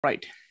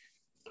Right.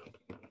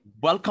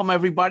 Welcome,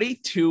 everybody,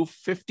 to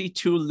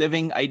 52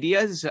 Living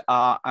Ideas.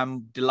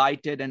 I'm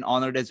delighted and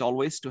honored, as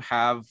always, to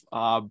have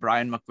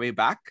Brian McVeigh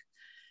back.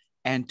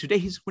 And today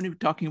he's going to be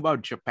talking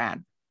about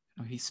Japan.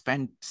 He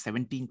spent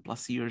 17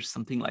 plus years,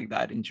 something like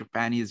that, in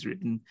Japan. He has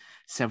written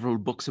several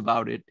books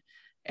about it.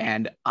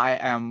 And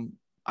I'm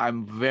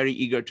very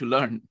eager to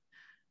learn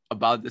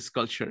about this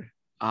culture.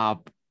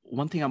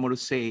 One thing I'm going to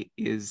say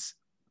is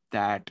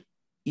that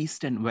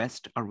East and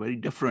West are very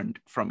different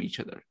from each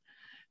other,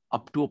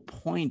 up to a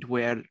point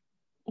where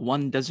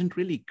one doesn't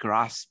really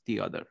grasp the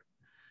other.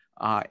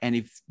 And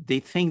if they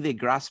think they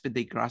grasp it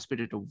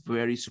at a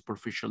very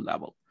superficial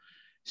level.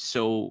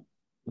 So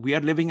we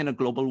are living in a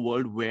global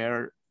world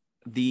where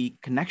the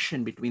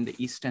connection between the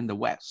East and the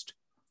West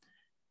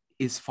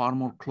is far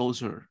more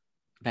closer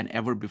than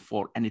ever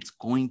before. And it's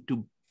going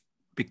to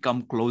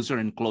become closer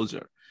and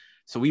closer.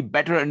 So we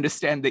better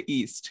understand the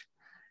East.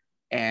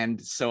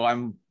 And so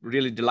I'm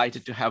really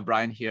delighted to have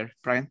Brian here.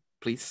 Brian,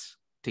 please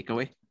take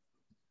away.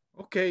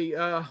 Okay,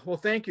 well,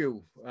 thank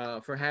you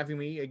for having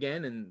me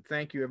again, and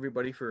thank you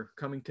everybody for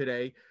coming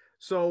today.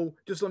 So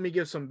just let me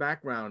give some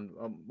background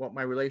on what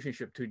my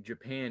relationship to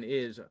Japan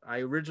is. I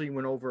originally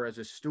went over as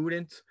a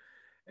student,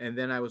 and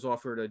then I was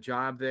offered a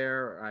job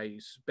there. I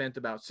spent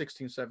about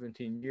 16,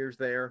 17 years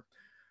there.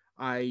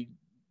 I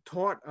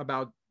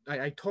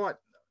I taught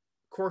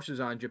courses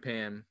on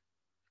Japan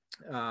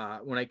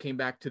when I came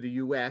back to the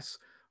US.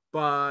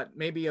 But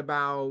maybe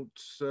about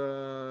 7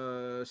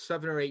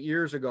 or 8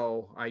 years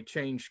ago, I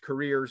changed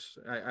careers.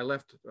 I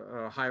left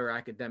higher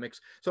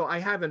academics. So I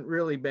haven't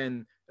really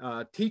been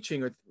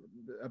teaching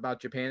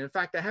about Japan. In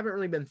fact, I haven't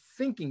really been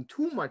thinking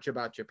too much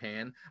about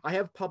Japan. I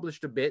have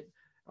published a bit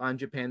on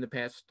Japan the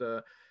past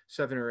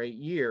 7 or 8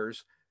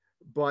 years.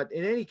 But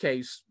in any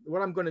case,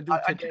 what I'm going to do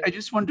today. I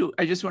just want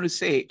to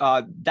say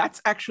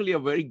that's actually a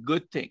very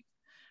good thing.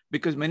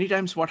 Because many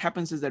times what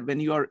happens is that when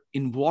you are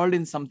involved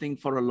in something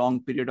for a long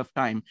period of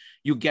time,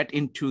 you get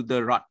into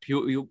the rut,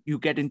 you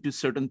get into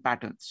certain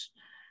patterns.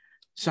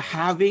 So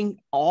having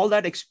all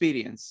that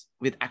experience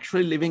with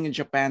actually living in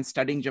Japan,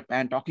 studying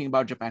Japan, talking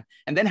about Japan,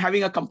 and then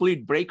having a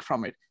complete break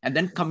from it, and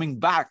then coming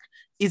back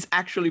is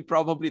actually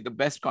probably the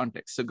best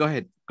context. So go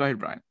ahead,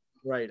 Brian.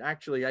 Right.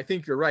 Actually, I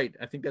think you're right.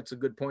 I think that's a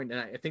good point.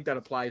 And I think that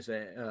applies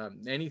to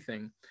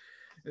anything.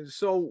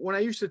 So when I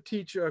used to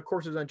teach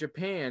courses on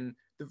Japan,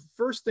 the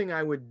first thing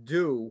I would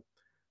do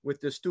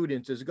with the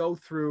students is go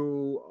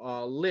through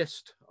a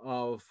list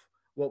of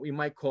what we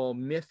might call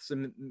myths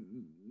and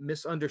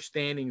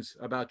misunderstandings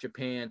about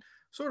Japan,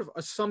 sort of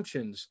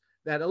assumptions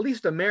that at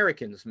least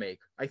Americans make.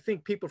 I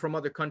think people from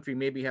other countries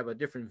maybe have a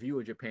different view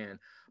of Japan,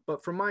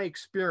 but from my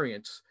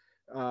experience,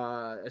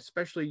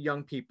 especially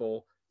young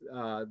people,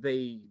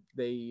 they've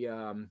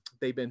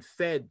been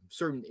fed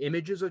certain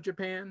images of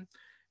Japan.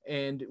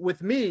 And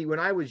with me, when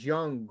I was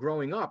young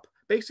growing up,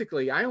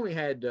 basically, I only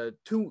had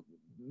two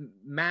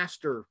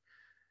master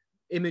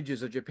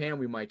images of Japan,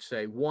 we might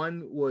say.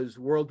 One was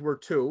World War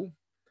II,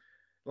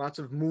 lots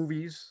of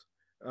movies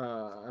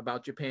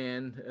about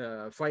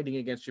Japan, fighting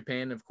against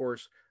Japan, of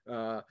course,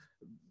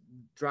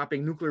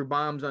 dropping nuclear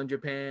bombs on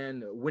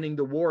Japan, winning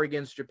the war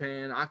against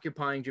Japan,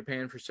 occupying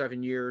Japan for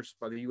 7 years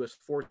by the US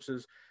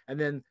forces. And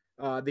then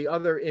the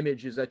other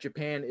image is that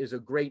Japan is a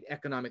great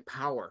economic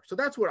power. So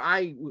that's what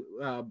I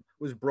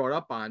was brought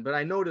up on. But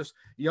I notice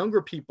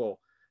younger people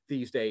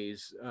these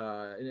days,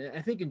 and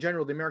I think in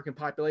general, the American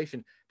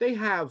population, they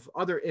have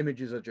other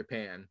images of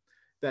Japan,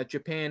 that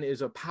Japan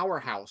is a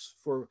powerhouse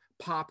for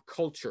pop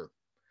culture.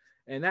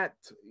 And that,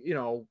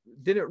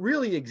 didn't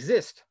really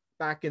exist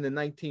back in the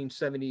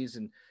 1970s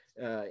and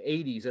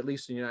 80s, at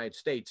least in the United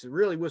States. It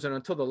really wasn't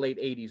until the late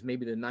 80s,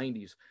 maybe the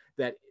 90s,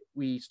 that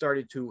we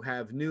started to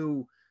have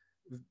new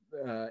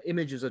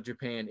images of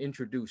Japan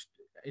introduced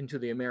into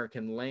the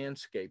American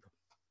landscape.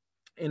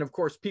 And of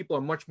course, people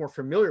are much more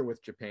familiar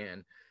with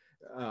Japan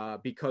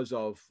because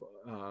of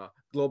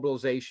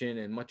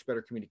globalization and much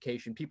better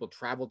communication. People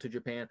travel to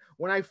Japan.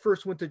 When I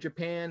first went to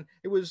Japan,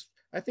 it was,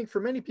 I think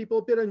for many people,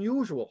 a bit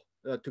unusual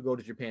to go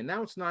to Japan.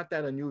 Now it's not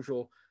that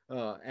unusual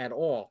at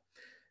all.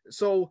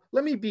 So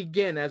let me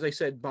begin, as I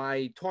said,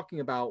 by talking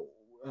about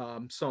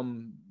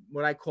some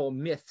what I call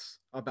myths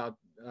about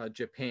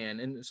Japan.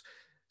 And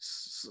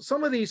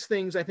some of these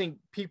things I think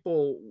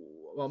people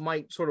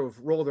might sort of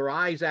roll their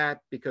eyes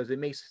at because they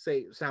may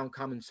sound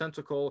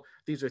commonsensical.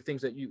 These are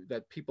things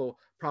that people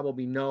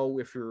probably know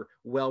if you're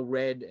well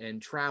read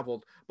and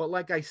traveled. But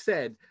like I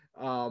said,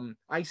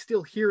 I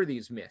still hear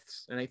these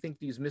myths, and I think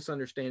these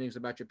misunderstandings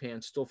about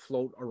Japan still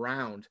float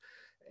around.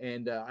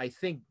 And I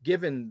think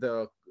given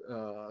the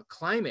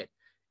climate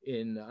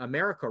in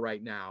America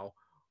right now,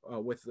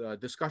 with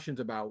discussions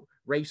about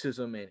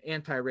racism and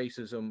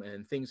anti-racism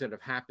and things that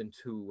have happened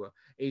to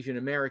Asian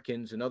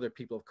Americans and other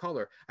people of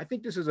color, I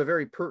think this is a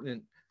very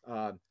pertinent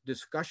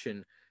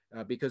discussion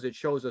because it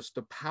shows us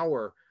the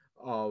power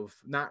of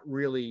not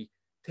really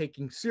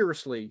taking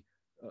seriously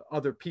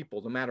other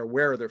people, no matter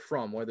where they're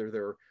from, whether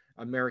they're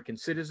American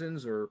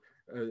citizens or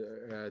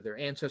their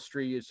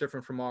ancestry is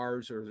different from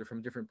ours, or they're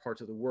from different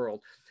parts of the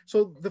world.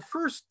 So the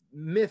first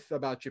myth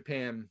about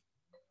Japan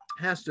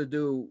has to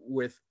do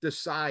with the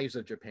size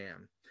of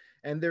Japan.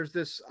 And there's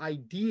this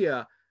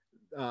idea,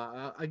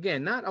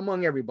 again, not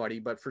among everybody,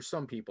 but for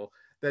some people,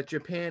 that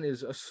Japan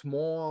is a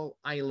small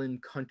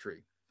island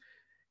country.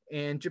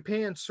 And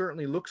Japan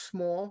certainly looks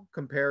small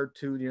compared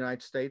to the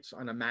United States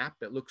on a map.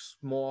 It looks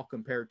small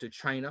compared to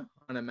China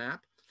on a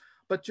map.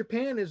 But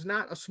Japan is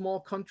not a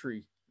small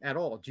country at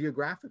all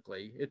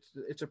geographically.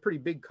 It's a pretty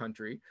big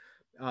country.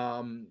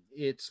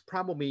 It's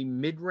probably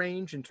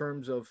mid-range in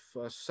terms of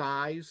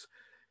size.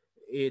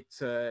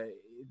 It's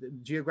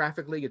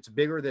geographically, it's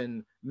bigger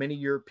than many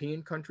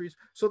European countries.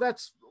 So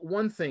that's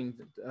one thing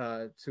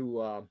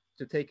to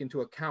take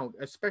into account,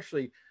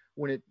 especially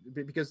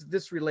because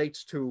this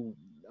relates to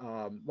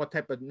what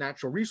type of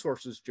natural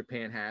resources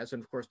Japan has,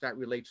 and of course that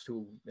relates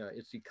to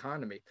its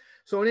economy.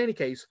 So in any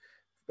case,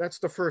 that's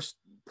the first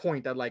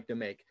point I'd like to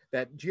make,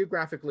 that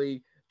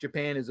geographically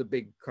Japan is a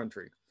big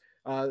country.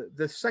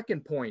 The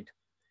second point,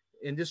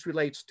 and this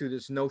relates to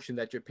this notion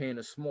that Japan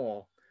is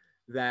small,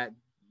 that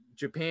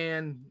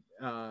Japan,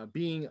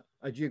 being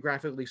a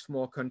geographically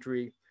small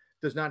country,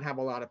 does not have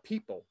a lot of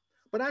people.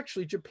 But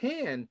actually,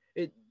 Japan,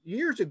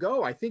 years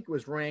ago, I think it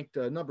was ranked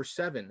number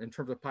 7 in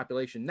terms of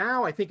population.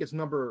 Now, I think it's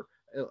number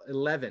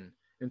 11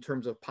 in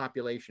terms of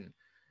population.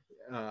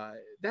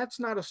 That's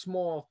not a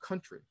small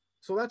country.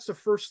 So that's the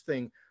first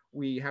thing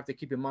we have to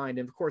keep in mind.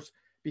 And of course,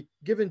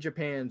 given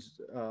Japan's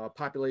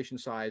population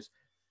size,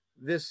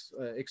 this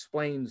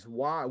explains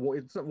why. Well,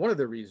 it's one of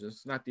the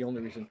reasons, not the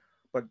only reason,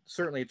 but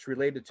certainly it's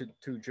related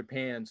to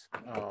Japan's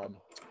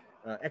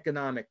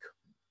economic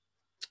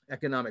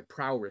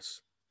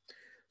prowess.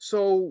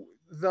 So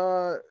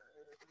the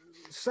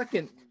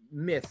second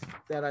myth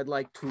that I'd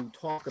like to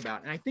talk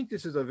about, and I think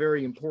this is a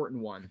very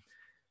important one,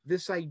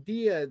 this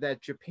idea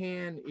that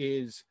Japan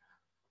is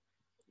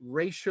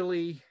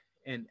racially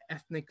and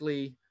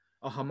ethnically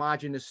a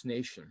homogenous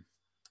nation,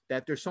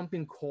 that there's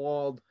something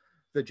called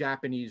the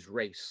Japanese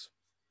race,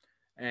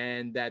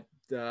 and that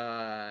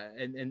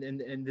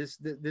and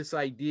this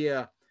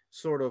idea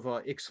sort of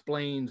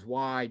explains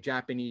why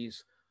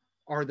Japanese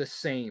are the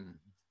same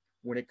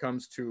when it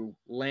comes to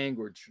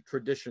language,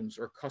 traditions,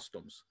 or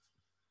customs.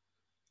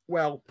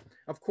 Well,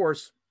 of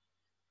course,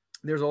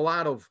 there's a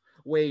lot of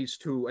ways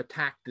to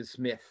attack this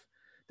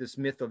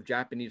myth of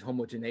Japanese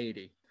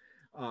homogeneity.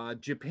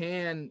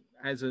 Japan,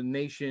 as a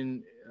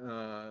nation,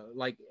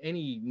 like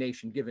any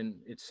nation given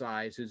its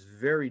size, is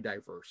very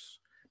diverse.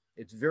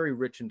 It's very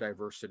rich in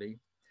diversity.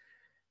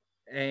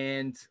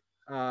 And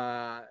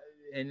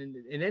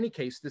in any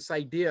case, this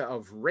idea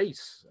of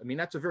race, I mean,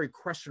 that's a very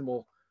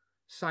questionable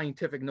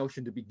scientific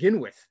notion to begin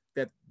with,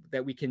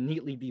 that we can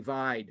neatly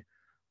divide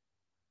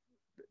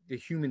the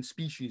human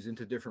species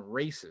into different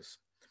races.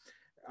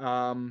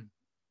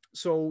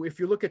 So if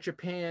you look at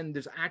Japan,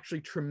 there's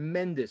actually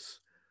tremendous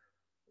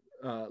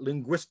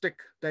linguistic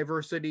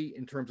diversity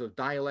in terms of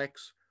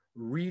dialects.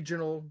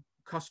 Regional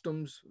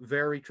customs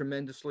vary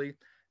tremendously.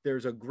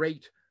 There's a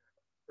great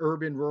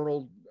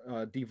urban-rural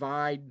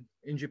divide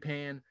in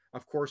Japan.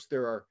 Of course,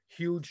 there are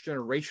huge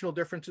generational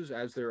differences,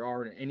 as there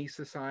are in any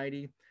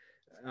society.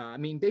 I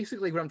mean,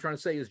 basically what I'm trying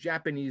to say is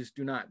Japanese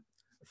do not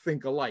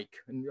think alike.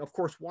 And of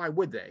course, why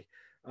would they?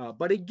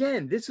 But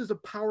again, this is a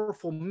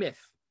powerful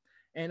myth.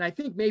 And I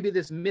think maybe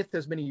this myth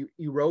has been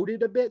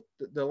eroded a bit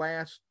the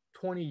last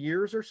 20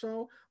 years or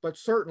so. But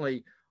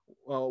certainly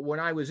when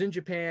I was in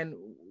Japan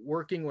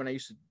working, when I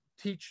used to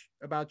teach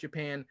about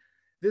Japan,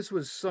 this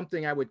was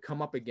something I would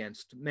come up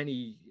against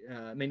many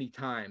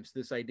times.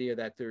 This idea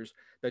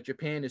that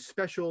Japan is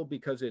special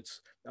because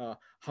it's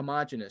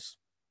homogenous.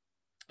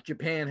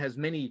 Japan has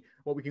many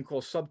what we can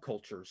call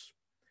subcultures,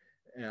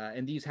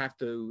 and these have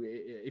to,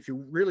 if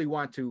you really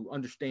want to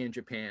understand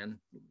Japan,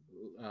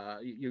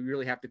 you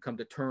really have to come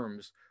to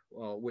terms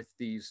with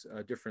these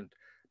different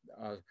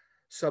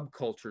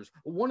subcultures.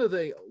 One of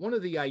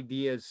the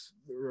ideas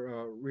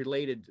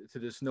related to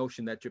this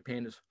notion that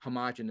Japan is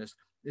homogenous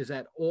is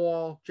that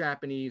all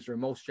Japanese, or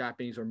most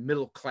Japanese, are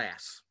middle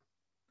class,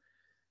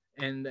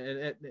 and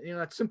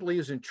that simply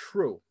isn't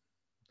true.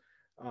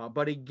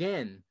 But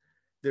again,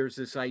 there's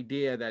this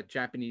idea that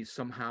Japanese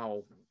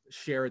somehow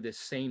share this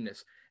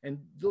sameness. And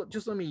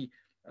just let me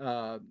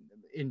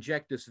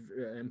inject this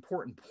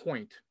important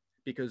point,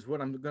 because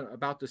what I'm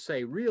about to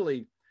say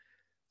really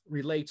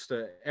relates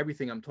to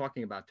everything I'm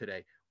talking about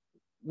today.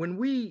 When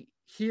we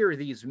hear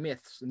these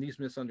myths and these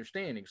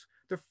misunderstandings,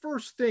 the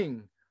first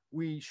thing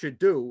we should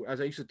do,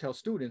 as I used to tell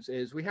students,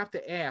 is we have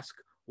to ask,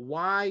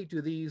 why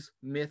do these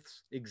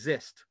myths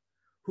exist?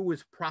 Who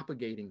is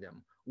propagating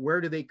them? Where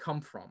do they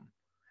come from?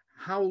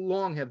 How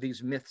long have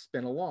these myths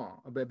been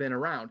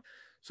around?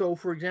 So,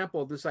 for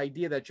example, this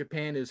idea that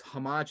Japan is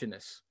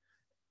homogenous,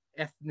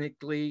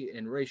 ethnically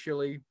and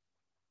racially.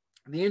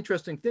 The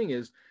interesting thing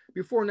is,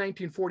 before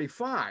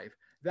 1945,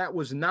 that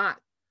was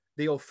not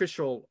the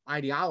official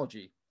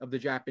ideology of the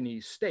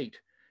Japanese state,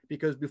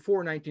 because before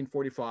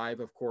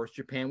 1945, of course,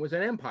 Japan was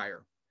an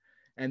empire.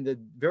 And the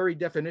very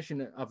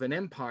definition of an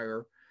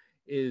empire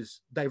is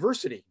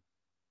diversity.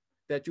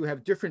 that you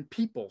have different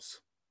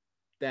peoples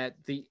that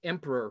the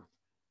emperor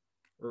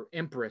or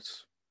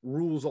empress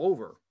rules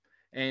over.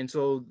 And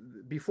so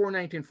before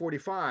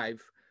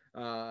 1945,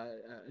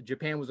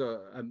 Japan was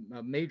a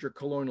major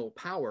colonial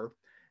power,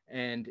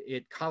 and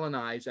it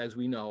colonized, as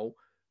we know,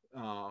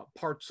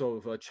 parts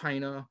of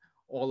China,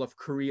 all of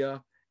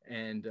Korea,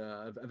 and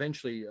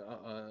eventually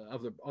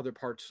other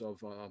parts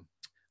of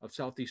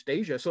Southeast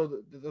Asia.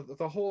 So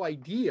the whole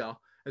idea,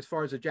 as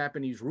far as the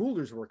Japanese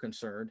rulers were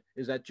concerned,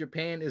 is that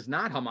Japan is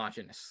not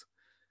homogenous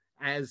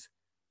as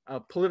a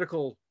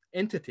political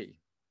entity,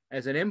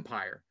 as an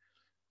empire.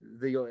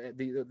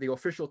 The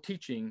official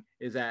teaching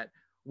is that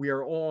we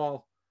are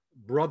all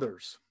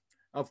brothers.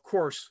 Of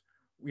course,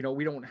 we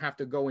don't have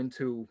to go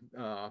into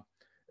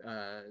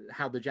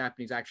how the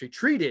Japanese actually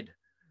treated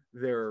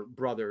their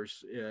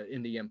brothers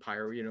in the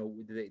empire.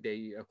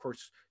 They of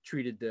course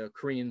treated the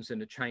Koreans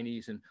and the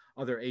Chinese and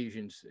other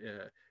Asians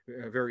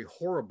very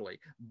horribly.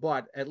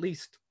 But at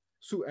least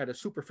at a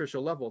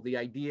superficial level, the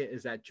idea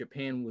is that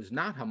Japan was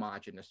not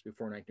homogenous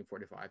before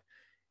 1945.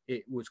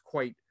 It was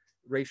quite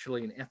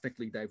racially and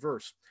ethnically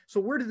diverse. So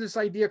where did this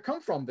idea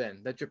come from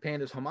then, that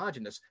Japan is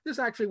homogenous? This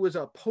actually was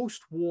a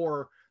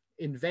post-war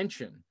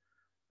invention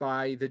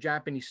by the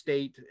Japanese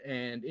state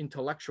and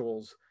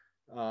intellectuals.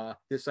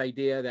 This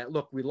idea that,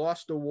 look, we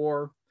lost the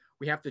war,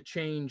 we have to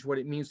change what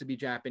it means to be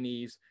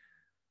Japanese.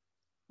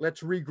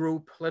 Let's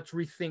regroup, let's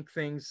rethink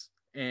things,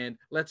 and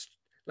let's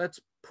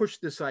push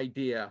this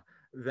idea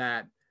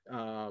that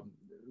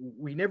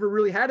we never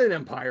really had an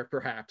empire,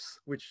 perhaps,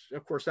 which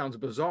of course sounds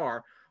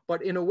bizarre,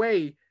 but in a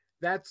way,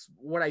 that's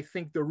what I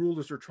think the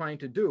rulers are trying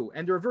to do.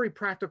 And there are very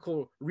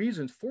practical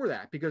reasons for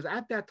that, because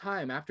at that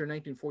time, after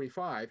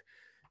 1945,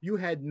 you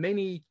had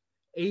many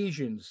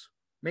Asians,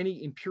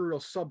 many imperial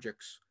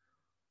subjects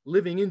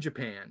living in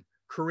Japan,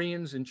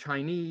 Koreans and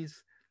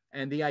Chinese.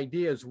 And the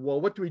idea is,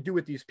 well, what do we do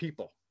with these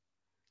people?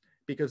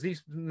 Because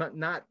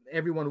not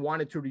everyone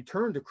wanted to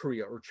return to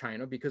Korea or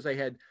China, because they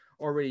had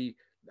already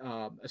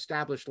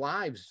established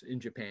lives in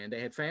Japan.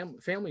 They had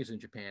families in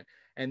Japan.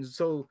 And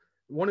so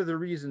one of the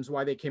reasons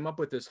why they came up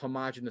with this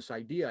homogenous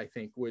idea, I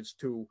think, was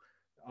to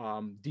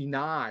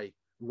deny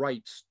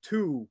rights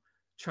to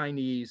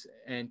Chinese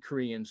and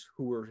Koreans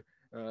who were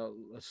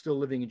still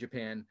living in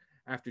Japan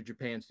after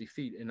Japan's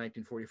defeat in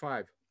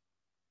 1945.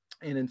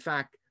 And in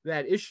fact,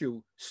 that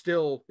issue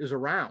still is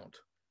around,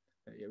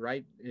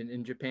 right?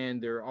 In Japan,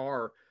 there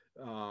are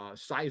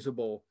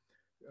sizable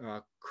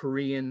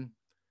Korean,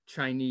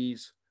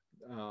 Chinese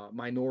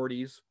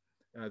minorities.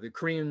 The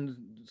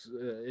Koreans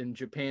in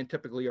Japan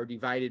typically are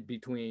divided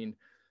between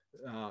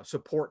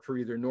support for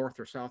either North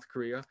or South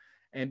Korea.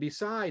 And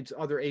besides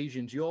other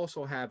Asians, you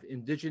also have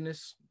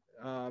indigenous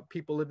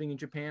people living in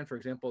Japan, for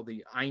example,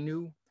 the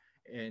Ainu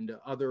and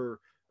other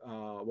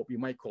what we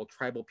might call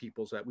tribal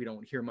peoples that we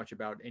don't hear much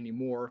about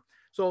anymore.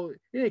 So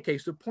in any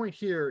case, the point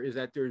here is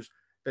that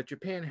that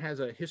Japan has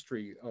a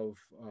history of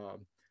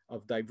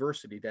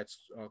diversity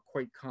that's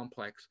quite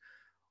complex.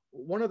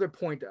 One other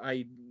point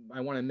I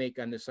want to make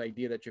on this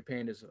idea that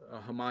Japan is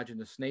a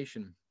homogenous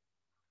nation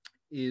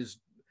is,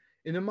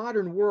 in the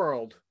modern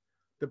world,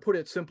 to put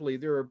it simply,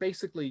 there are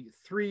basically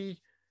three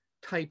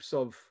types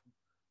of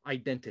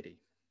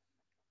identity,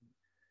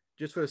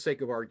 just for the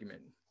sake of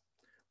argument.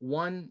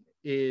 One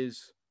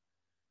is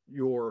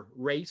your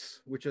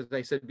race, which, as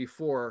I said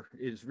before,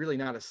 is really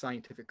not a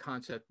scientific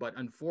concept, but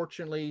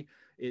unfortunately,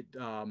 it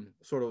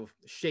sort of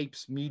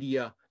shapes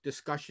media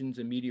discussions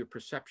and media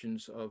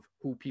perceptions of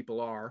who people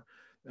are,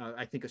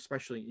 I think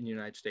especially in the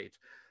United States.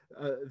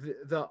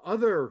 The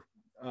other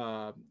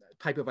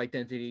type of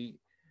identity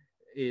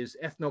is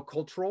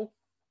ethnocultural.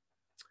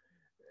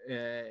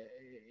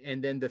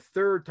 And then the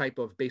third type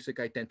of basic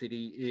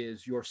identity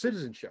is your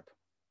citizenship.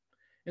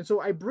 And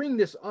so I bring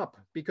this up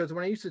because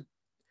when I used to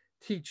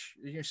teach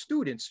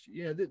students,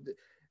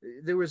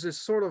 there was this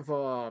sort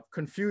of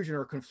confusion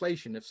or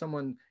conflation.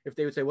 If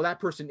they would say, well, that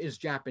person is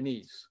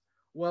Japanese.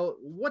 Well,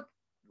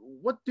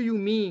 what do you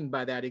mean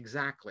by that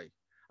exactly?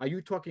 Are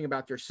you talking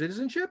about their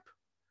citizenship?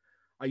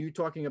 Are you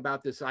talking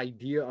about this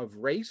idea of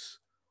race,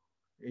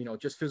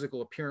 just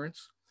physical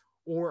appearance?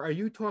 Or are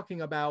you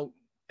talking about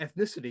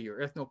ethnicity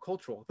or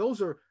ethnocultural?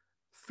 Those are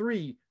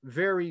three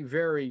very,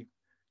 very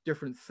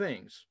different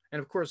things.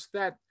 And of course,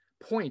 that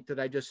point that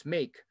I just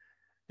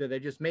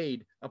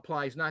made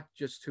applies not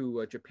just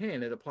to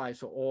Japan, it applies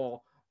to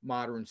all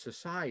modern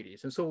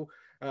societies. And so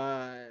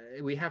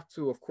we have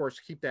to, of course,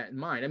 keep that in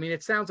mind. I mean,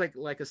 it sounds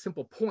like a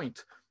simple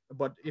point,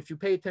 but if you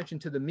pay attention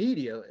to the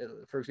media,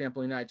 for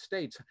example, in the United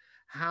States,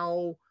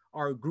 how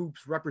are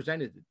groups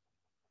represented?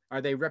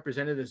 Are they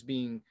represented as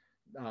being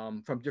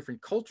from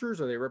different cultures?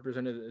 Are they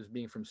represented as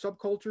being from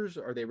subcultures?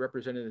 Are they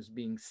represented as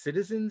being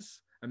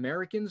citizens,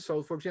 Americans?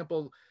 So, for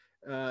example,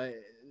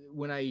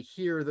 when I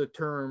hear the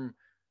term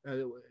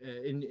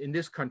in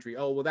this country,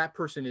 oh, well, that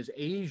person is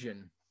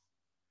Asian.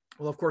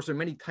 Well, of course, there are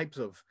many types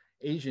of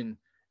Asian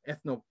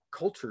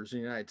ethnocultures in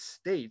the United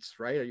States,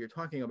 right? You're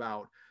talking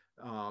about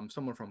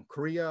someone from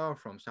Korea,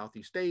 from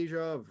Southeast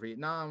Asia,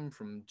 Vietnam,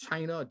 from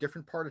China, a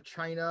different part of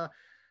China.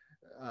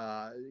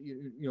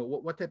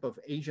 what type of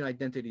Asian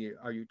identity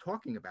are you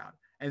talking about?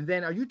 And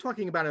then are you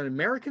talking about an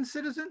American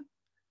citizen?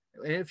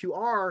 And if you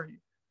are,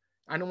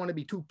 I don't want to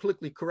be too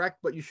politically correct,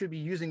 but you should be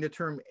using the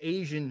term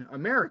Asian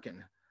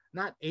American,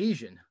 not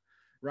Asian,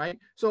 right?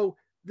 So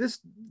this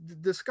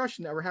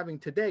discussion that we're having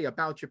today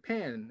about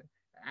Japan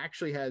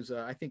actually has,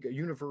 I think, a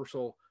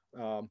universal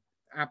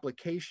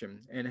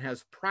application, and it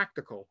has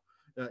practical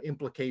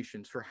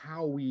implications for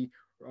how we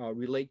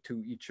relate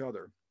to each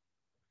other.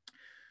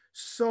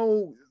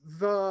 So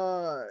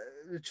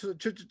just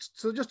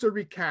to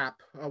recap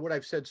what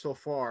I've said so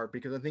far,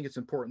 because I think it's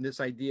important, this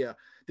idea,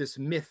 this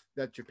myth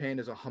that Japan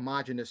is a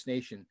homogenous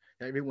nation,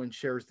 that everyone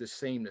shares the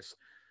sameness.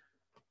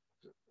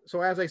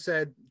 So as I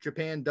said,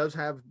 Japan does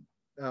have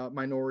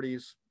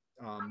minorities.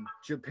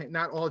 Japan,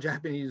 not all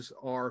Japanese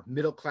are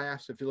middle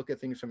class, if you look at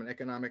things from an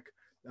economic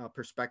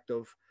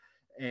perspective.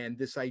 And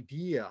this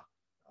idea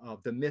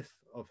of the myth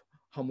of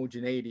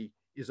homogeneity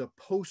is a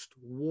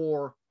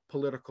post-war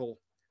political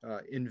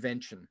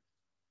invention.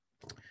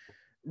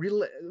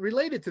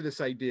 Related to this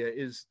idea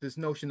is this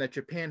notion that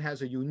Japan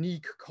has a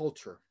unique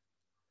culture.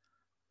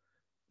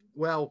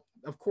 Well,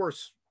 of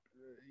course,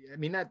 I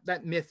mean,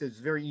 that myth is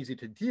very easy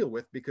to deal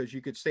with, because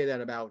you could say that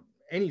about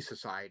any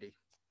society,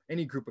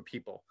 any group of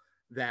people,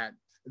 that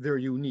they're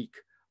unique.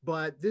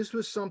 But this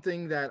was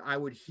something that I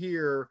would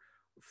hear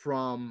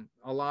from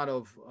a lot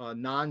of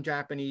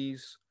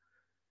non-Japanese.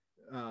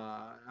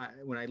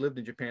 When I lived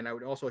in Japan, I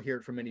would also hear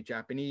it from many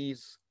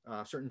Japanese.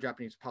 Certain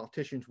Japanese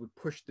politicians would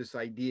push this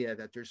idea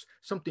that there's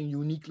something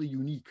uniquely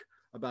unique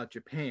about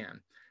Japan.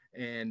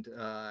 And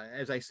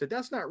as I said,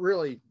 that's not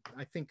really,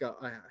 I think, a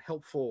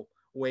helpful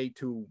way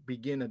to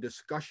begin a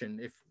discussion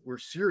if we're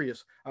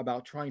serious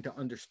about trying to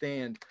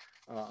understand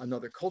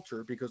another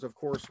culture, because of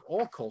course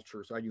all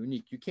cultures are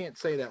unique. You can't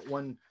say that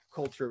one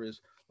culture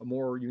is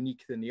more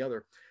unique than the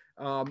other.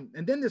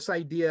 And then this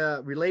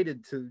idea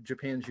related to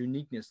Japan's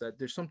uniqueness, that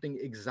there's something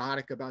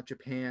exotic about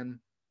Japan.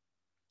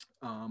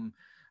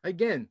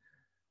 Again,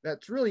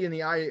 that's really in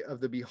the eye of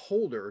the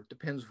beholder. It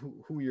depends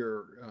who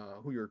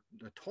you're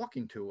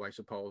talking to, I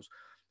suppose.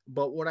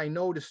 But what I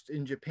noticed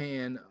in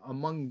Japan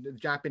among the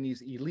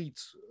Japanese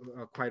elites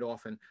quite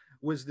often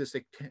was this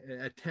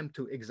attempt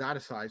to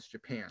exoticize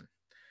Japan.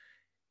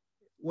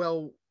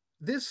 Well,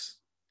 this,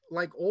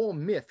 like all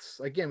myths,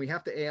 again, we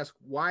have to ask,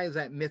 why is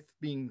that myth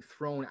being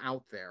thrown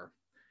out there?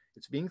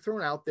 It's being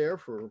thrown out there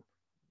for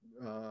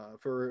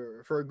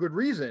a good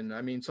reason.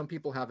 I mean, some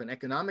people have an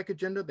economic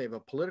agenda, they have a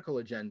political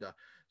agenda.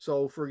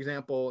 So, for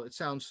example, it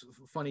sounds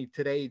funny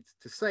today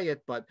to say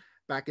it, but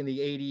back in the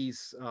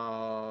 80s,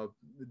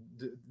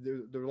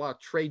 there were a lot of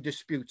trade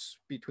disputes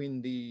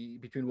between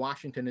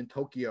Washington and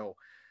Tokyo,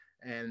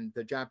 and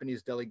the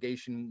Japanese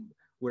delegation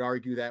would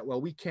argue that,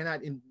 well, we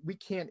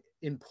can't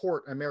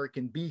import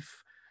American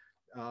beef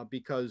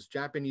because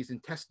Japanese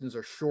intestines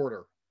are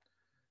shorter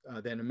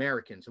than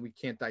Americans, and we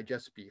can't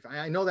digest beef.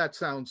 I know that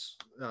sounds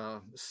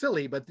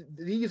silly, but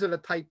these are the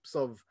types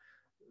of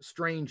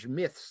strange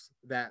myths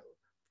that,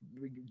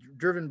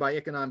 driven by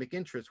economic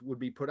interests, would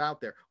be put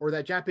out there. Or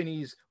that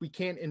we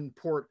can't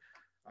import,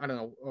 I don't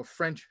know,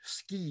 French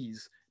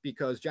skis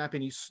because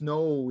Japanese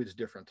snow is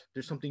different.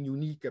 There's something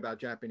unique about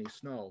Japanese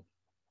snow.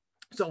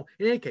 So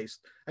in any case,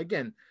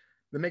 again,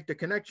 to make the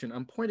connection,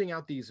 I'm pointing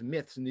out these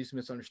myths and these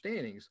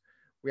misunderstandings.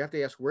 We have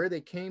to ask where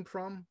they came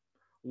from,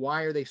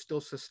 why are they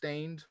still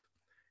sustained,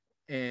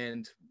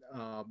 and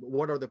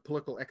what are the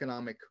political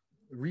economic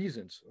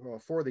reasons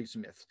for these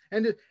myths.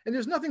 And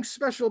there's nothing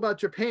special about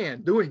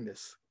Japan doing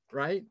this,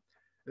 right?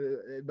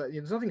 But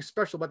there's nothing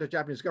special about the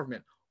Japanese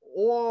government.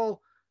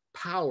 All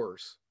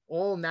powers,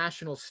 all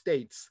national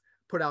states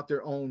put out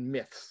their own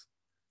myths,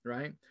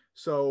 right?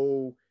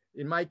 So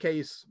in my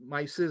case,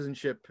 my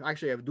citizenship,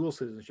 actually I have dual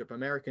citizenship,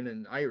 American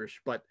and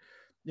Irish, but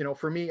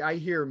for me, I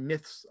hear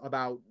myths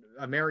about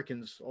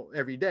Americans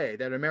every day,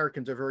 that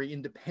Americans are very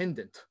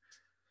independent,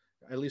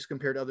 at least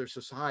compared to other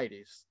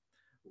societies.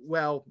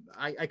 Well,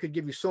 I could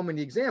give you so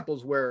many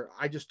examples where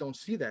I just don't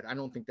see that. I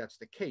don't think that's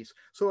the case.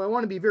 So I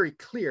want to be very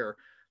clear.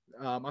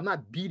 I'm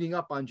not beating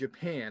up on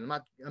Japan.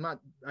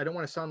 I don't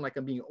want to sound like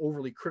I'm being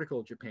overly critical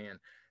of Japan.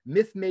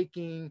 Myth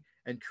making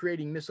and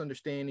creating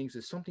misunderstandings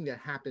is something that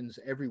happens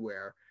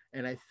everywhere.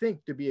 And I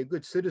think to be a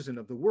good citizen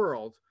of the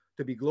world,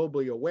 to be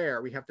globally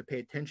aware, we have to pay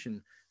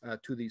attention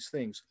to these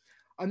things.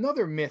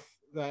 Another myth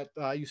that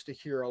I used to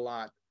hear a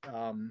lot,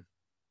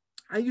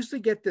 I used to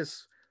get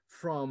this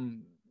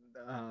from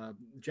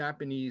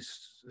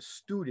Japanese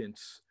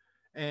students,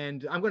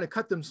 and I'm going to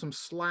cut them some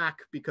slack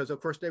because,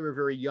 of course, they were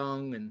very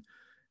young and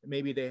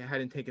maybe they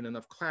hadn't taken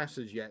enough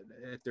classes yet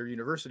at their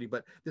university.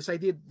 But this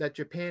idea that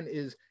Japan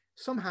is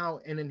somehow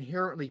an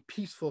inherently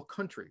peaceful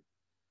country.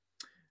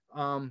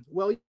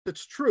 Well,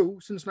 it's true.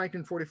 Since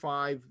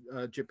 1945,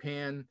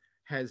 Japan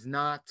has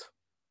not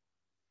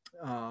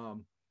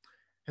gone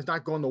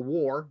to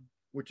war,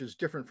 which is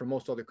different from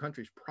most other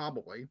countries,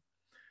 probably.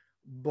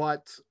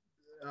 But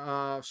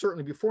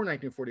certainly before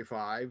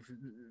 1945,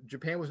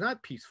 Japan was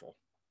not peaceful.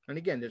 And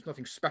again, there's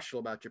nothing special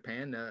about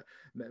Japan.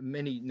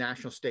 Many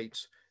national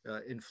states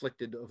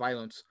inflicted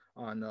violence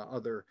on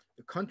other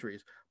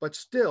countries, but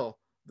still,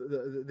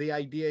 the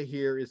idea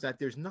here is that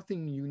there's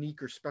nothing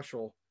unique or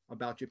special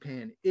about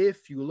Japan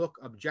if you look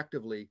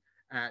objectively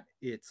at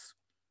its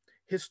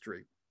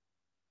history.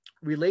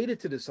 Related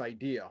to this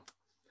idea,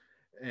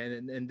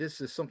 and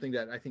this is something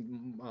that I think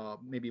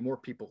maybe more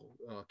people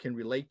can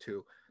relate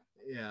to,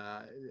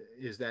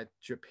 is that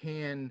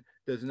Japan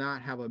does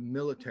not have a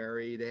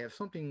military. They have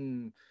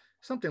something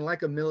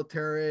like a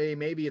military.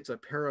 Maybe it's a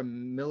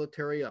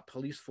paramilitary, a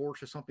police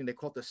force or something. They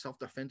call it the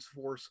self-defense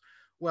force.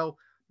 Well,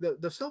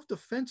 the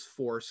self-defense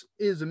force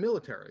is a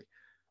military.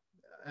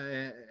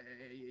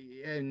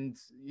 And,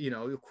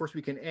 of course,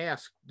 we can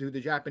ask, do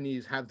the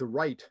Japanese have the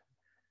right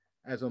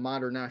as a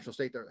modern national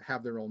state to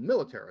have their own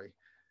military?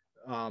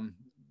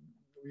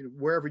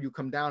 Wherever you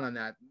come down on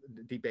that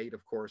debate,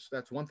 of course,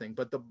 that's one thing.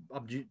 But the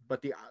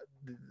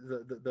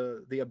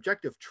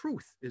objective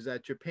truth is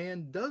that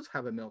Japan does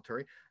have a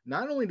military.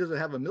 Not only does it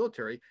have a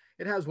military,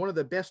 it has one of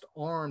the best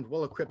armed,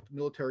 well-equipped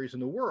militaries in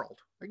the world.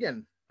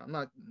 Again, I'm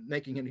not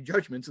making any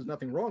judgments. There's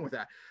nothing wrong with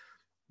that.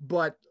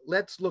 But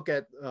let's look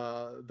at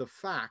the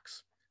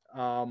facts.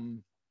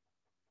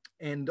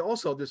 And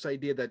also this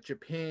idea that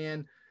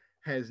Japan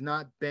has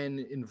not been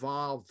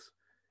involved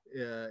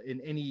in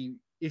any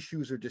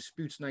issues or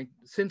disputes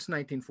since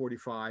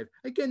 1945.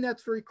 Again,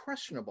 that's very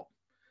questionable,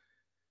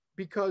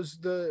 because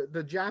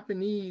the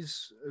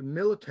Japanese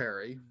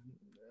military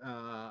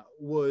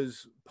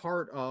was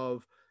part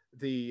of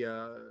the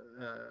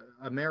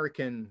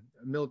American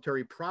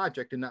military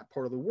project in that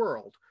part of the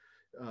world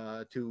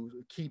to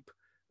keep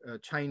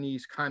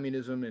Chinese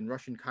communism and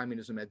Russian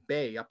communism at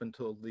bay up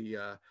until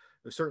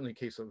certainly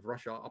case of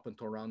Russia up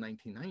until around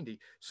 1990.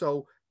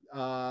 So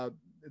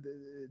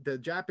the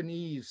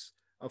Japanese,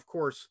 of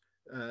course,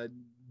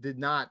 did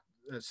not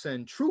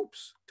send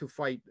troops to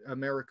fight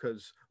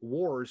America's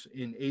wars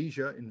in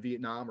Asia, in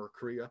Vietnam or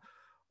Korea,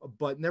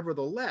 but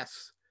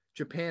nevertheless,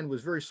 Japan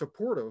was very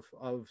supportive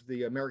of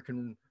the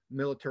American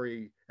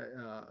military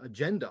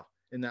agenda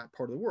in that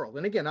part of the world.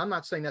 And again, I'm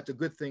not saying that's a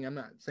good thing. I'm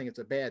not saying it's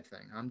a bad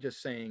thing. I'm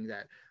just saying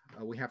that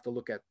we have to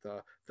look at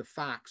the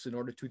facts in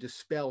order to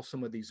dispel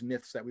some of these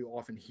myths that we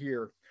often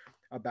hear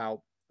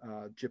about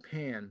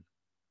Japan.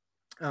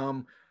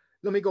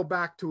 Let me go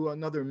back to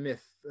another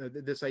myth,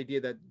 this idea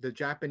that the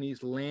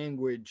Japanese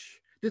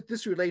language,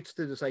 this relates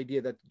to this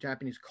idea that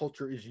Japanese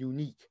culture is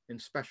unique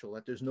and special,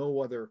 that there's no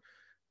other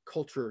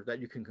culture that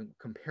you can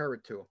compare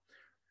it to.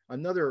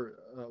 Another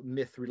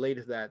myth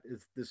related to that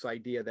is this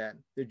idea that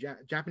the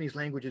Japanese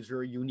language is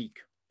very unique,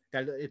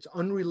 that it's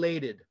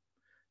unrelated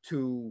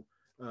to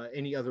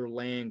any other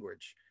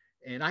language.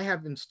 And I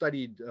haven't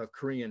studied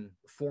Korean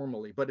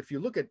formally, but if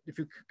you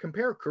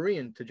compare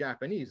Korean to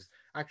Japanese,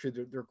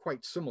 actually they're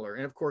quite similar.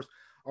 And of course,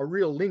 a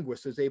real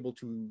linguist is able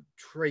to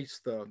trace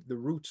the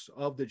roots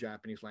of the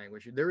Japanese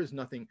language. There is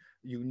nothing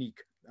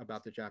unique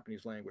about the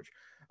Japanese language.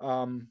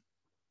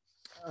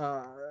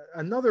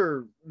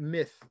 Another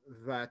myth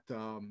that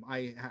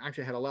I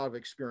actually had a lot of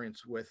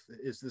experience with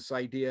is this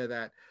idea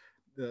that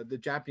the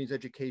Japanese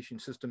education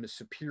system is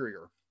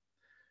superior.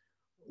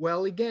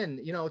 Well, again,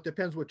 it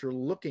depends what you're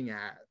looking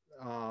at.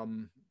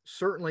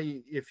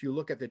 Certainly, if you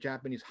look at the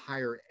Japanese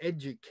higher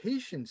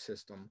education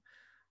system,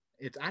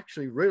 it's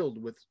actually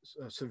riddled with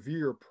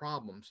severe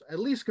problems, at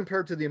least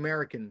compared to the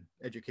American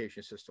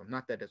education system.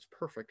 Not that it's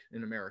perfect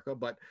in America,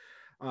 but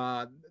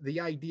the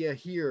idea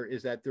here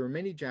is that there are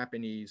many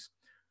Japanese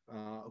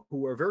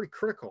who are very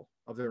critical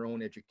of their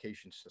own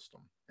education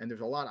system. And there's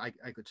a lot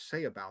I could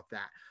say about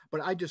that, but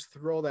I just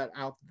throw that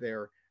out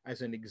there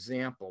as an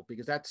example,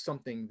 because that's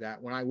something that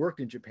when I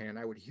worked in Japan,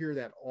 I would hear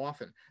that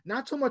often.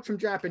 Not so much from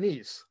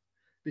Japanese,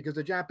 because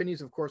the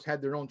Japanese, of course,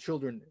 had their own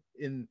children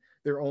in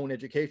their own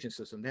education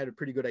system. They had a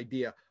pretty good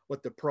idea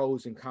what the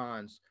pros and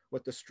cons,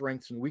 what the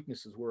strengths and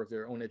weaknesses were of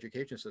their own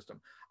education system.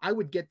 I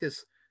would get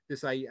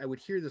I would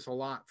hear this a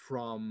lot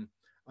from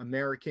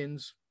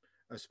Americans,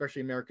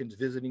 especially Americans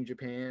visiting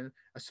Japan,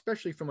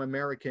 especially from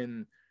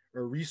American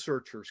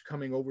researchers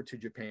coming over to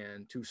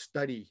Japan to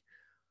study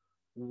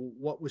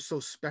what was so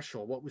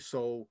special, what was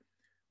so,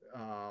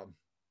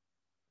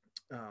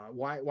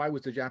 why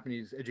was the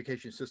Japanese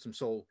education system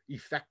so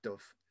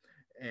effective?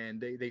 And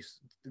they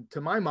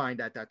to my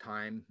mind at that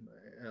time,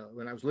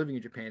 when I was living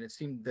in Japan, it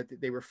seemed that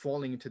they were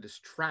falling into this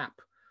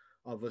trap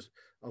of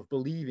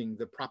believing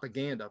the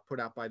propaganda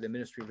put out by the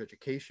Ministry of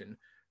Education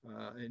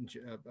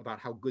about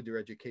how good their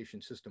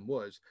education system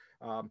was.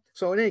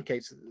 So in any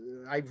case,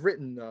 I've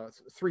written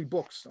 3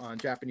 books on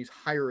Japanese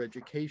higher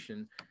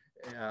education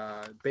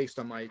based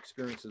on my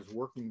experiences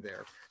working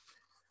there.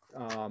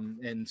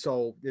 And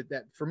so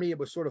that for me, it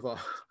was sort of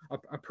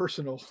a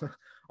personal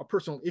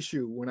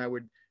issue when I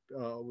would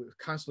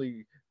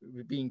constantly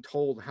being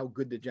told how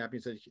good the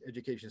Japanese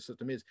education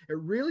system is. It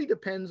really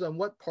depends on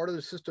what part of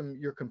the system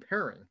you're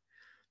comparing.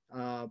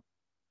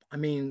 I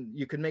mean,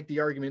 you could make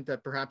the argument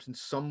that perhaps in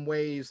some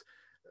ways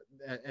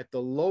at the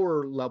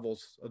lower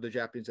levels of the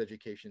Japanese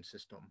education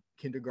system,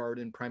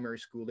 kindergarten, primary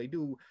school, they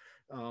do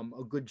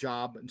a good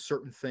job in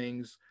certain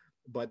things.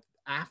 But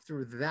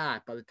after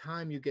that, by the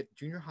time you get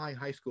junior high,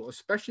 high school,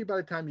 especially by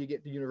the time you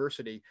get to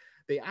university,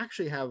 they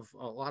actually have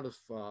a lot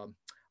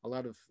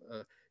of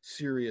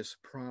serious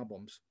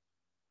problems.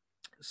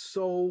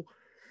 So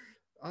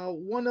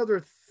one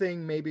other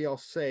thing maybe I'll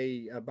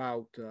say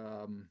about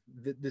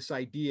this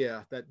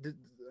idea that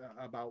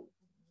about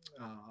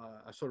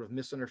a sort of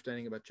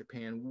misunderstanding about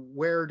Japan.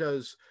 Where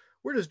does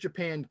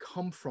Japan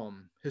come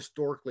from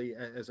historically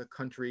as a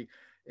country?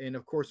 And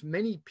of course,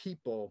 many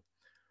people,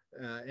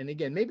 and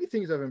again, maybe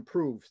things have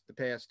improved the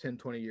past 10,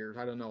 20 years,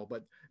 I don't know,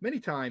 but many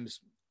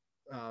times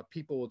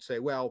people would say,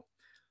 well,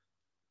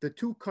 the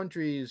two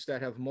countries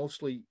that have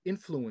mostly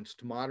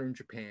influenced modern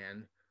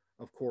Japan,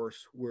 of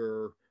course,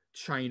 were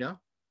China,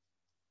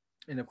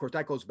 and of course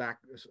that goes back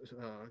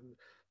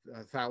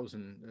a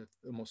thousand,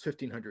 almost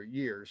 1,500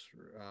 years,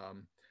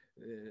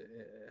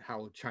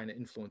 how China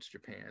influenced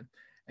Japan.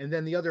 And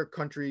then the other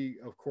country,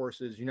 of course,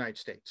 is United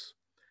States,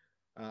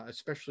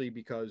 especially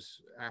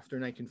because after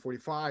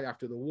 1945,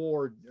 after the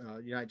war,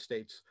 United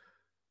States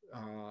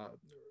uh,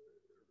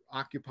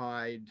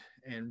 occupied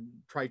and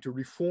tried to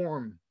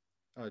reform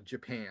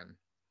Japan.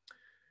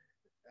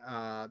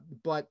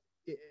 But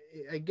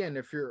again,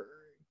 if you're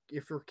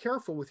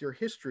careful with your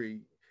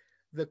history,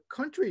 the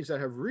countries that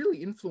have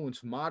really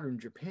influenced modern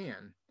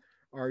Japan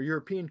are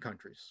European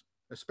countries,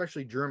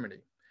 especially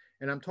Germany.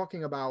 And I'm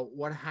talking about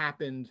what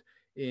happened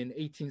in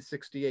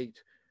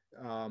 1868.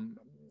 Um,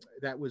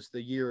 that was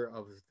the year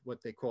of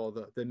what they call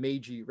the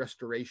Meiji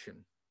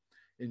Restoration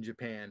in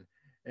Japan.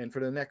 And for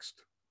the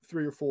next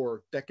 3 or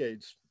 4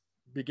 decades,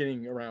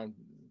 beginning around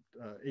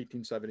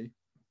 1870,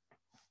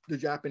 the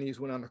Japanese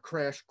went on a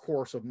crash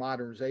course of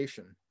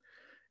modernization.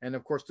 And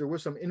of course, there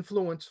was some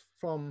influence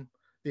from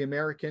the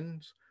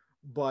Americans,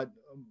 but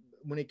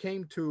when it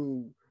came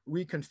to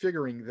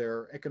reconfiguring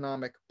their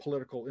economic,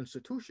 political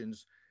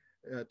institutions,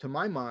 to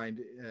my mind,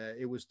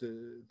 it was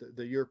the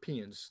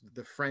Europeans,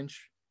 the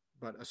French,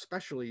 but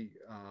especially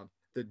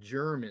the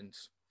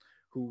Germans,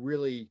 who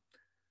really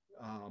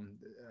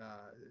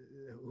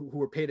who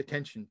were paid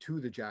attention to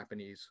the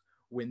Japanese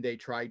when they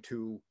try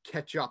to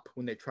catch up,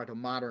 when they try to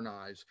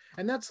modernize.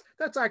 And that's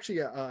actually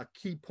a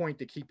key point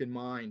to keep in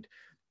mind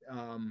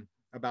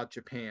about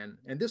Japan.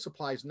 And this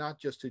applies not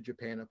just to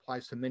Japan, it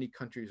applies to many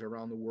countries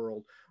around the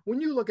world.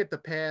 When you look at the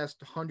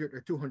past 100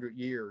 or 200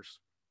 years,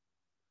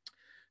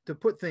 to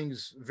put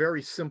things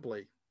very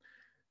simply,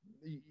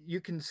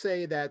 you can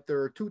say that there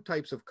are two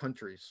types of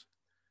countries,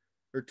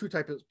 or two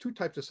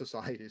types of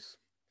societies.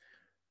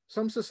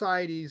 Some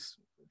societies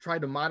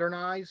tried to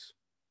modernize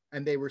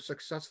and they were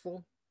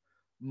successful.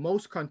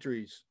 Most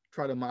countries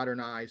try to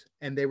modernize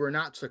and they were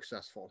not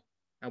successful.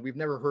 And we've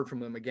never heard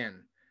from them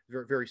again.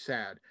 Very, very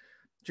sad.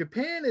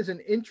 Japan is an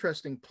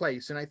interesting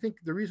place. And I think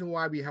the reason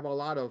why we have a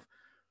lot of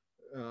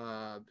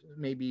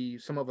maybe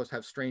some of us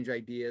have strange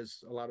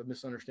ideas, a lot of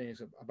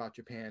misunderstandings about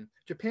Japan.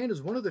 Japan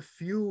is one of the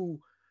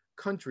few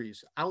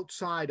countries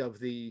outside of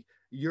the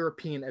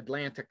European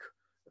Atlantic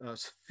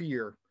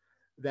sphere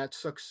that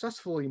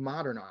successfully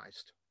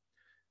modernized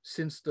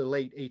since the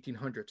late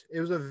 1800s. It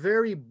was a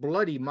very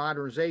bloody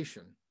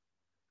modernization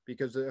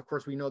because, of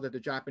course, we know that the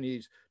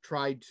Japanese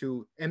tried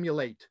to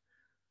emulate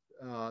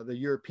the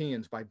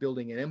Europeans by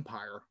building an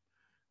empire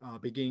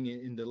beginning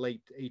in the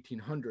late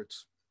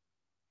 1800s.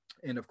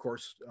 And of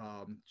course,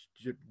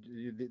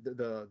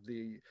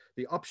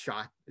 the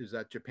upshot is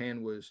that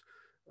Japan was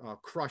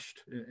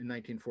crushed in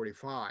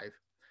 1945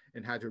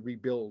 and had to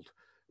rebuild.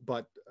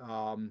 But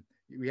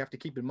we have to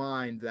keep in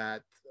mind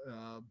that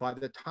by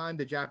the time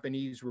the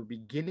Japanese were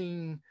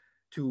beginning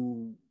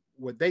to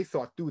what they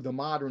thought do the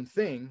modern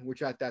thing,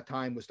 which at that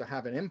time was to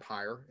have an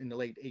empire in the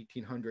late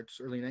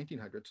 1800s, early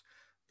 1900s,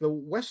 the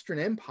Western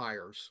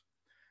empires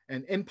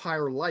and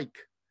empire-like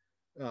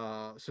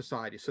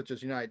societies, such as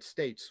the United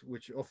States,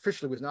 which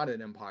officially was not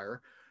an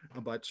empire,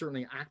 but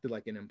certainly acted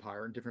like an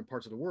empire in different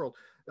parts of the world.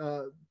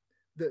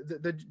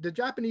 The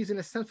Japanese, in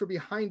a sense, were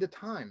behind the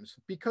times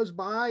because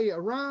by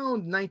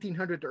around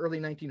 1900 to early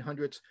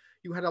 1900s,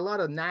 you had a lot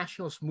of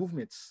nationalist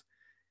movements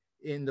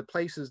in the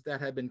places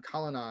that had been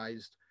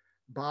colonized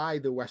by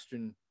the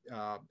Western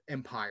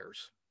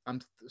empires.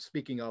 I'm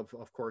speaking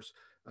of course,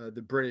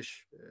 the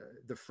British,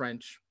 the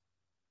French,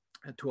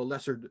 and to a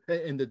lesser,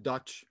 and the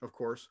Dutch, of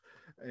course,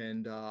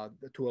 and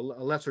to a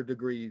lesser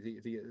degree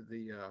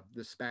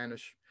the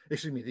Spanish,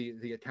 excuse me,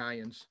 the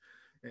Italians.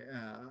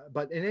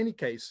 But in any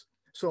case,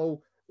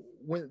 so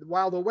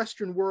while the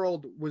Western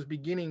world was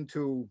beginning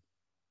to,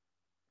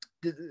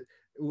 it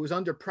was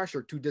under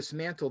pressure to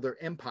dismantle their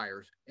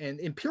empires, and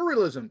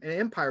imperialism and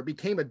empire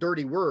became a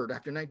dirty word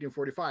after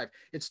 1945.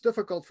 It's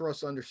difficult for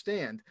us to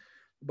understand,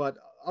 but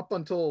up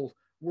until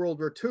World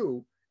War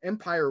II,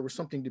 empire was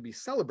something to be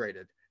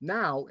celebrated.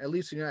 Now, at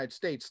least in the United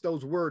States,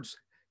 those words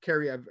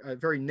carry a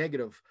very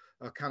negative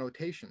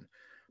connotation.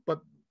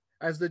 But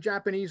as the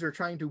Japanese are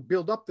trying to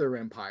build up their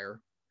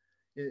empire,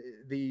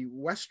 the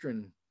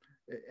Western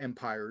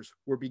empires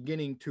were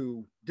beginning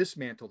to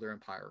dismantle their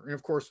empire. And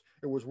of course,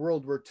 it was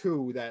World War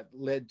II that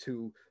led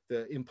to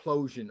the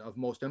implosion of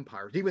most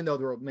empires, even though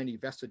there are many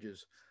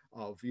vestiges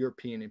of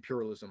European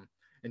imperialism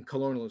and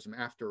colonialism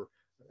after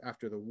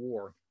the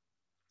war.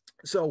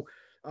 So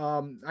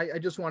I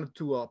just wanted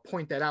to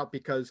point that out,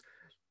 because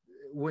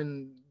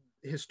when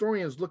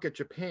historians look at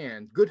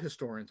Japan, good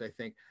historians, I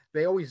think,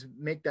 they always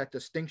make that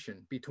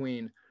distinction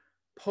between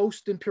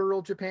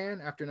post-imperial Japan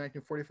after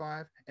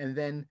 1945 and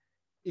then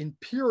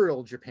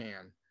imperial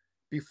Japan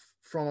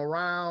from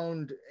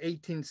around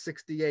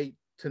 1868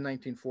 to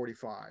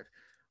 1945.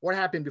 What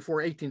happened before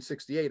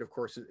 1868, of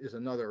course, is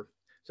another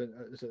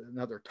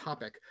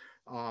topic.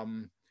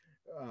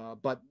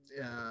 But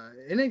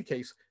in any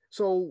case,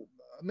 so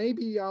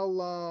maybe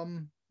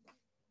I'll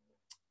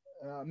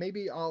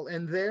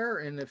end there.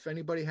 And if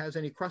anybody has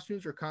any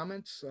questions or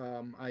comments,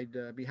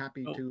 I'd be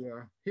happy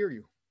to hear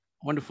you.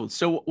 Wonderful.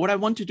 So what I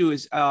want to do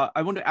is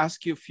I want to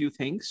ask you a few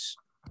things.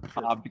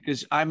 Sure.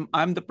 Because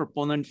I'm the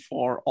proponent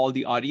for all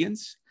the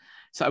audience.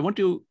 So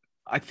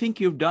I think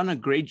you've done a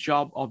great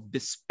job of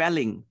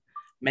dispelling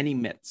many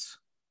myths,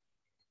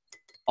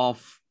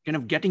 of kind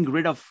of getting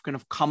rid of kind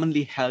of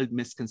commonly held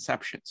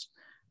misconceptions.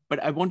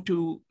 But I want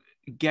to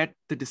get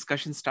the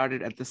discussion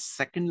started at the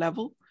second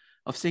level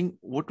of saying,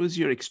 what was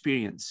your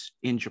experience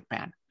in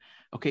Japan?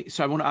 Okay,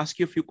 so I want to ask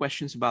you a few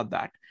questions about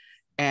that,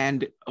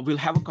 and we'll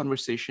have a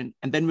conversation,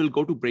 and then we'll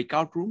go to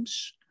breakout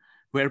rooms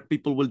where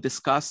people will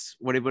discuss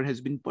whatever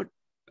has been put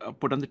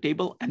on the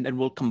table, and then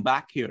we'll come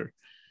back here,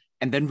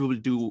 and then we will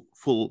do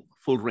full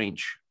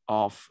range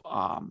of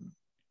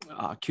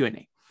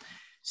Q&A.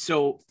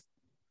 So,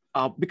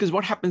 because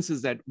what happens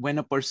is that when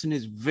a person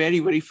is very,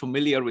 very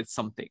familiar with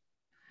something,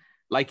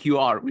 like you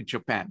are with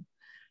Japan,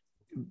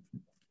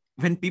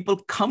 when people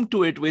come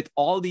to it with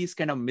all these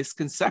kind of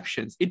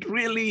misconceptions, it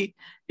really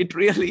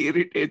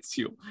irritates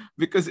you,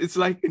 because it's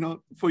like, you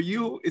know, for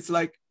you, it's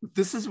like,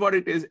 this is what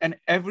it is. And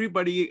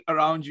everybody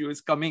around you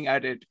is coming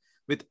at it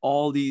with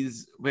all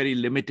these very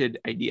limited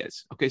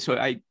ideas. Okay. So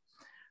I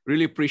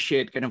really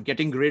appreciate kind of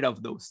getting rid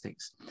of those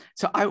things.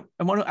 So I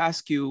want to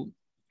ask you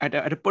at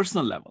a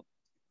personal level.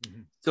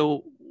 Mm-hmm.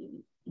 So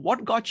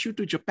what got you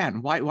to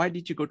Japan? Why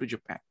did you go to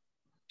Japan?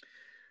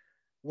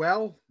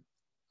 Well,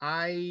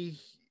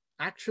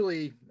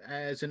 actually,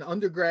 as an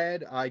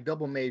undergrad, I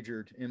double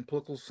majored in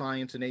political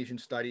science and Asian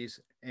studies,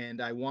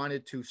 and I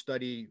wanted to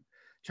study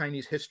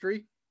Chinese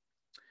history,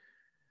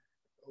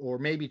 or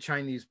maybe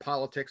Chinese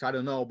politics, I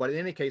don't know. But in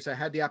any case, I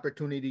had the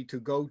opportunity to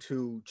go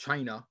to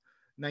China,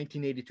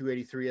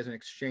 1982-83, as an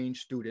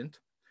exchange student.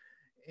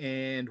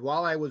 And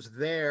while I was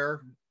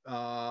there,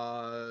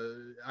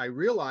 I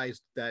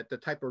realized that the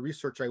type of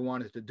research I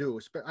wanted to do,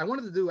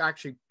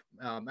 actually,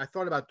 I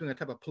thought about doing a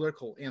type of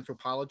political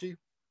anthropology,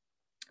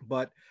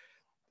 but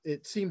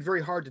it seemed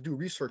very hard to do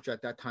research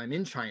at that time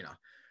in China,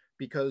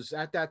 because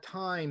at that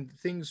time,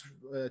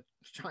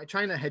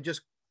 China had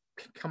just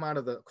come out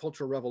of the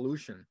Cultural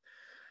Revolution,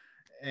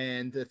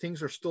 and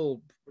things are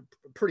still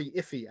pretty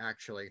iffy,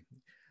 actually.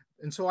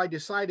 And so I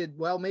decided,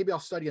 well, maybe I'll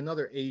study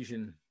another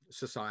Asian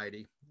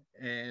society.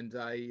 And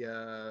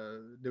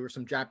there were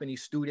some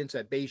Japanese students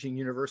at Beijing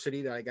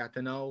University that I got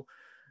to know.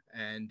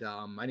 And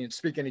I didn't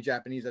speak any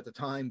Japanese at the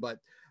time, but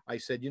I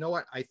said, you know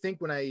what, I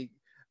think what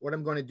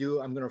I'm going to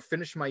do, I'm going to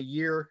finish my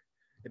year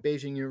at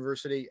Beijing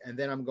University, and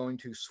then I'm going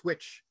to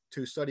switch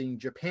to studying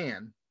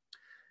Japan.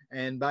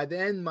 And by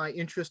then, my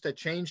interest had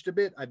changed a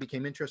bit. I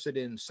became interested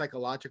in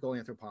psychological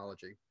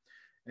anthropology.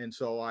 And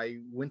so I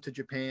went to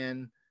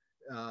Japan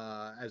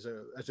as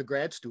a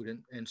grad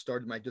student and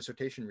started my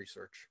dissertation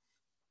research.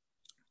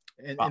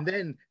 And, wow. And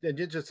then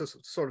just to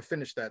sort of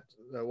finish that,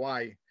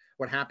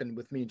 what happened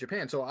with me in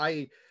Japan. So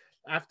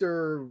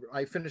after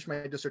I finished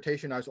my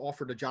dissertation, I was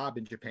offered a job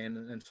in Japan.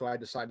 And so I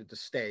decided to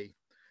stay,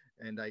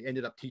 and I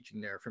ended up teaching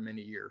there for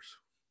many years.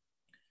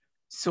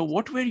 So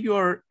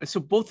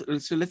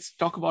so let's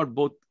talk about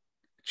both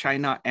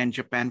China and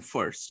Japan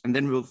first, and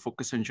then we'll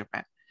focus on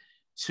Japan.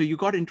 So you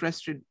got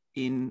interested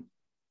in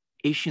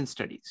Asian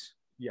studies.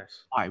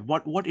 Yes. Why?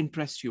 What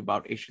interests you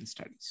about Asian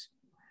studies?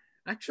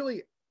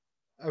 Actually,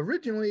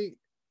 originally,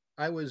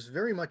 I was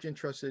very much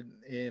interested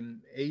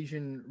in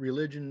Asian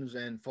religions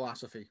and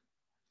philosophy.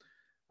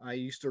 I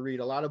used to read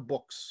a lot of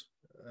books,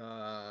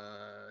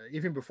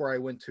 even before I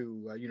went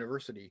to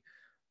university,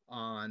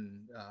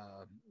 on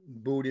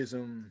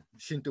Buddhism,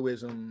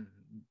 Shintoism,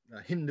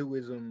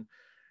 Hinduism.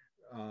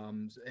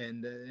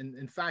 And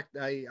in fact,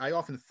 I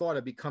often thought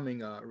of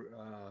becoming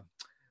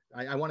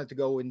I wanted to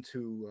go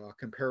into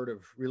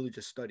comparative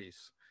religious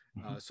studies.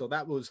 Mm-hmm. So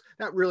that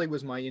really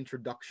was my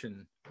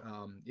introduction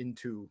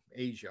into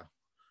Asia.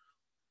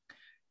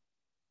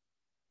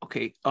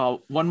 Okay,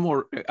 one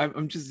more.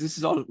 This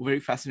is all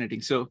very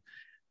fascinating. So,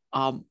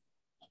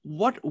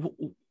 what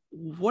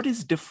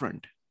is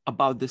different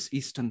about this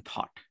Eastern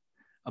thought,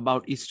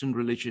 about Eastern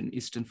religion,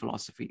 Eastern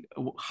philosophy?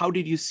 How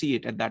did you see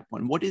it at that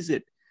point? What is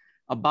it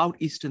about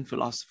Eastern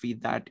philosophy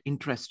that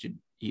interested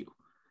you?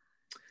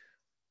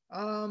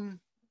 I'm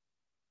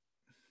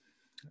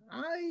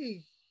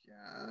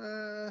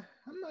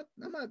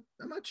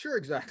not sure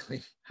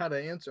exactly how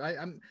to answer.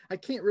 I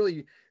can't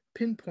really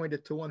pinpoint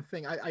it to one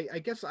thing. I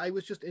guess I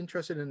was just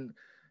interested in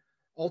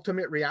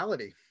ultimate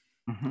reality.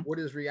 Mm-hmm. What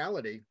is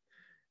reality?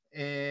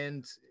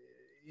 And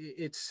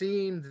it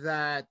seemed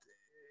that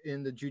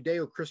in the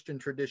Judeo-Christian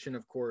tradition,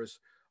 of course,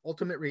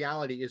 ultimate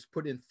reality is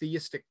put in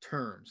theistic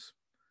terms,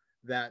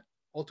 that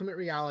ultimate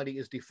reality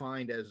is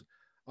defined as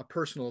a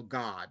personal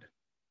God.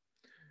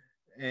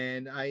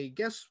 And I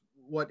guess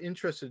what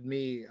interested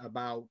me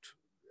about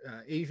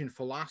Asian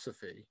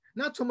philosophy,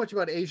 not so much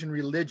about Asian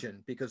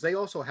religion, because they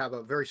also have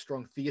a very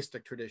strong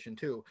theistic tradition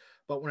too.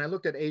 But when I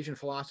looked at Asian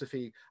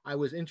philosophy, I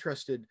was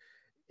interested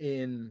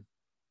in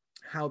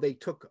how they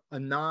took a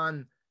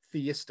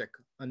non-theistic,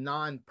 a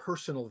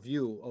non-personal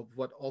view of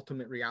what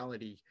ultimate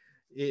reality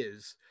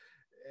is.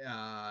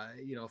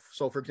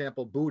 So for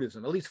example,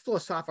 Buddhism, at least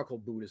philosophical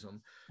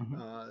Buddhism,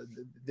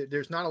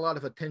 there's not a lot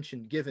of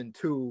attention given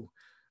to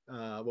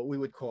what we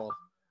would call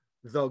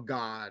the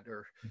God,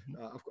 or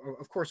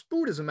of course,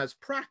 Buddhism as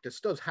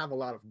practice does have a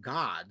lot of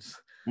gods.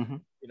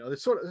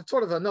 It's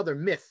sort of another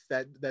myth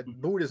that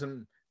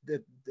Buddhism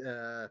that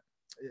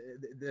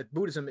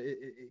Buddhism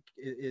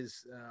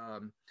is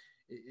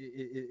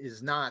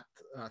not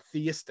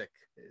theistic.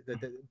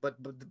 But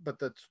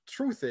the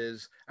truth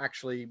is,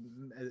 actually,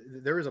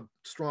 there is a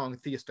strong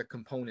theistic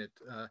component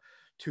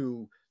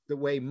to the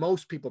way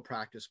most people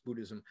practice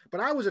Buddhism.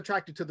 But I was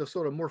attracted to the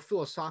sort of more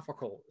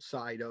philosophical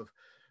side of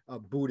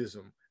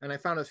Buddhism, and I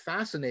found it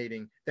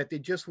fascinating that they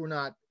just were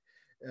not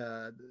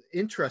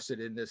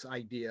interested in this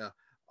idea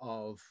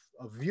of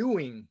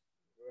viewing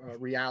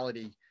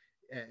reality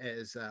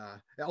as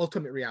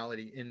ultimate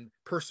reality in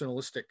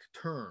personalistic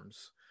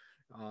terms.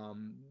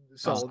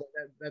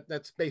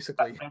 That's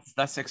basically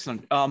that's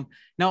excellent.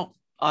 Now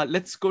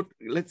let's go.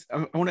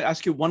 I want to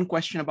ask you one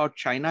question about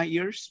China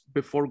years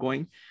before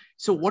going.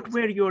 So, what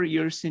were your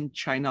years in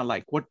China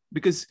like?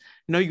 Because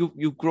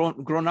you've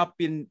grown up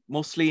in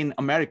mostly in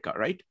America,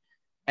 right?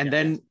 And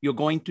then you're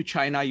going to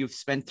China. You've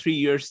spent 3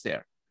 years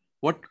there.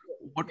 What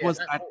was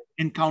that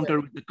encounter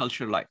with the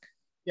culture like?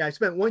 Yeah, I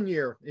spent 1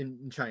 year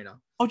in China.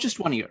 Oh, just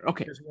 1 year.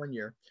 Okay. Just 1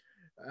 year,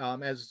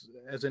 as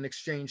an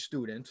exchange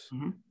student,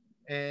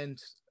 and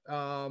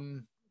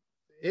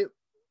it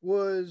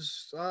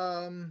was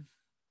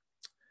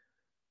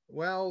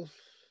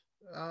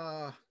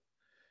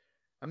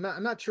I'm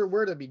not sure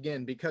where to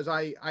begin, because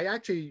I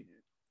actually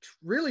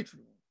really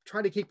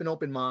try to keep an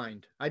open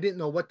mind. I didn't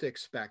know what to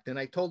expect, and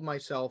I told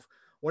myself,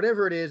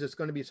 whatever it is, it's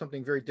going to be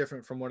something very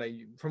different from what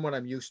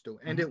I'm used to,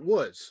 and it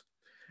was.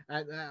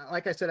 And,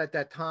 like I said, at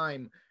that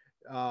time,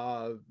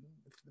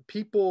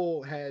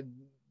 people had,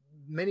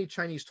 many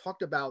Chinese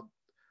talked about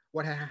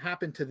what had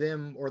happened to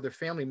them or their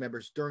family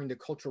members during the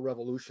Cultural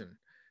Revolution.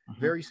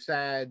 Very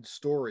sad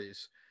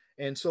stories.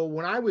 And so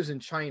when I was in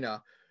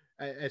China,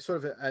 as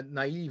sort of a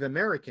naive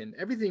American,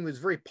 everything was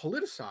very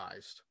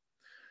politicized.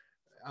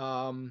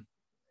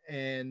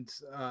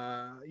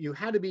 You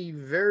had to be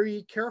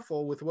very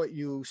careful with what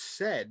you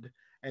said.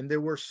 And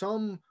there were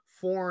some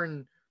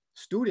foreign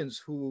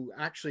students who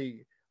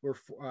actually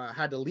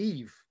had to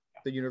leave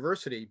the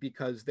university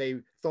because they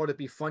thought it'd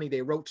be funny.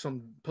 They wrote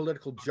some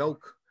political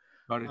joke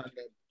on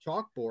the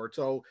chalkboard.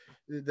 So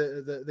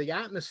the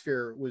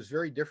atmosphere was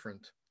very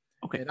different.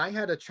 Okay. And I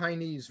had a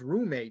Chinese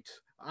roommate.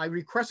 I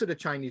requested a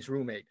Chinese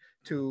roommate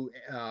to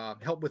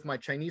help with my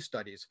Chinese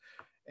studies.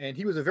 And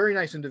he was a very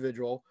nice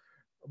individual,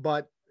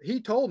 but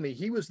he told me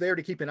he was there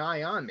to keep an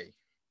eye on me.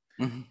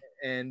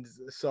 And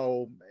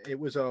so it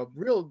was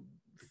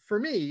for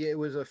me, it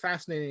was a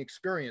fascinating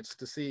experience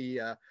to see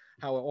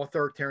how an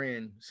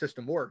authoritarian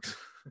system works.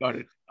 Got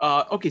it.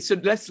 Okay, so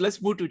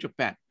let's move to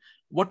Japan.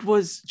 What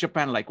was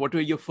Japan like? What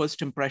were your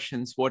first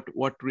impressions? What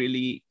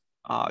really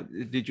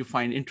did you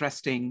find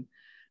interesting?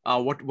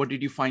 What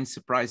did you find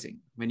surprising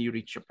when you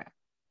reached Japan?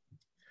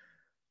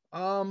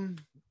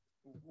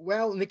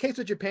 Well, in the case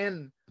of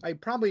Japan, I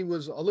probably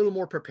was a little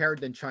more prepared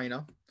than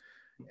China.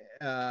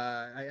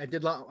 I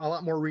did a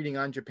lot more reading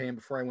on Japan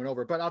before I went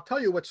over, but I'll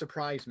tell you what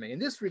surprised me.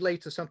 And this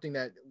relates to something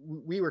that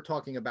we were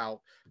talking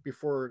about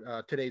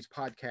before today's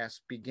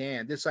podcast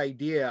began, this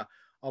idea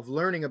of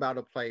learning about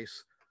a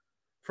place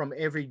from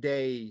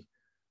everyday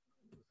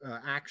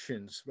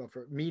actions,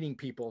 for meeting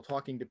people,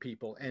 talking to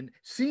people, and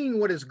seeing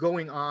what is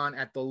going on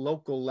at the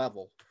local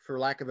level, for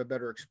lack of a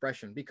better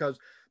expression, because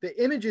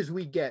the images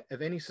we get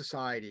of any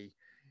society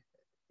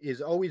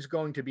is always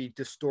going to be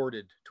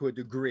distorted to a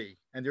degree.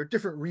 And there are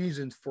different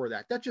reasons for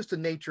that. That's just the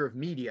nature of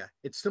media.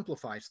 It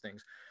simplifies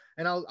things.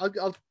 And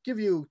I'll give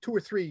you 2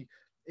 or 3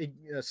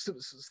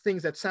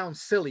 things that sound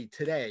silly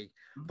today,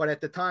 but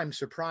at the time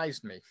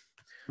surprised me.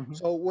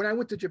 So when I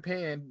went to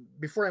Japan,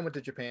 before I went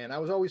to Japan, I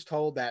was always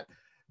told that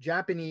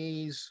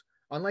Japanese,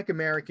 unlike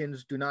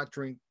Americans, do not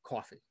drink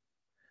coffee.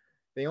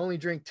 They only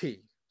drink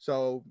tea.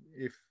 So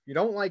if you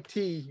don't like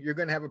tea, you're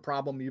going to have a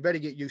problem. You better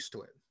get used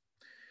to it.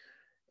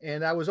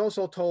 And I was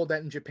also told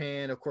that in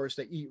Japan, of course,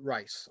 they eat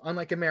rice,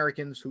 unlike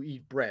Americans who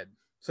eat bread.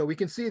 So we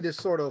can see this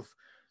sort of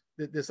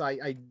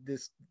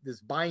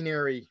these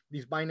binary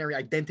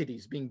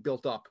identities being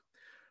built up.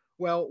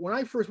 Well, when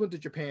I first went to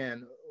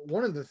Japan,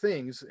 one of the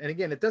things, and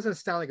again, it doesn't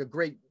sound like a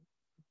great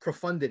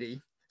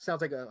profundity,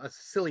 sounds like a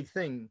silly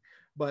thing,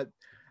 but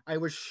I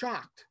was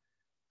shocked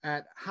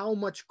at how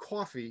much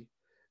coffee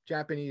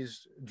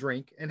Japanese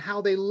drink and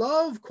how they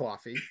love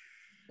coffee,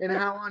 and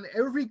how on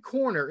every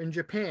corner in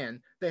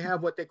Japan, they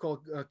have what they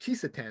call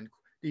kisaten,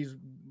 these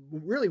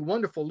really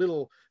wonderful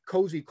little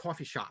cozy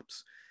coffee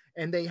shops.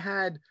 And they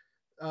had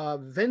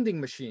vending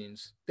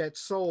machines that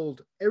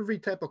sold every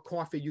type of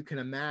coffee you can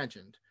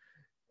imagine.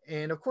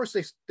 And of course,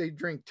 they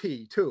drink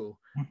tea too.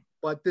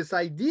 But this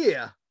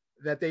idea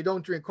that they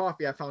don't drink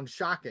coffee, I found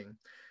shocking.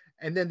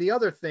 And then the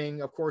other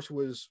thing, of course,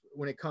 was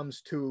when it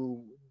comes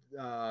to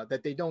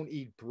that they don't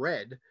eat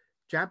bread.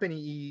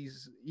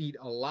 Japanese eat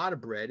a lot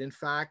of bread. In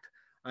fact,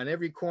 on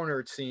every corner,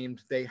 it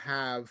seemed, they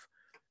have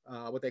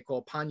what they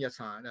call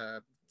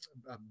panyasan,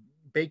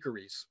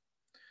 bakeries,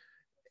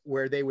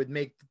 where they would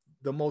make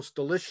the most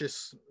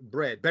delicious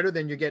bread, better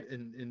than you get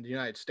in the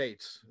United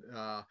States.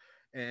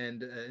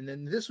 And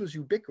then this was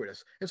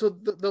ubiquitous. And so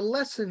the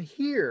lesson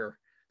here,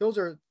 those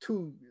are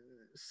two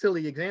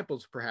silly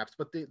examples perhaps,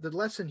 but the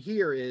lesson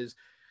here is,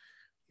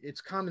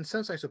 it's common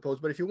sense, I suppose,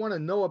 but if you want to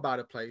know about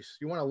a place,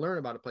 you want to learn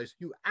about a place,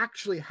 you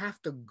actually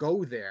have to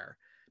go there,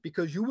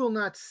 because you will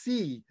not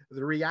see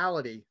the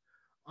reality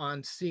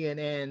on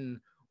CNN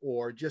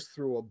or just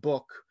through a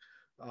book.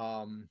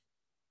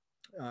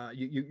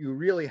 You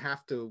really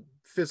have to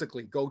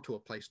physically go to a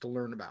place to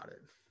learn about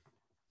it.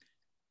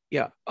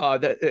 Yeah,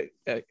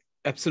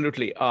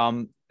 absolutely.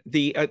 I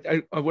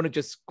want to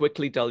just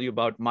quickly tell you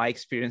about my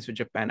experience with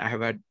Japan. I have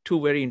had two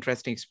very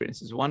interesting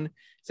experiences. One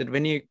is that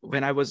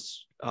when I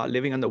was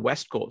living on the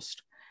West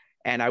Coast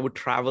and I would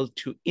travel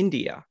to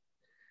India,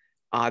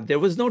 there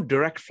was no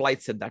direct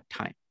flights at that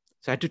time.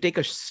 So I had to take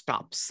a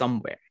stop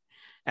somewhere.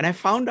 And I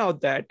found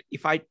out that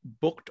if I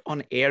booked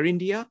on Air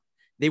India,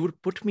 they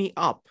would put me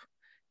up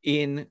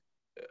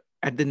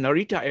at the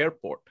Narita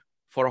airport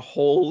for a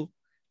whole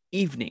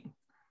evening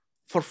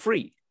for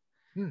free.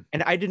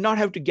 And I did not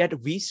have to get a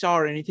visa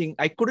or anything.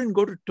 I couldn't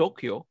go to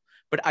Tokyo,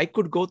 but I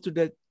could go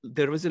to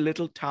there was a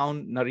little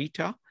town,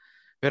 Narita,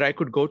 where I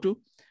could go to.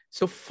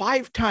 So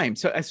 5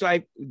 times. So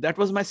that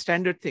was my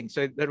standard thing.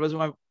 So that was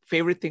my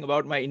favorite thing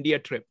about my India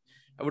trip.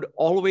 I would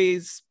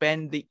always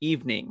spend the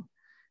evening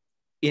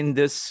in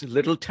this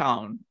little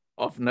town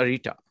of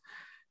Narita.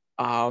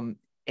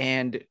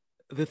 And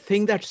the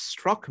thing that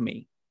struck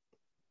me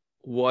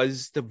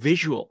was the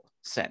visual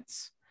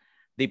sense.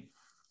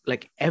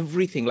 Like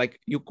everything, like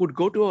you could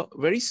go to a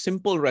very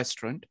simple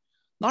restaurant,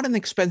 not an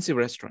expensive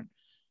restaurant,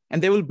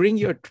 and they will bring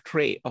you a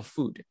tray of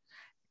food.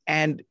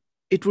 And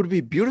it would be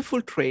a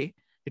beautiful tray.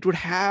 It would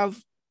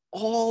have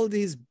all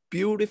these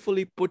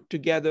beautifully put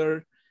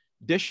together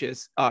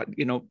dishes,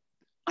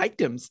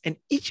 items, and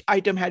each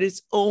item had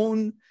its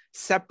own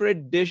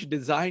separate dish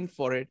designed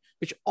for it,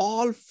 which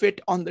all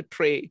fit on the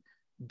tray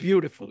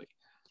beautifully.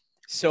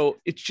 So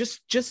it's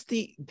just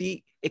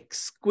the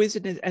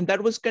exquisiteness, and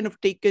that was kind of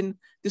taken.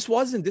 This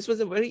was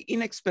a very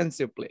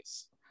inexpensive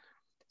place.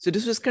 So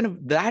this was kind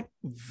of that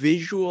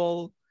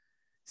visual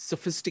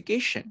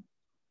sophistication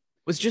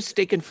was just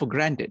taken for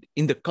granted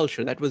in the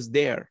culture that was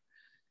there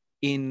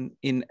in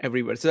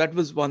everywhere. So that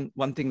was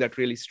one thing that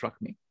really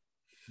struck me.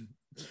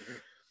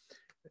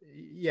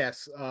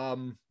 Yes,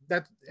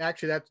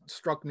 that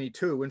struck me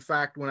too. In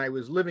fact, when I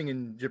was living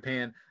in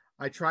Japan,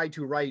 I tried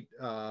to write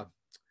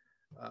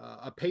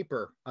a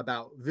paper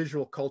about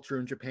visual culture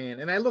in Japan,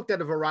 and I looked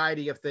at a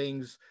variety of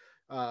things.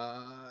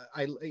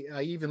 I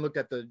even looked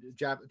at the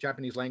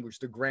Japanese language,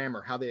 the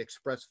grammar, how they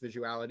express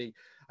visuality.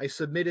 I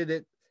submitted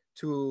it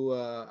to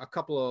a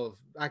couple of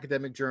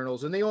academic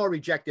journals, and they all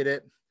rejected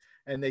it.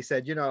 And they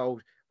said,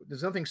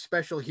 there's nothing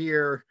special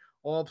here.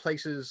 All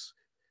places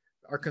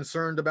are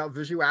concerned about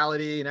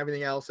visuality and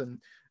everything else. And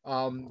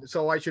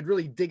so I should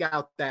really dig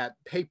out that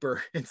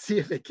paper and see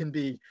if it can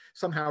be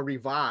somehow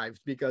revived,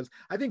 because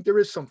I think there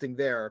is something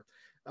there.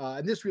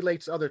 And this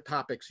relates to other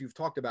topics you've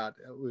talked about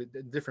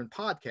with different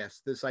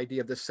podcasts, this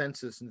idea of the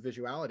senses and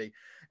visuality.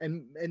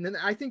 And then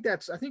I think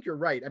you're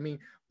right. I mean,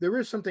 there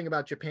is something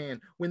about Japan.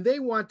 When they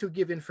want to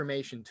give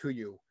information to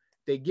you,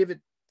 they give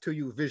it to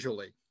you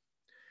visually.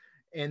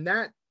 And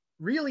that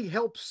really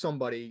helps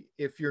somebody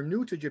if you're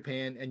new to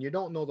Japan and you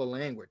don't know the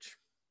language.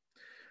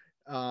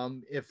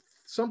 If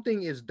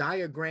something is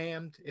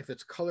diagrammed, if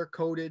it's color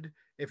coded,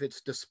 if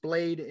it's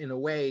displayed in a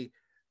way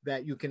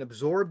that you can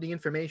absorb the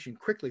information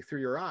quickly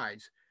through your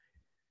eyes,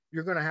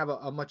 you're going to have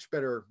a much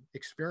better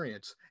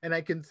experience. And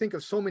I can think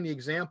of so many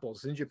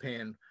examples in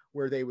Japan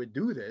where they would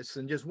do this.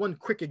 And just one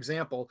quick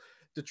example,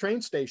 the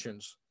train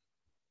stations.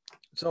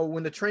 So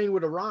when the train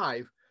would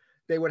arrive,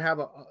 they would have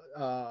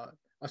a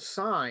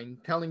sign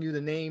telling you the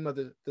name of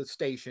the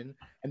station.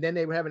 And then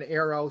they would have an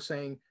arrow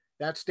saying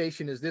that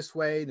station is this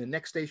way, the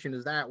next station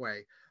is that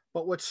way.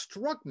 But what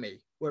struck me,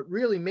 what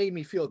really made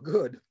me feel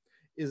good,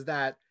 is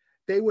that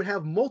they would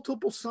have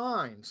multiple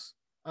signs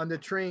on the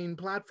train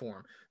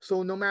platform.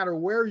 So no matter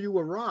where you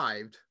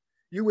arrived,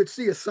 you would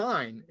see a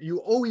sign. You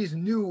always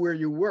knew where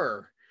you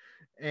were.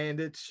 And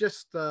it's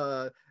just,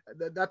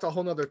 that's a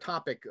whole nother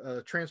topic,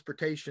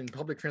 transportation,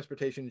 public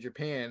transportation in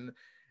Japan.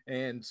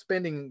 And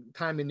spending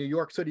time in New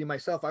York City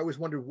myself, I always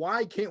wondered,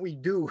 why can't we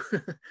do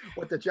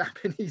what the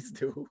Japanese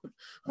do?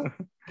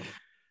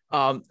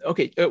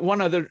 Okay,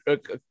 one other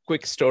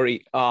quick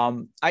story.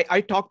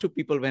 I talk to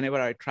people whenever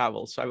I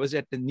travel. So I was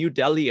at the New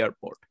Delhi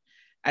airport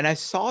and I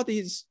saw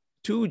these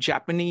two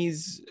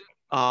Japanese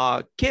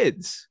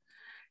kids.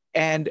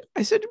 And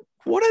I said,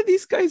 what are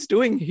these guys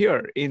doing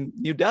here in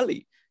New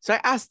Delhi? So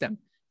I asked them.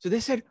 So they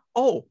said,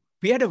 oh,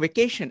 we had a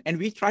vacation and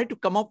we tried to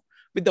come up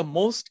with the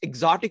most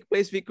exotic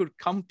place we could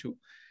come to.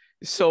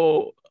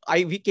 So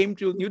we came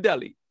to New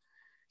Delhi.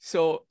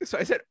 So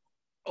I said,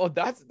 oh,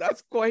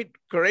 that's quite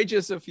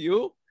courageous of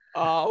you.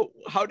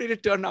 How did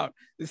it turn out?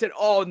 They said,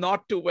 oh,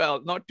 not too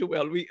well, not too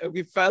well.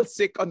 We fell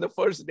sick on the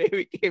first day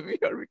we came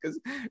here because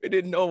we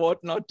didn't know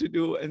what not to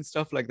do and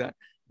stuff like that.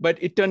 But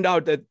it turned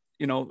out that,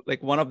 you know,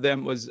 like one of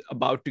them was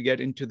about to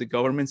get into the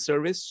government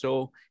service.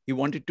 So he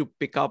wanted to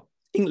pick up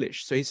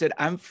English. So he said,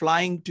 I'm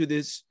flying to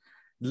this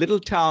little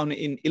town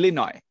in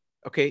Illinois.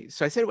 Okay.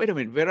 So I said, wait a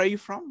minute, where are you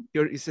from?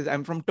 He says,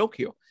 I'm from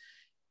Tokyo.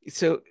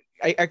 So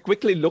I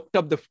quickly looked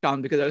up the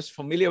town because I was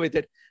familiar with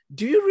it.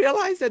 Do you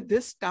realize that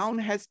this town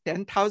has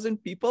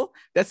 10,000 people?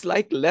 That's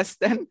like less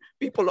than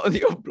people on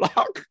your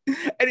block.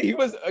 And he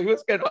was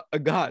kind of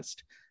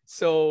aghast.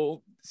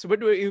 But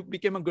we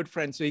became a good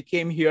friend. So he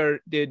came here,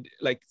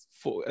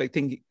 I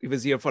think he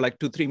was here for like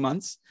 2-3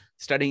 months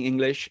studying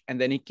English. And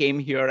then he came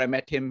here. I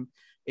met him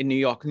in New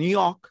York. New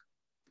York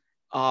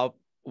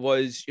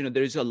was, you know,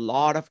 there's a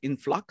lot of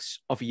influx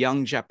of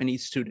young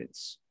Japanese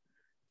students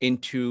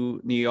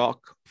into New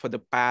York for the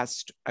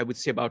past, I would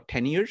say, about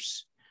 10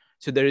 years.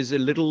 So there is a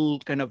little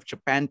kind of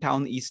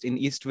Japantown in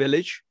East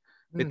Village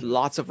with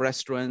lots of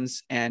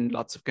restaurants and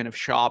lots of kind of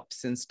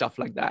shops and stuff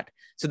like that.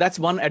 So that's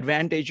one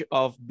advantage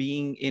of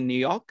being in New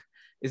York,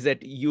 is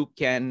that you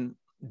can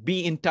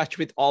be in touch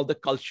with all the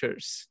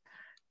cultures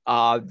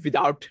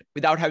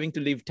without having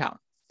to leave town.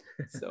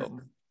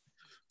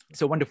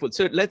 So wonderful.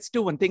 So let's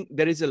do one thing.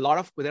 There are a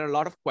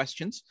lot of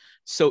questions.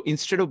 So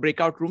instead of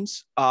breakout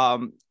rooms,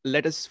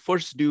 let us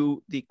first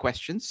do the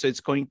questions. So it's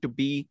going to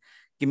be,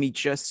 give me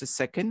just a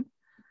second.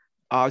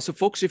 So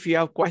folks, if you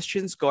have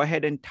questions, go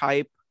ahead and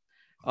type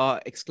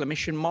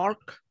exclamation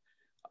mark.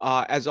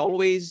 As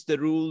always, the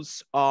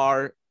rules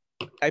are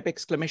type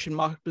exclamation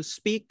mark to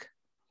speak.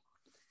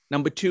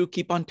 Number 2,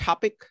 keep on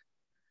topic.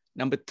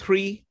 Number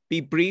 3,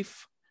 be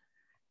brief.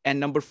 And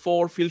number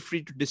 4, feel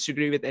free to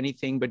disagree with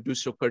anything, but do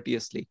so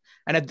courteously.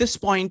 And at this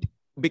point,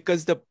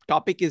 because the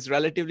topic is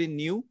relatively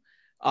new,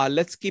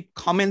 let's keep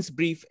comments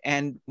brief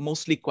and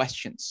mostly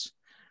questions.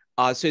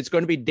 So it's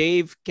going to be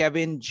Dave,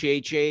 Kevin,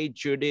 JJ,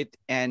 Judith,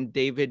 and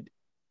David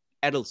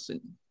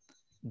Edelson.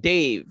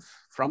 Dave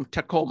from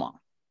Tacoma.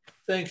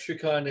 Thanks,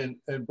 Shrikant.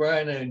 And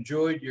Brian, I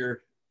enjoyed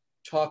your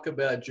talk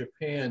about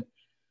Japan.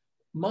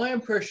 My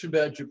impression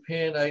about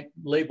Japan, I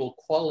label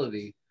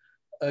quality.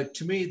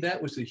 To me,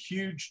 that was a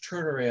huge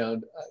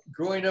turnaround.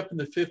 Growing up in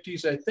the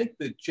 50s, I think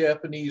the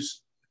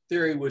Japanese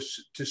theory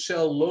was to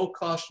sell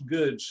low-cost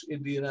goods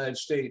in the United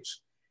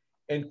States.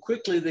 And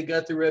quickly, they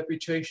got the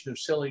reputation of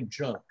selling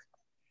junk.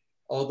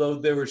 Although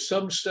there was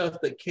some stuff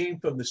that came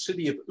from the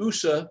city of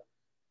USA,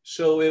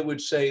 so it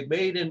would say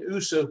made in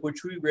USA,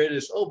 which we read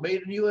as, oh,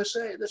 made in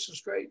USA, this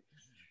is great.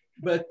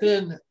 But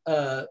then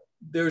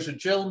there's a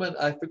gentleman,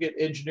 I forget,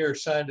 engineer,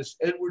 scientist,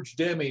 Edwards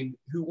Deming,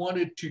 who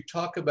wanted to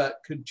talk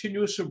about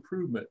continuous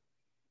improvement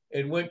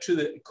and went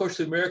to of course,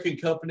 the American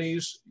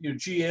companies,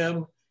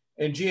 GM,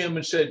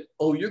 and said,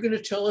 oh, you're going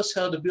to tell us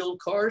how to build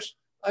cars?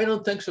 I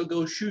don't think so.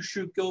 Go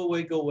shoot, go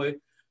away, go away.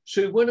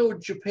 So he went over to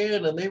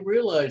Japan and they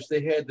realized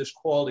they had this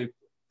quality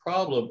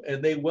problem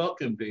and they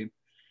welcomed him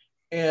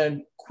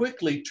and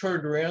quickly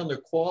turned around their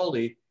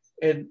quality.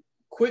 And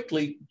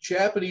quickly,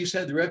 Japanese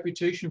had the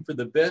reputation for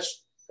the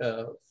best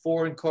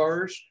foreign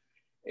cars.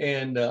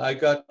 And I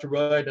got to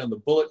ride on the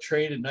bullet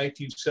train in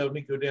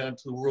 1970, go down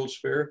to the World's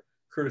Fair,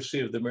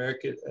 courtesy of the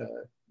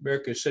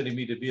America sending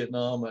me to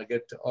Vietnam. I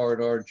get to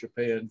R&R in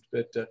Japan.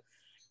 But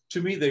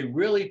to me, they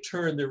really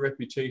turned their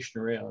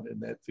reputation around in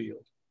that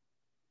field.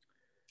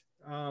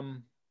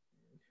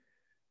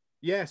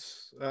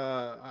 Yes,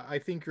 I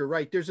think you're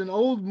right. There's an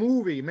old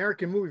movie,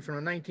 American movie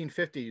from the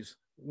 1950s,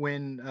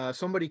 when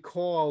somebody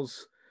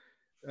calls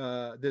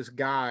this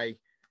guy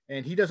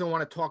and he doesn't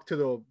want to talk to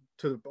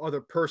the other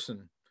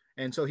person.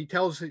 And so he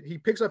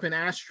picks up an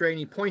ashtray and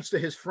he points to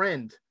his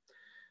friend.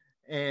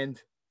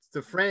 And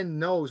the friend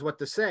knows what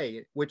to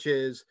say, which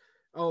is,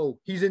 oh,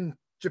 he's in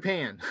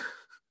Japan.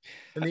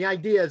 And the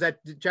idea is that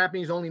the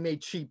Japanese only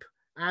made cheap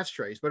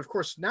ashtrays. But of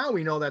course, now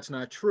we know that's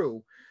not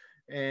true.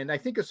 And I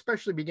think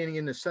especially beginning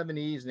in the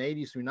 70s and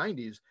 80s through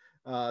 90s,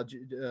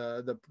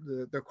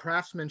 the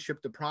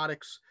craftsmanship, the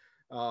products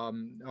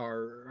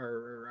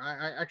are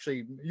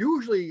actually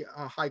usually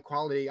high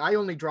quality. I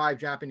only drive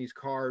Japanese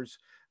cars.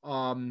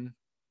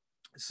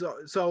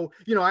 So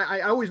you know,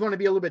 I always want to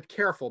be a little bit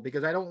careful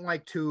because I don't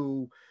like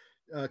to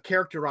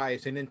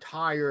characterize an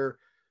entire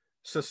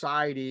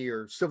society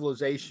or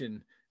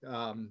civilization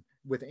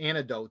with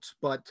anecdotes,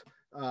 but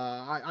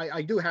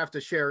I do have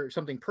to share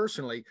something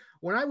personally.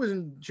 When I was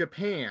in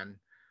Japan,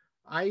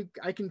 I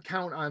can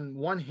count on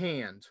one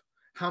hand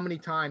how many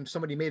times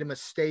somebody made a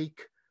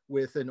mistake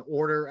with an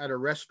order at a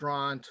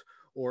restaurant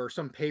or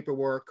some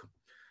paperwork.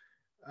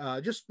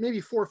 just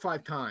maybe 4 or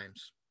 5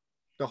 times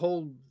the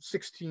whole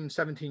 16,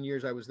 17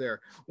 years I was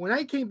there. When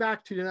I came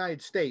back to the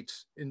United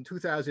States in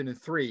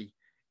 2003,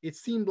 it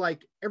seemed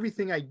like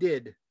everything I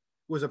did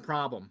was a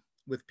problem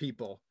with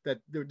people, that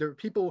there were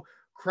people,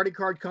 credit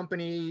card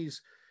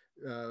companies,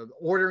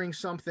 ordering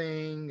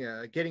something,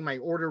 getting my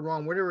order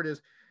wrong, whatever it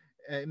is.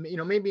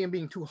 Maybe I'm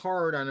being too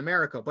hard on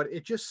America, but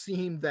it just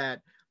seemed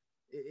that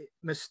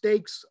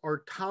mistakes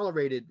are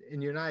tolerated in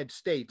the United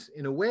States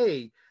in a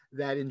way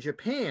that in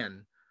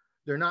Japan,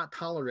 they're not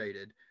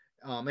tolerated.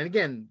 And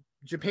again,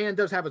 Japan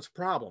does have its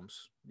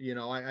problems.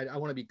 I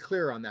want to be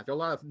clear on that. There are a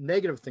lot of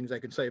negative things I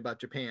could say about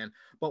Japan,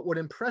 but what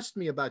impressed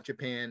me about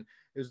Japan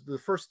is the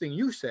first thing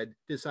you said,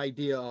 this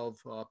idea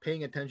of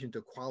paying attention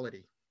to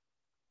quality.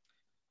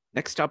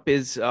 Next up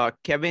is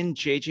Kevin,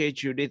 JJ,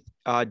 Judith,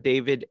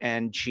 David,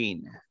 and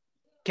Jean.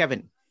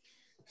 Kevin.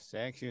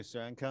 Thank you,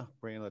 Sranka,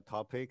 bringing the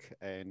topic.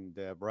 And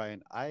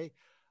Brian,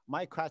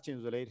 my question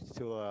is related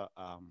to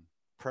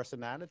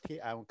personality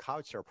and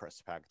culture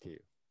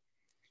perspective.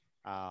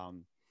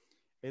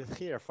 It's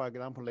here, for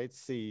example, let's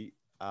see,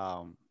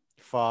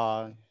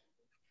 for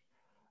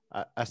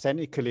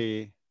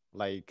ethnically,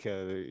 like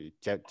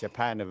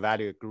Japan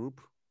value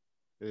group,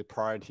 the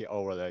priority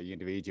over the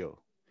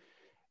individual.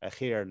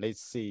 Here,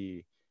 let's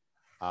see,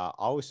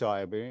 also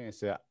I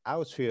experience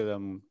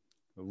altruism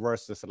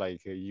versus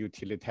like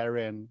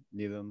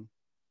utilitarianism.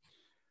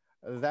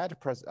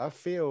 I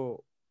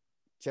feel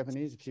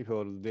Japanese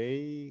people,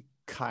 they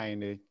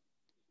kind of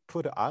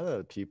put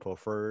other people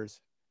first,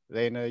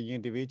 then the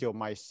individual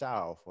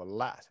myself or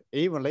less.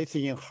 Even let's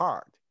say in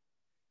heart,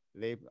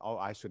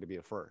 I should be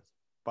first.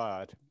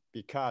 But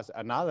because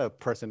another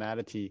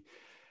personality,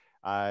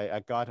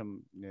 I got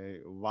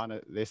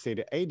they say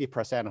that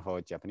 80%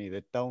 of Japanese,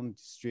 they don't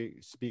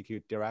speak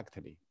you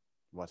directly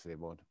what they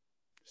want.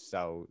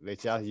 So they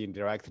just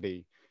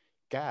indirectly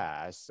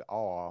guess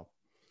or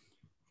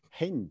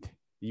hint,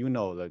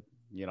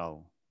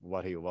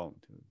 what you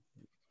want.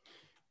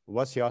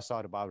 What's your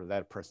thought about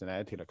that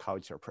personality, the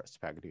culture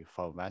perspective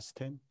for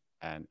Western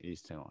and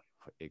Eastern,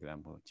 for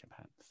example,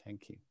 Japan?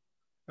 Thank you.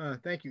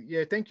 Thank you.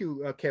 Yeah, thank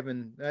you,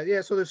 Kevin.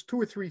 So there's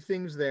 2 or 3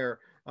 things there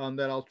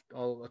that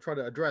I'll try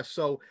to address.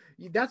 So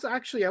that's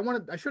actually,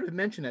 I should have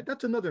mentioned that.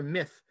 That's another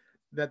myth,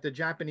 that the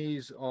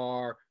Japanese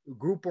are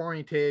group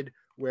oriented,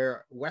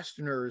 where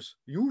Westerners,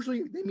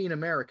 usually they mean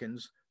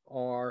Americans,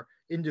 are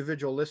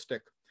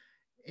individualistic.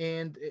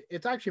 And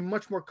it's actually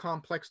much more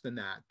complex than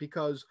that,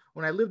 because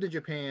when I lived in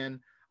Japan,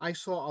 I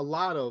saw a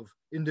lot of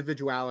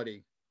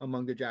individuality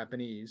among the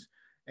Japanese.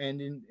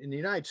 And in the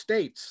United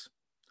States,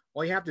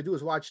 all you have to do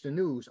is watch the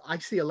news. I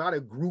see a lot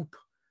of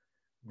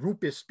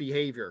groupist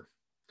behavior.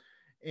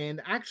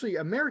 And actually,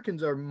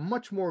 Americans are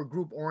much more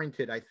group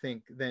oriented, I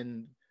think,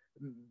 than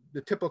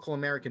the typical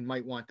American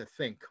might want to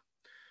think.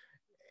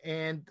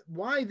 And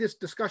why this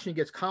discussion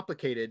gets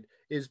complicated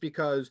is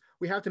because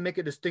we have to make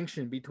a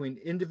distinction between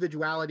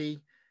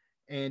individuality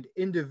and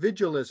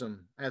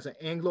individualism as an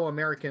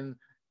Anglo-American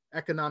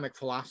economic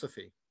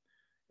philosophy.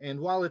 And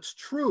while it's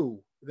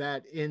true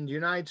that in the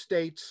United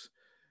States,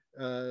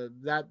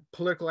 that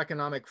political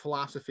economic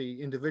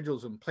philosophy,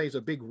 individualism, plays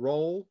a big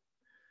role,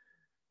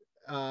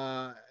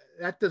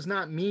 that does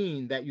not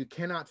mean that you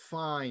cannot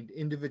find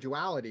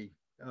individuality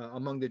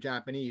among the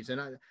Japanese.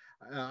 And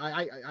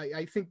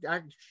I think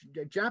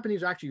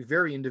Japanese are actually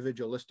very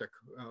individualistic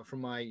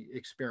from my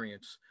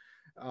experience.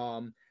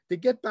 To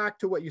get back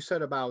to what you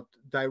said about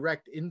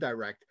direct,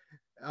 indirect,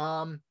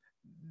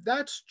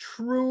 that's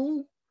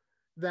true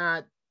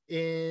that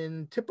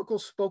in typical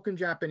spoken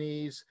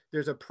Japanese,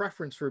 there's a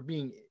preference for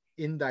being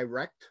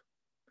indirect.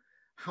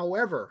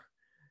 However,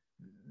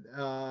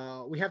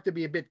 we have to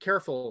be a bit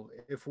careful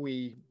if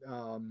we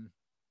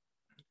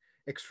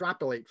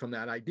extrapolate from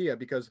that idea,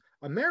 because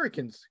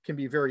Americans can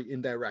be very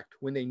indirect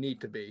when they need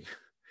to be.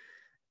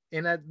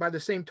 And by the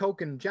same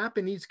token,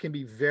 Japanese can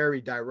be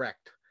very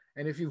direct.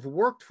 And if you've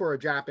worked for a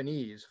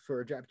Japanese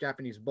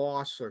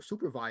boss or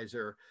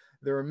supervisor,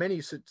 there are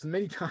many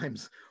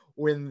times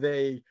when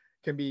they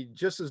can be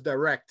just as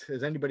direct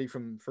as anybody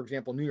from, for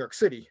example, New York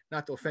City,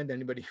 not to offend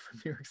anybody from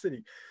New York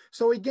City.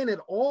 So again, it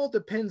all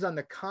depends on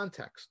the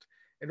context.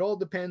 It all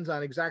depends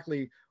on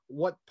exactly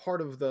what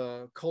part of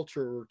the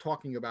culture we're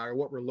talking about or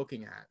what we're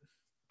looking at.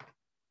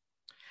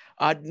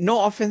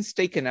 No offense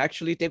taken,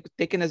 actually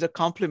taken as a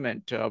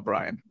compliment,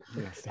 Brian.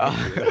 Yes,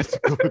 thank you. That's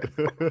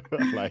good.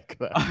 I like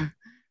that.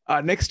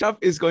 Next up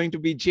is going to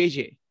be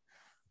JJ.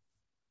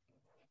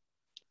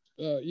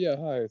 Yeah,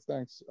 hi,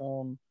 thanks.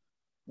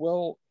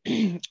 Well,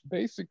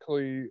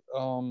 basically,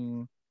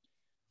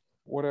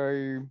 what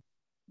I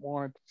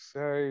wanted to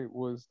say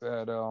was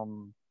that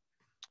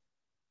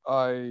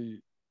I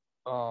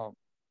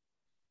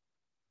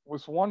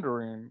was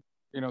wondering,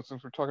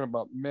 since we're talking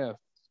about myths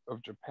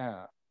of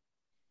Japan,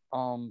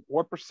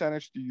 what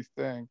percentage do you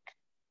think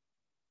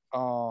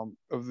of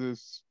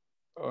this,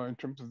 in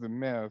terms of the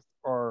myth,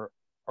 are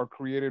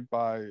created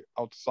by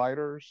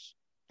outsiders,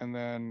 and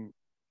then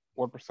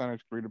what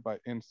percentage created by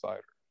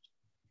insiders?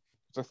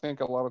 Because I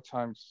think a lot of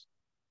times,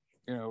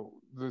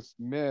 this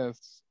myth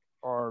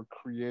are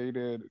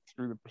created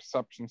through the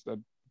perceptions that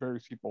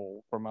various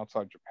people from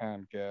outside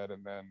Japan get,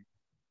 and then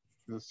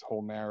this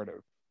whole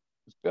narrative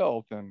is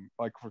built. And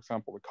like, for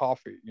example, the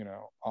coffee, you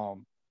know,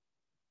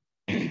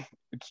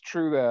 it's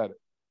true that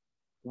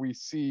we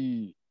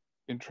see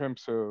in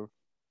terms of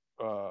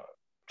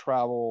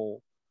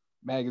travel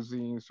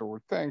magazines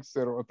or things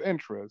that are of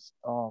interest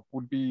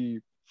would be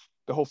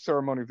the whole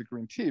ceremony of the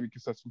green tea,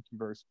 because that's something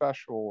very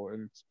special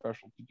and it's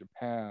special to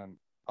Japan.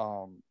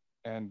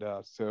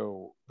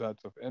 So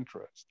that's of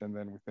interest. And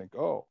then we think,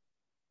 oh,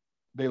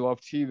 they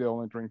love tea, they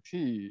only drink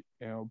tea,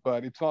 you know,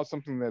 but it's not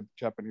something that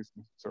Japanese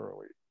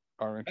necessarily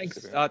are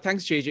interested in.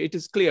 Thanks, JJ. It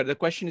is clear. The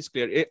question is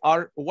clear.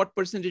 What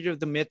percentage of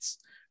the myths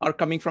are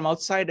coming from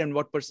outside and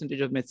what percentage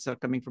of myths are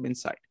coming from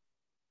inside?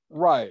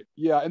 Right.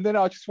 Yeah. And then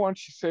I just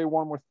wanted to say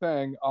one more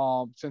thing.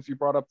 Since you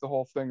brought up the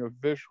whole thing of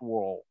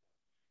visual,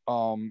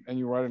 and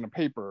you write in a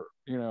paper,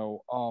 you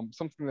know,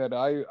 something that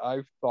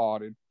I've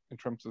thought in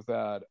terms of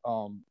that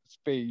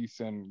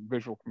space and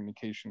visual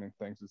communication and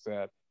things is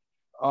that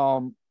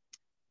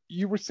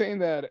you were saying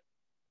that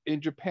in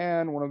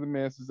Japan, one of the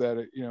myths is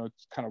that you know,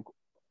 it's kind of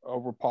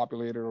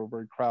overpopulated or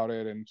very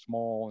crowded and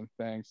small and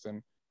things,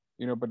 and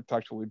you know, but it's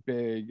actually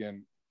big,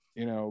 and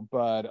you know,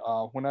 but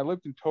when I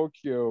lived in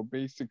Tokyo,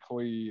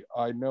 basically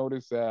I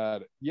noticed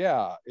that,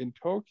 yeah, in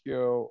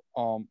Tokyo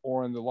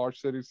or in the large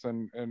cities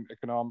and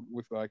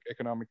with like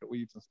economic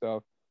elites and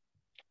stuff,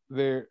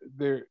 their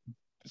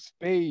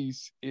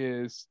space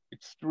is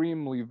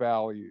extremely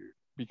valued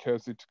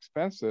because it's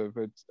expensive,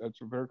 it's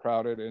very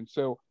crowded, and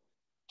so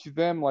to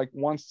them, like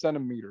 1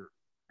 centimeter,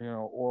 you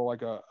know, or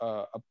like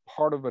a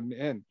part of an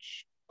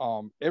inch,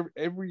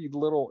 every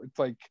little, it's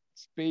like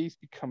space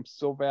becomes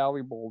so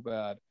valuable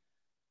that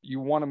you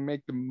want to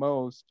make the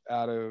most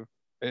out of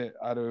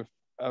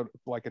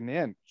like an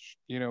inch,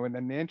 you know, and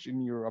an inch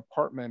in your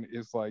apartment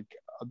is like,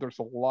 there's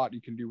a lot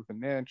you can do with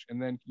an inch,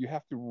 and then you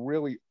have to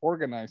really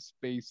organize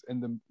space,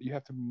 and then you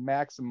have to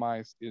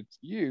maximize its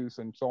use,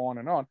 and so on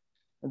and on,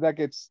 and that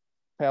gets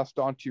passed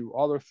on to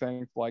other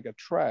things like a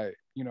tray.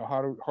 You know,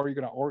 how are you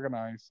going to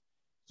organize?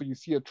 So you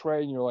see a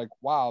tray and you're like,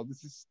 wow,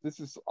 this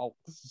is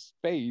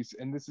space,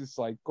 and this is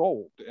like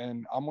gold,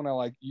 and I'm gonna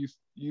like use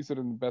it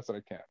in the best that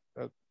I can.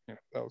 That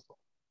was all.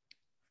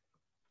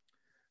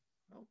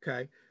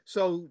 Okay,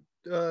 so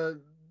to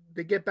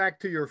get back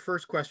to your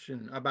first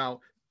question about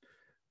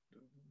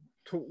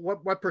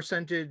what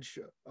percentage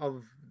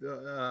of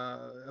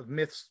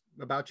myths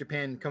about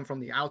Japan come from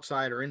the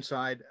outside or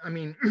inside, I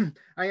mean,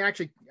 I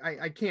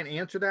can't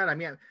answer that. I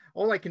mean,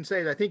 all I can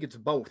say is I think it's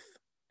both,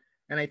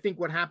 and I think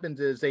what happens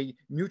is they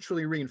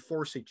mutually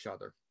reinforce each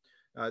other,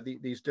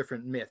 these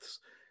different myths,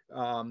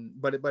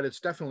 but it's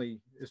definitely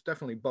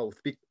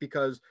both,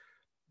 because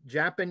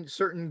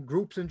certain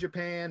groups in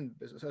Japan,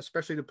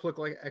 especially the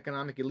political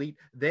economic elite,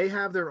 they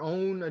have their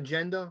own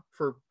agenda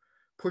for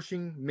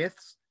pushing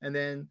myths, and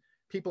then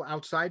people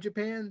outside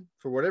Japan,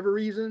 for whatever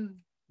reason,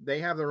 they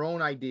have their own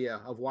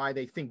idea of why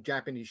they think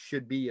Japanese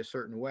should be a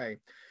certain way.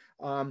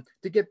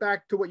 To get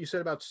back to what you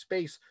said about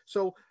space,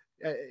 so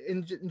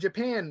in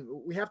Japan,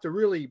 we have to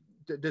really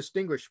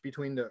distinguish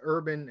between the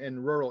urban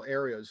and rural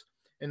areas.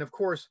 And of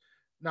course,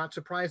 not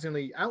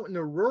surprisingly, out in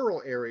the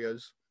rural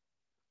areas,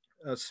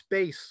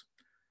 space,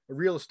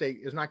 real estate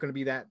is not going to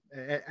be that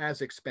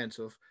as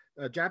expensive.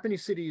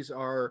 Japanese cities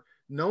are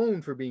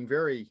known for being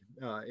very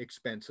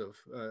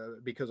expensive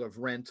because of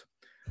rent,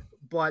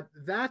 but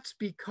that's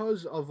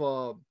because of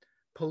a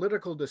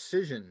political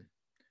decision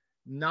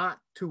not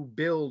to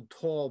build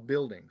tall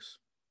buildings.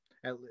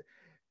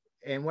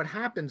 And what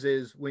happens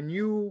is when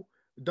you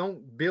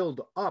don't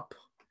build up,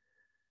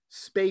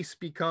 space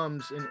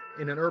becomes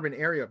in an urban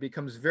area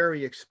becomes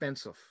very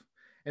expensive.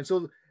 And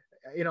so,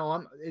 you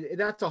know,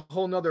 that's a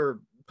whole nother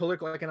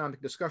political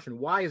economic discussion.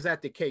 Why is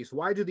that the case?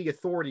 Why do the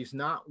authorities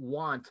not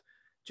want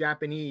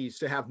Japanese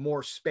to have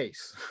more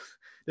space?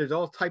 There's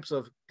all types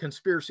of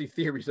conspiracy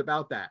theories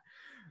about that.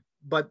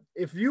 But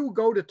if you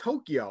go to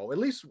Tokyo, at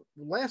least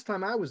last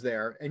time I was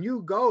there, and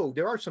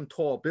there are some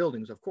tall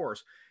buildings, of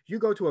course. You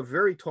go to a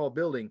very tall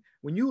building.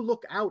 When you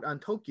look out on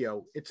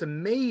Tokyo, it's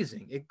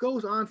amazing. It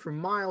goes on for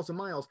miles and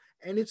miles,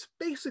 and it's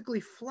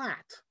basically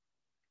flat.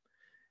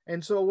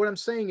 And so what I'm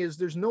saying is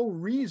there's no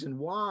reason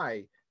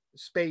why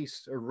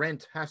space or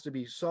rent has to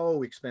be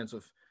so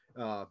expensive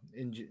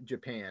in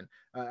Japan.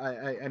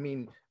 I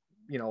mean,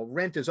 you know,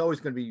 rent is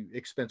always going to be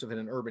expensive in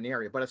an urban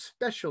area, but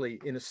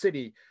especially in a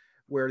city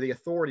where the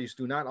authorities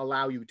do not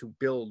allow you to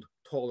build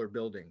taller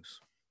buildings.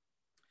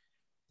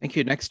 Thank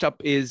you. Next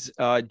up is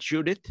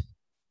Judith.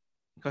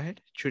 Go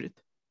ahead, Judith.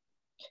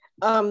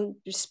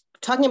 Just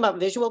talking about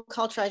visual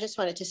culture, I just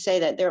wanted to say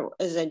that there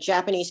is a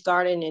Japanese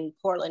garden in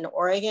Portland,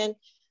 Oregon,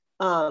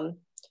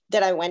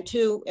 that I went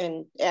to,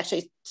 and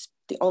actually it's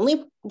the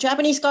only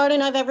Japanese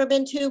garden I've ever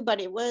been to, but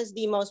it was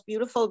the most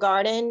beautiful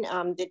garden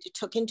that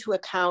took into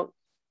account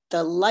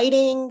the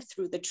lighting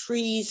through the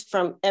trees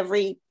from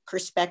every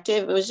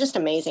perspective. It was just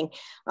amazing.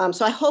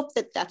 So I hope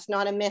that that's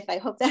not a myth. I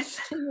hope that's,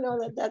 you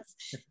know, that's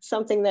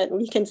something that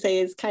we can say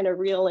is kind of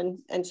real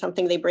and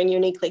something they bring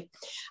uniquely.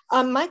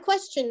 My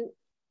question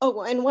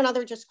Oh, and one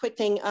other just quick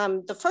thing.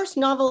 The first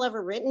novel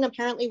ever written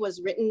apparently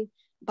was written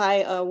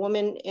by a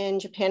woman in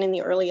Japan in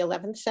the early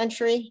 11th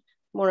century,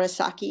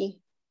 Murasaki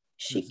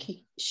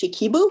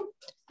Shikibu.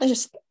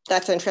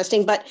 That's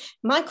interesting. But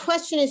my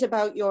question is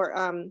about your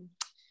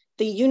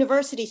the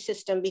university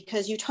system,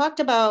 because you talked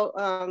about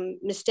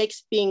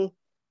mistakes being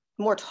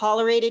more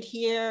tolerated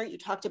here. You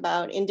talked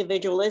about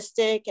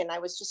individualistic, and I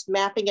was just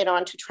mapping it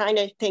onto trying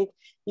to think.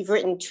 You've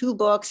written 2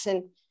 books,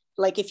 and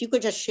like if you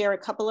could just share a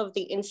couple of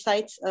the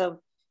insights of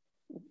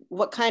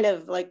what kind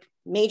of like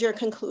major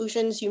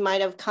conclusions you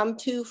might have come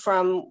to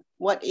from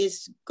what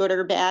is good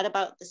or bad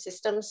about the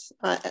systems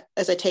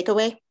as a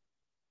takeaway.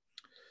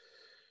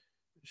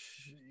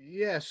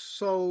 Yes.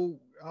 So,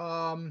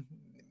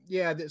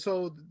 yeah,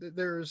 so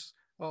there's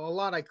a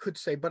lot I could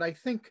say, but I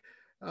think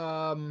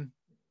a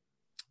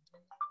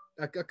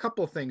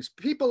couple of things.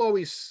 People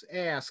always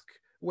ask,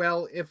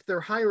 well, if their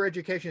higher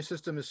education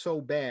system is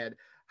so bad,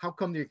 how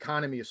come the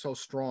economy is so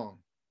strong?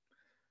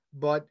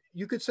 But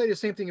you could say the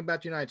same thing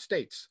about the United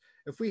States.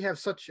 If we have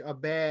such a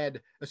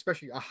bad,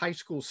 especially a high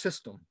school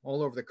system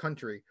all over the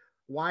country,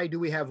 why do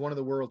we have one of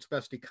the world's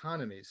best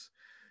economies?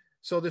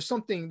 So there's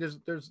something,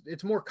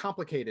 it's more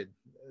complicated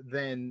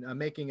than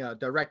making a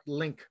direct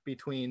link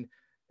between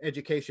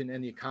education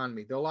and the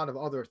economy. There are a lot of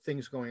other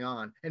things going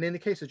on. And in the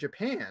case of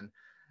Japan,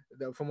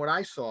 from what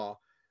I saw,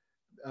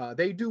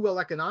 they do well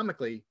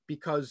economically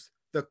because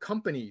the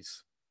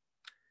companies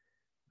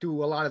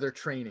do a lot of their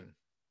training.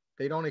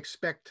 They don't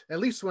expect, at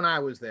least when I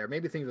was there,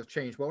 maybe things have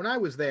changed, but when I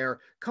was there,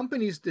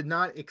 companies did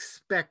not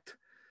expect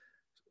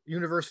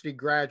university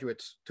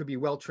graduates to be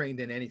well trained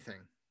in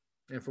anything.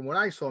 And from what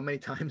I saw, many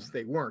times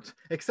they weren't,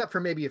 except for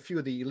maybe a few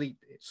of the elite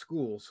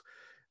schools.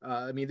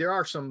 I mean, there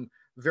are some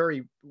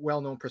very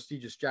well-known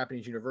prestigious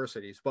Japanese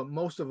universities, but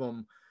most of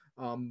them,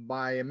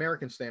 by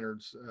American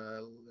standards,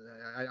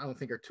 I don't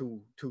think are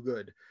too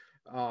good.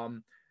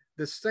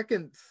 The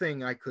second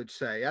thing I could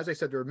say, as I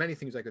said, there are many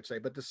things I could say,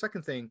 but the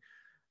second thing,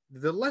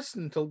 the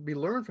lesson to be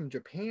learned from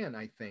Japan,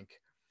 I think,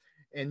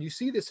 and you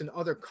see this in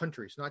other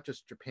countries, not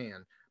just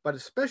Japan, but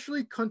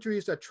especially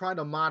countries that try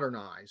to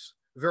modernize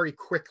very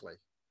quickly.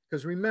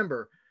 Because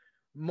remember,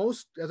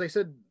 most, as I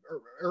said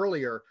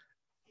earlier,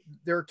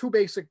 there are 2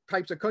 basic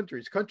types of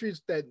countries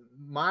that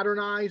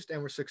modernized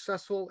and were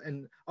successful,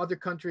 and other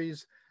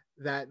countries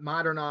that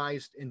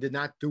modernized and did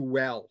not do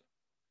well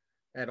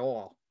at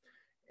all.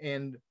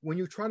 And when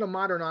you try to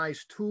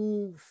modernize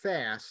too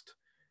fast,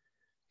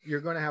 you're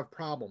going to have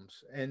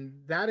problems. And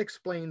that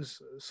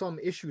explains some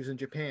issues in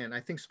Japan, I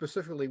think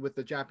specifically with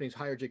the Japanese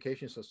higher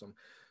education system.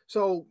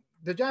 So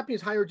the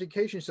Japanese higher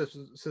education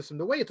system,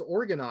 the way it's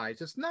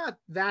organized, it's not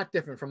that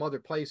different from other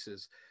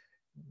places.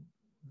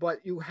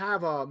 But you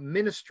have a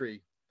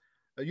ministry,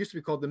 it used to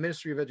be called the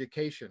Ministry of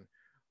Education,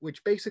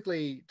 which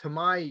basically, to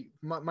my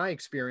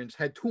experience,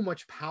 had too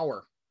much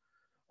power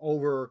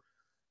over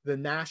the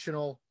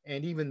national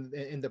and even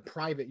in the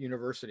private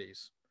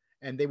universities.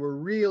 And they were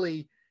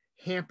really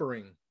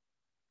hampering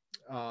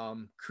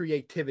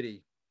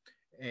creativity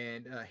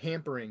and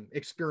hampering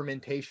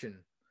experimentation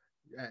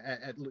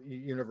at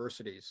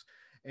universities.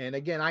 And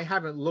again, I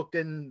haven't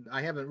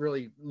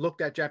really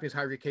looked at Japanese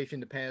higher education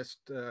the past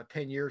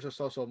 10 years or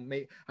so. So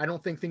I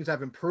don't think things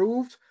have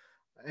improved.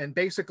 And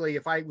basically,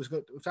 if I was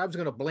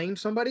going to blame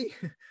somebody,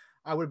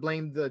 I would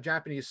blame the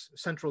Japanese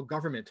central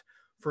government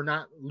for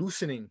not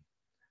loosening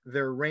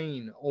their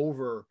reign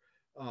over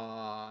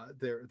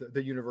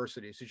the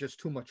universities. It's just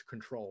too much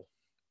control.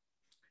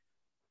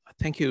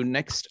 Thank you.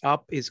 Next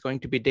up is going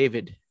to be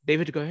David.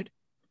 David, go ahead.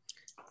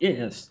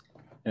 Yes.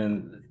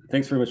 And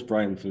thanks very much,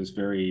 Brian, for this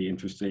very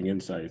interesting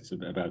insights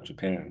about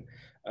Japan.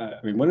 I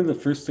mean, one of the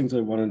first things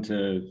I wanted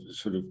to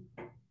sort of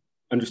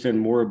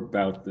understand more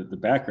about the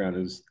background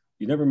is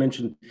you never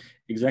mentioned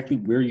exactly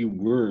where you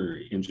were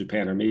in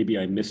Japan, or maybe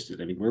I missed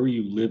it. I mean, where were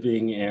you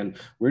living and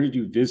where did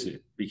you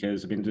visit?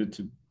 Because I mean,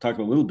 to talk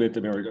a little bit,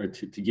 or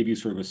to give you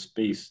sort of a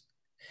space,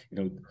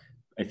 you know,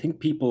 I think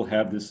people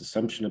have this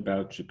assumption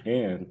about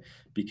Japan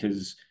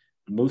because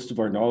most of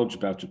our knowledge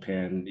about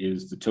Japan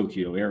is the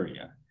Tokyo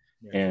area.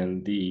 Yes.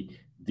 And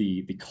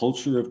the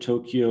culture of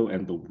Tokyo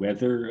and the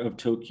weather of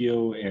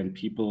Tokyo, and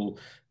people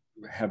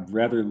have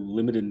rather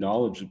limited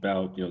knowledge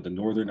about, you know, the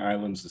northern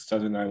islands, the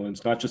southern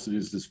islands, not just it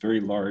is this very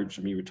large,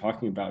 I mean, we're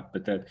talking about,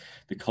 but that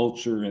the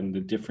culture and the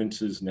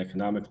differences and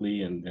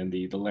economically and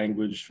the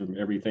language from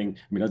everything.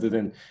 I mean, other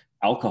than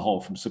alcohol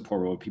from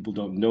Sapporo, people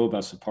don't know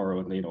about Sapporo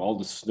and, you know, all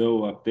the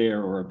snow up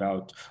there, or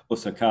about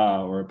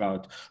Osaka or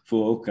about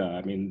Fukuoka.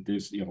 I mean,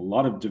 there's, you know, a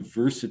lot of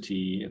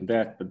diversity in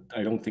that, but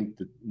I don't think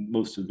that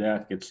most of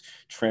that gets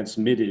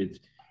transmitted,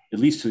 at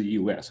least to the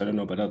US. I don't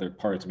know about other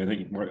parts. I mean, I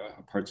think more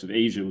parts of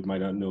Asia we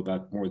might not know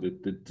about more the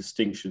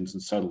distinctions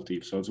and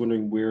subtleties. So I was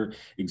wondering where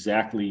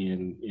exactly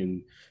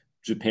in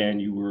Japan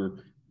you were,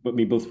 but I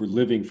mean, both were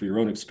living for your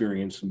own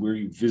experience and where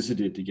you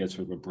visited to get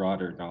sort of a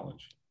broader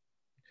knowledge.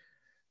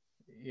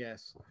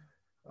 Yes.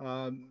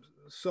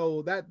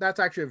 So that's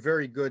actually a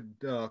very good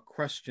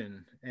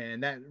question.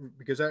 And that,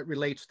 because that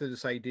relates to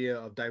this idea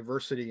of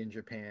diversity in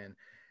Japan.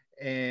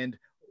 And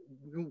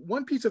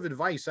one piece of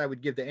advice I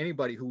would give to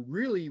anybody who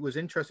really was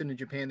interested in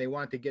Japan, they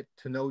wanted to get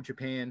to know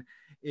Japan,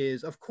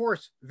 is of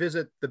course,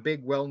 visit the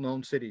big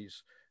well-known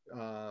cities,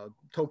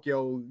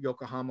 Tokyo,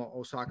 Yokohama,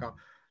 Osaka,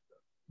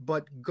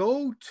 but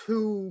go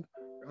to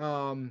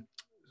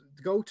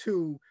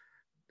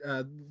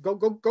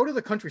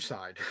the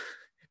countryside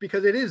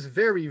because it is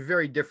very,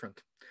 very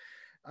different.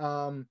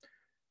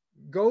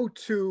 Go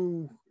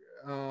to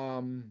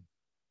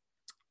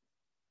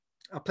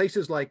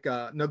places like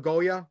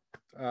Nagoya,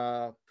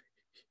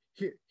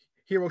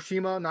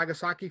 Hiroshima,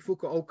 Nagasaki,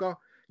 Fukuoka,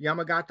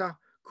 Yamagata,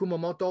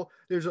 Kumamoto.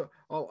 There's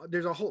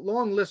a whole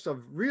long list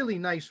of really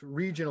nice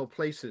regional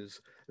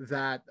places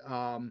that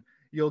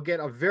you'll get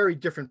a very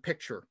different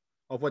picture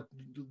of what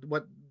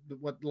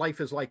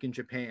life is like in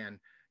Japan.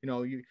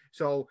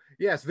 So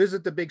yes,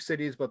 visit the big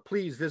cities, but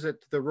please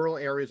visit the rural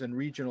areas and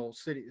regional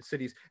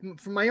cities.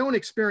 From my own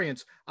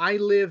experience, I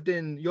lived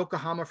in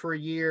Yokohama for a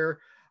year.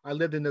 I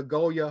lived in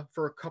Nagoya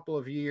for a couple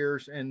of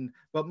years,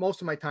 but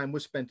most of my time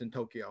was spent in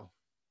Tokyo.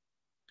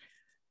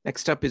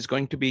 Next up is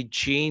going to be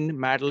Jean,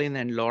 Madeline,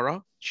 and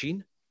Laura.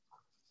 Jean?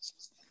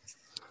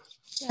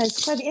 Yeah,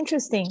 it's quite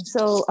interesting.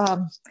 So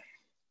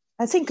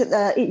I think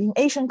in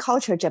Asian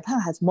culture, Japan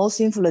has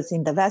most influence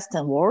in the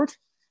Western world.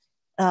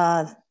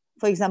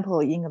 For example,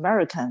 in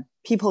American,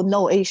 people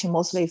know Asian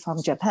mostly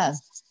from Japan.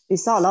 We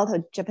saw a lot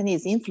of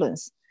Japanese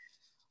influence.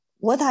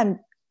 What I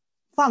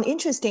found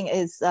interesting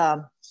is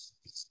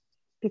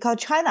because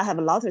China have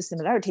a lot of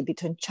similarity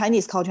between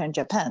Chinese culture and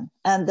Japan.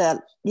 And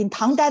in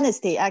Tang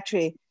Dynasty,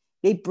 actually,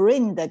 they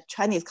bring the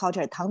Chinese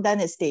culture, Tang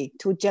Dynasty,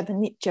 to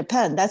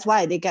Japan. That's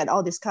why they get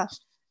all this,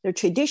 their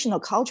traditional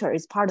culture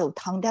is part of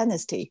Tang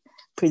Dynasty,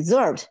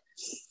 preserved.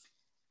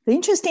 The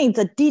interesting is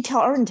the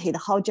detail-oriented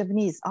how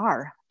Japanese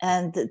are.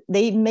 And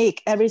they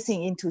make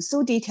everything into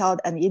so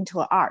detailed and into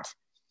art.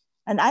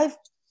 And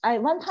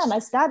one time I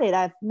studied,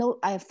 I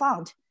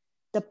found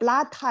the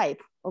blood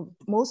type of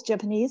most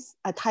Japanese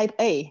are type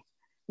A,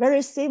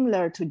 very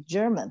similar to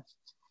German.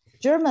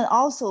 German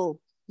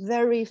also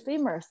very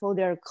famous for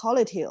their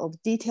quality of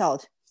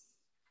detailed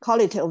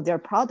quality of their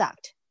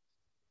product.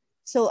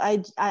 So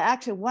I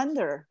actually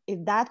wonder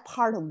if that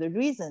part of the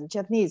reason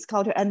Japanese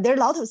culture, and there are a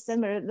lot of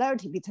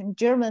similarity between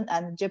German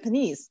and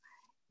Japanese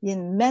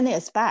in many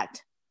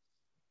aspects.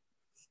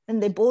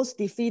 And they both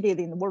defeated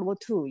in World War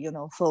II,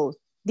 for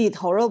did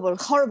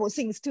horrible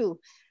things too.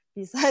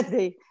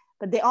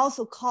 But they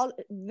also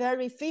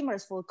very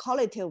famous for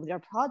quality of their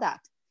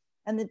product.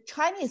 And the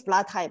Chinese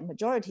blood type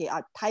majority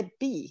are type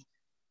B.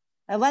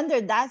 I wonder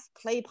that's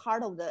play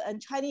part of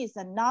and Chinese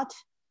are not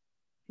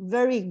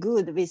very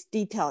good with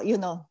detail,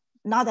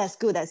 not as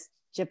good as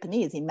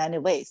Japanese in many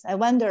ways. I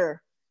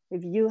wonder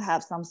if you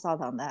have some thought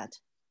on that.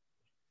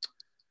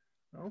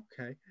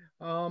 Okay.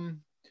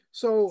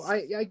 So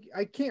I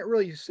can't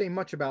really say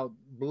much about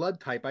blood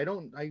type.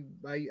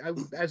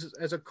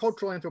 As a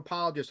cultural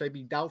anthropologist, I'd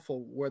be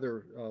doubtful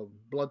whether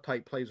blood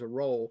type plays a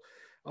role.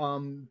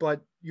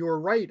 But you're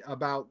right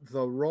about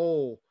the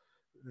role,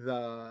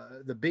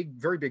 the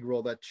very big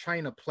role that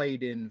China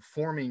played in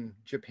forming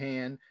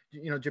Japan.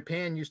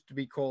 Japan used to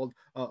be called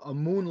a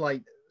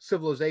moonlight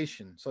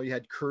civilization. So you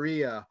had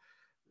Korea,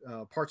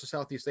 parts of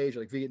Southeast Asia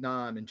like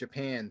Vietnam and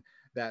Japan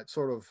that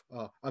sort of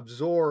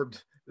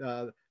absorbed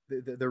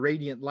the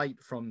radiant light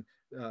from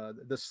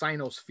the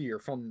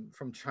sinosphere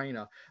from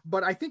China.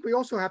 But I think we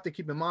also have to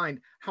keep in mind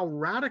how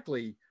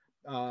radically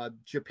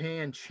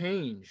Japan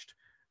changed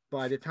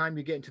by the time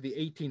you get into the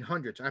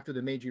 1800s, after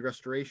the Meiji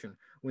Restoration,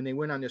 when they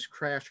went on this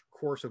crash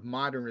course of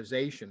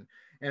modernization.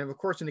 And of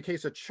course, in the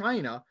case of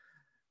China,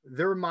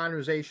 their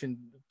modernization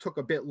took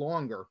a bit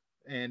longer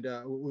and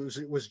it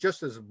was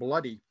just as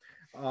bloody.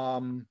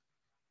 So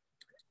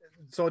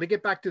to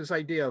get back to this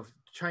idea of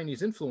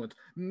Chinese influence,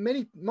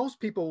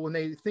 most people, when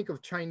they think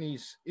of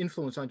Chinese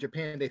influence on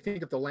Japan, they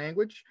think of the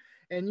language.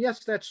 And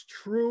yes, that's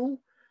true.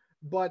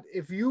 But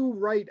if you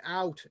write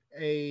out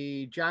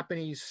a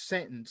Japanese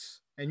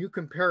sentence and you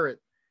compare it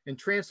and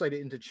translate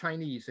it into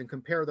Chinese and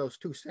compare those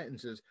two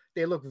sentences,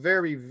 they look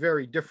very,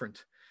 very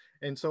different.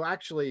 And so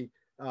actually,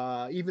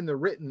 even the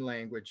written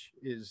language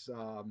is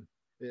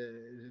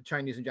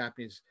Chinese and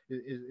Japanese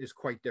is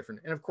quite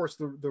different. And of course,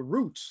 the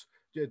roots,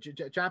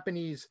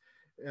 Japanese,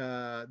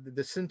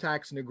 the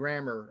syntax and the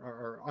grammar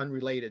are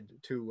unrelated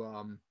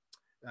to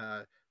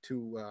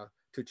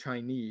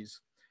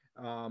Chinese.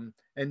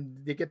 And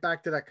they get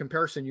back to that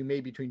comparison you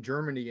made between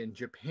Germany and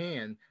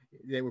Japan.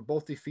 They were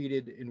both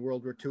defeated in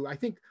World War II. I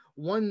think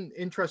one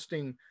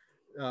interesting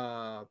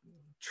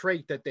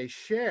trait that they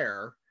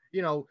share,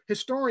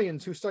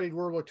 historians who studied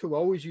World War II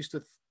always used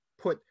to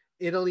put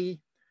Italy,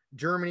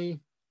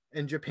 Germany,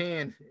 and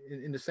Japan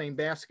in the same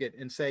basket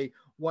and say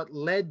what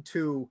led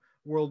to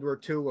World War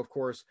II, of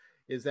course,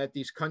 is that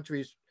these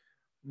countries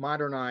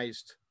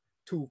modernized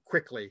too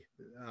quickly,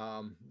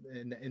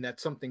 and that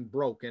something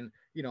broke. And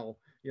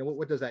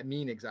what does that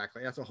mean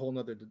exactly? That's a whole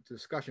nother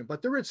discussion.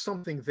 But there is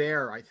something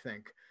there, I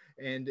think,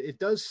 and it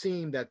does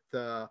seem that,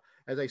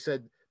 as I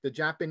said, the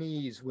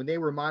Japanese, when they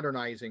were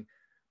modernizing,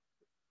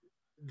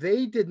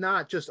 they did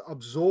not just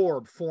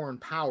absorb foreign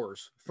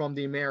powers from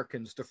the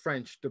Americans, the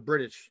French, the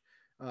British,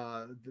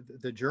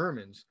 the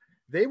Germans.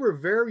 They were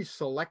very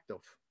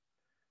selective.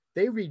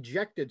 They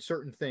rejected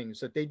certain things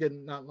that they did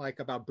not like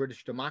about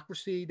British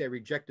democracy. They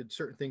rejected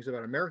certain things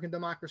about American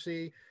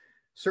democracy,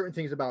 certain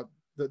things about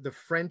the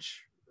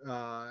French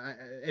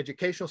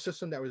educational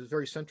system that was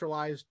very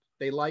centralized.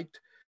 They liked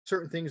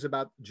certain things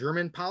about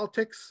German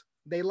politics.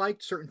 They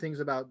liked certain things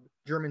about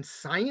German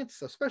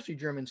science, especially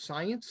German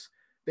science.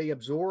 They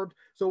absorbed.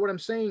 So what I'm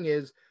saying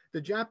is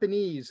the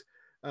Japanese,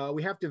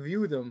 we have to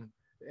view them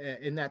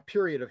in that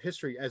period of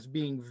history as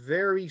being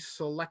very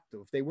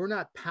selective. They were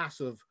not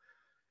passive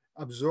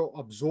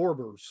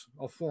absorbers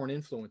of foreign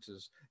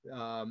influences.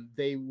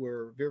 They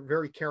were very,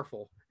 very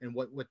careful in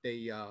what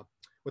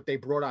they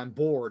brought on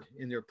board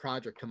in their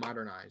project to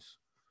modernize.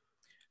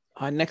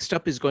 Next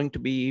up is going to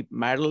be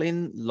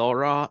Madeline,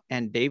 Laura,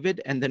 and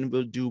David, and then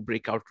we'll do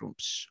breakout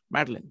rooms.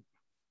 Madeline.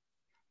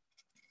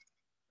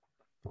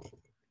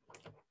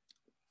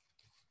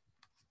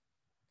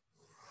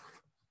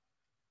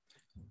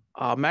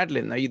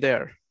 Madeline, are you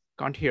there?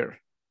 Can't hear.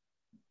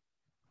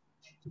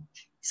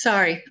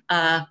 Sorry,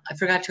 I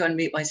forgot to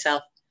unmute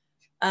myself.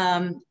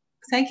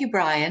 Thank you,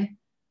 Brian.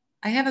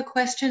 I have a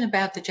question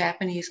about the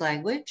Japanese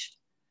language.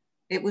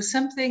 It was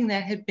something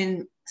that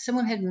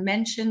someone had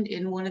mentioned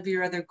in one of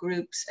your other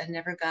groups and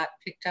never got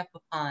picked up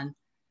upon.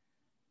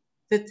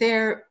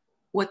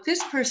 What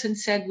this person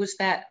said was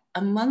that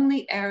among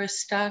the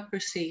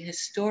aristocracy,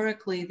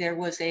 historically, there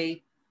was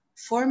a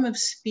form of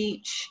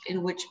speech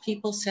in which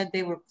people said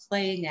they were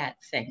playing at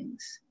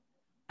things.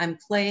 I'm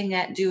playing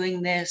at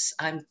doing this,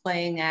 I'm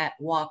playing at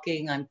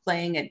walking, I'm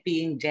playing at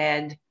being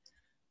dead,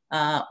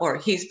 or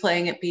he's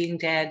playing at being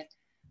dead.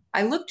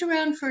 I looked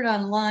around for it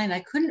online. I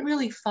couldn't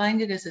really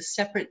find it as a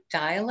separate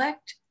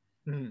dialect.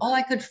 All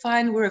I could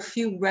find were a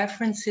few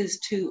references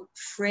to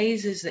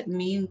phrases that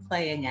mean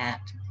playing at.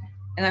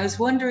 And I was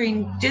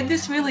wondering, did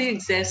this really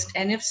exist?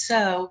 And if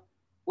so,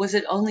 was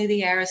it only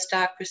the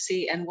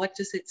aristocracy? And what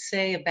does it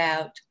say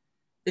about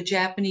the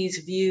Japanese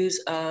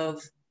views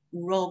of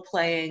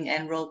role-playing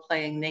and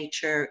role-playing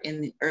nature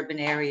in the urban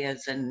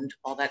areas and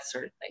all that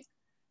sort of thing?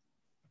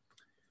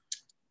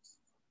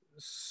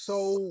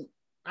 So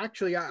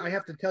actually, I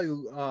have to tell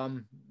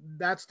you,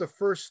 that's the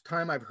first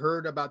time I've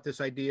heard about this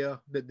idea,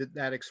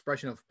 that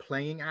expression of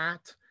playing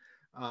at.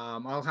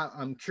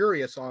 I'm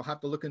curious. I'll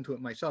have to look into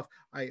it myself.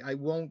 I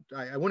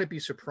wouldn't be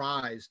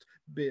surprised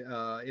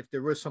if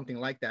there was something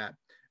like that.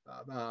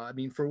 I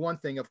mean, for one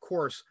thing, of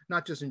course,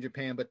 not just in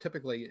Japan, but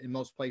typically in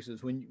most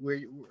places,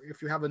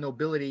 if you have a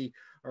nobility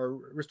or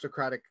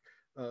aristocratic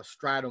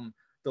stratum,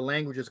 the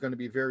language is going to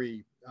be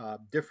very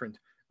different.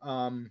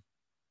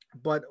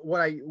 But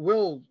what I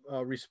will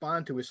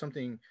respond to is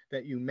something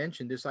that you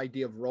mentioned, this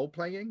idea of role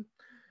playing.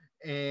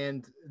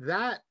 And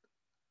that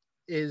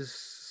is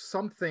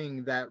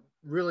something that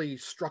really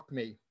struck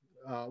me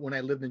when I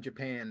lived in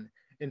Japan.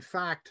 In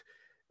fact,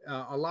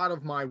 a lot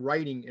of my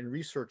writing and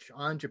research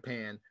on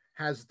Japan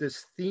has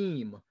this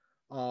theme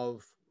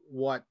of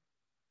what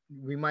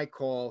we might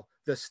call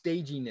the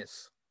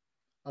staginess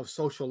of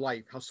social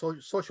life, how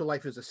social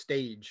life is a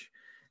stage.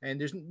 And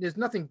there's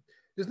nothing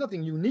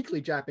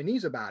uniquely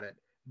Japanese about it.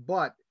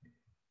 But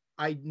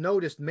I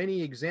noticed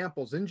many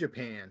examples in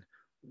Japan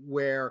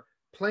where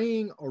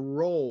playing a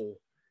role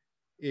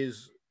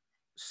is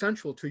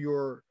central to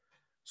your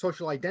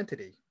social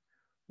identity,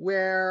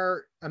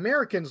 where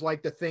Americans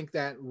like to think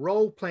that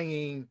role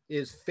playing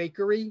is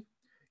fakery,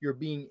 you're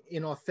being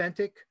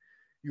inauthentic,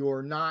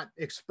 you're not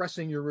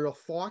expressing your real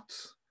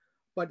thoughts.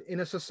 But in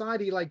a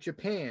society like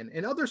Japan,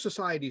 and other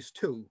societies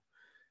too,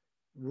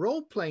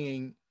 role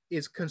playing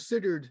is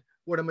considered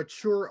what a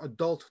mature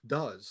adult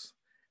does.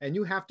 And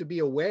you have to be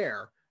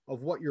aware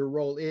of what your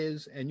role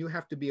is, and you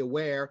have to be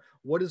aware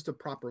what is the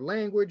proper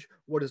language,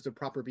 what is the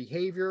proper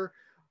behavior,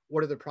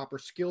 what are the proper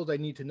skills I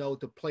need to know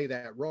to play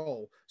that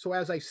role. So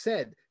as I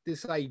said,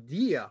 this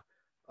idea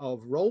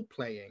of role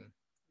playing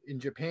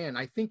in Japan,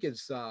 I think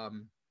is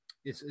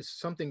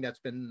something that's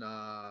been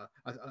a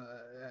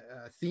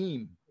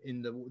theme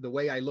in the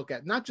way I look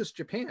at not just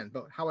Japan,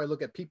 but how I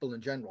look at people in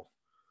general.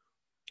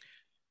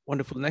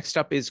 Wonderful. Next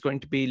up is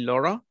going to be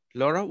Laura.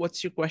 Laura,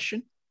 what's your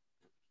question?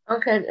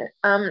 Okay,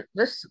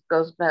 this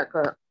goes back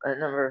a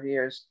number of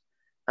years,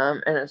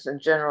 and it's a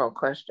general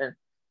question.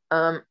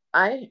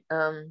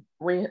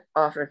 We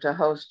offered to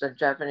host a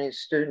Japanese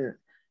student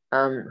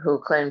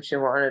who claimed she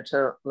wanted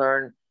to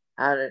learn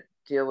how to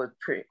deal with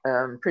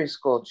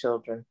preschool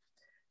children.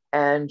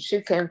 And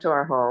she came to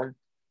our home.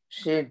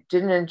 She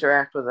didn't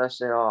interact with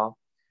us at all.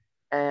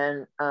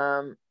 And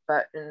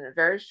but in a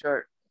very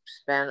short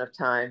span of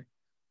time,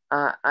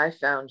 I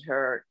found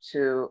her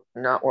to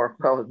not work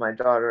well with my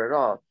daughter at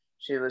all.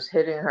 She was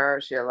hitting her.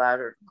 She allowed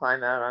her to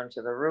climb out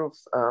onto the roof.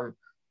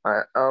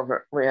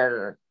 We had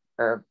a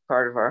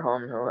part of our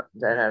home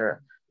that had a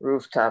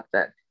rooftop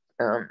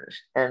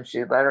and she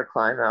let her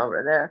climb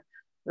over there.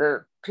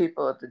 The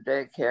people at the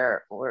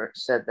daycare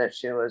said that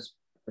she was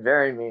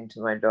very mean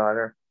to my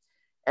daughter.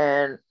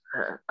 And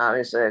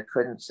obviously I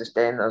couldn't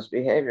sustain those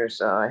behaviors,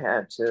 so I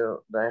had to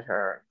let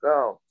her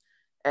go.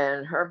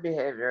 And her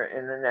behavior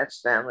in the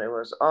next family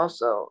was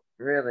also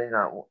really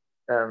not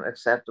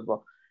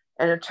acceptable.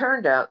 And it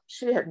turned out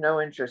she had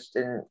no interest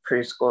in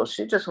preschool.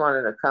 She just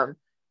wanted to come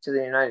to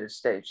the United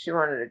States. She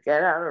wanted to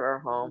get out of her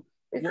home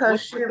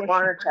because she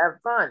wanted to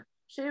have fun.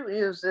 She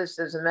used this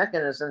as a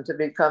mechanism to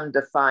become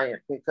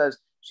defiant because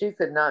she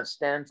could not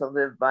stand to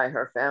live by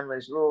her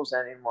family's rules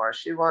anymore.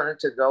 She wanted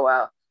to go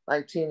out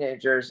like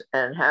teenagers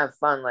and have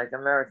fun like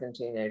American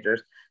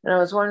teenagers. And I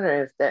was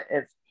wondering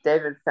if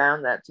David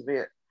found that to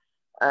be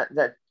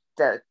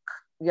that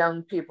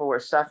young people were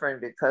suffering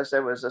because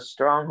there was a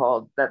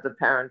stronghold that the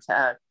parents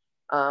had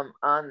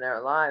on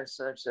their lives,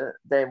 such that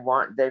they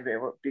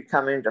were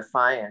becoming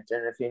defiant.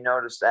 And if you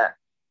notice that,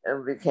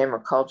 it became a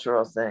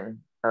cultural thing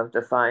of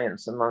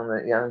defiance among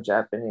the young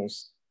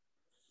Japanese.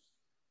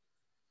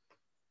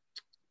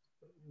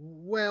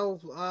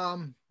 Well,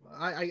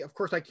 I of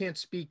course I can't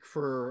speak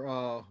for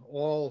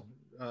all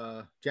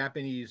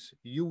Japanese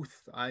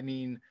youth. I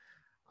mean,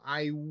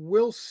 I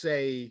will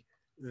say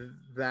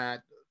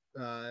that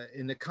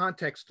in the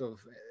context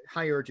of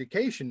higher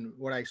education,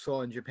 what I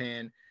saw in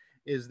Japan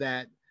is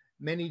that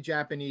many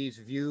Japanese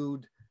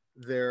viewed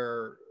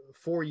their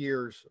 4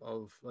 years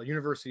of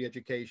university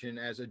education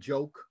as a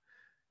joke,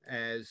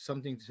 as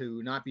something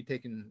to not be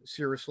taken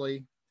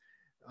seriously.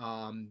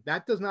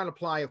 That does not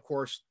apply, of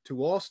course,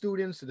 to all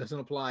students. It doesn't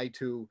apply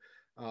to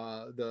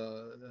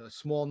the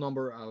small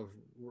number of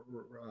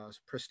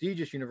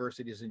prestigious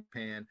universities in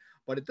Japan,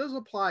 but it does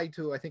apply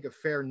to, I think, a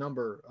fair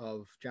number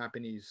of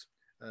Japanese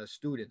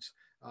students.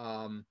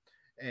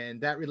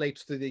 And that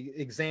relates to the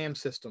exam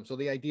system. So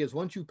the idea is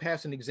once you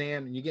pass an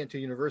exam and you get into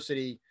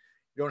university,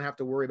 you don't have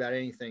to worry about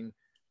anything.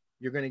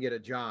 You're going to get a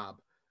job.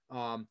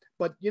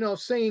 But, you know,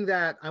 saying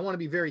that, I want to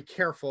be very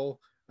careful.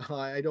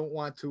 I don't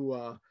want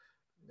to,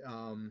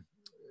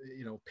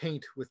 you know,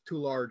 paint with too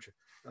large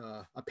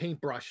a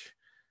paintbrush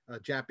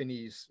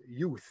Japanese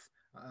youth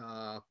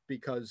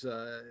because,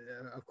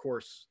 of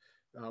course,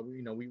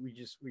 you know,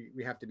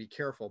 we have to be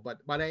careful. But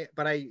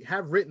I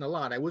have written a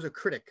lot. I was a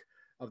critic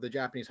of the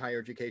Japanese higher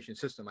education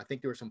system. I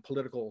think there were some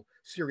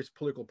serious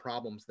political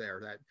problems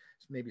there that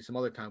maybe some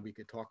other time we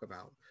could talk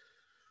about.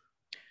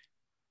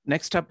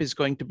 Next up is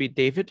going to be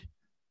David.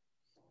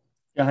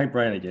 Yeah, hi,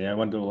 Brian again. I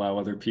wanted to allow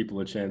other people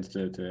a chance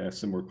to ask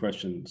some more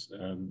questions.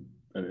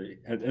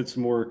 Had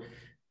some more,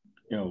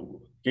 you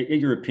know, get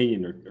your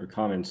opinion or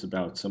comments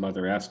about some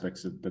other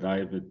aspects that I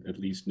have at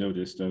least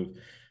noticed of,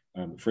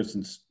 for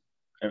instance,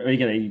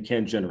 again, you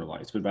can't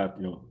generalize, but about,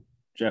 you know,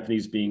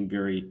 Japanese being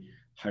very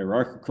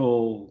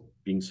hierarchical,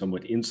 being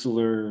somewhat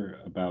insular,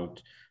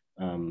 about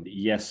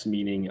yes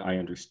meaning I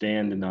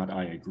understand and not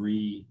I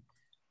agree.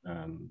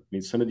 I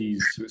mean, some of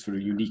these sort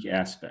of unique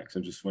aspects.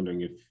 I'm just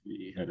wondering if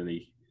you had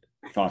any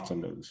thoughts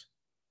on those.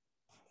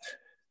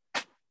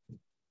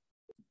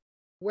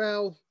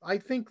 Well, I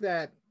think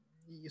that,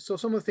 so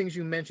some of the things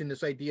you mentioned,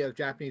 this idea of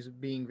Japanese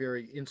being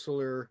very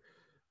insular,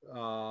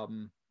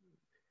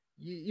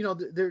 you know,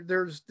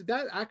 there's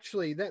that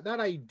actually, that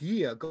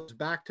idea goes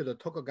back to the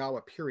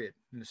Tokugawa period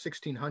in the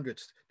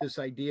 1600s, this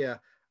idea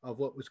of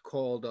what was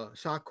called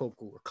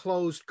sakoku, a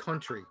closed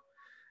country.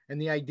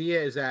 And the idea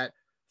is that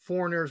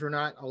foreigners were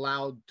not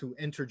allowed to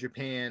enter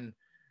Japan.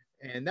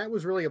 And that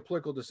was really a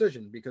political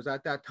decision because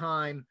at that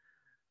time,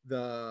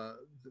 the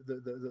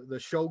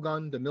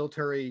shogun, the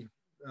military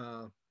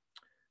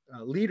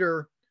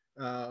leader,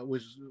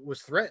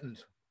 was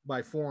threatened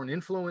by foreign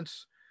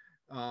influence.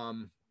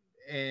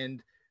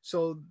 And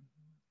so,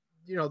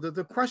 you know,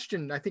 the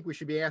question I think we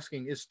should be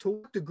asking is, to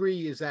what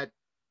degree is that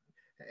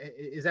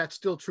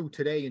still true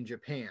today in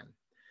Japan?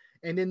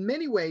 And in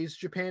many ways,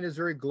 Japan is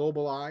very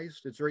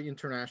globalized. It's very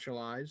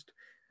internationalized.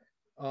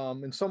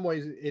 In some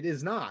ways, it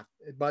is not.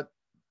 But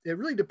it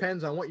really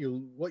depends on what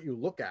you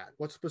look at,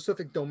 what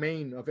specific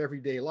domain of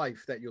everyday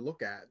life that you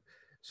look at.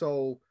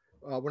 So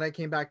when I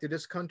came back to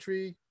this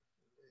country,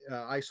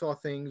 I saw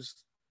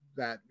things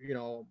that, you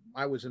know,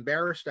 I was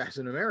embarrassed as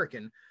an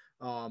American.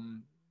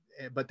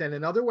 But then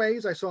in other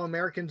ways, I saw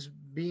Americans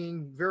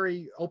being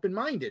very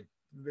open-minded,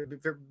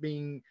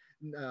 being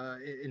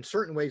in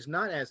certain ways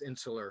not as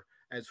insular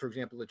as, for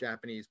example, the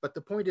Japanese. But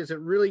the point is, it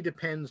really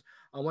depends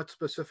on what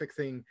specific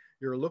thing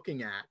you're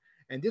looking at.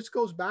 And this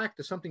goes back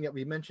to something that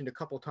we mentioned a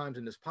couple of times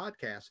in this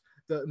podcast,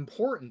 the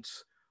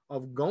importance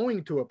of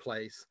going to a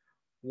place,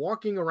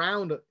 walking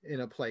around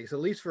in a place, at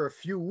least for a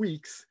few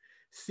weeks,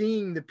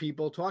 seeing the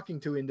people, talking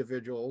to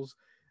individuals,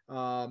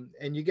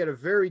 and you get a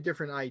very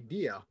different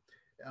idea.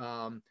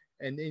 And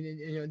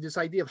you know, this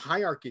idea of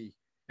hierarchy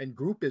and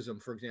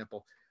groupism, for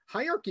example,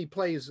 hierarchy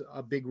plays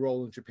a big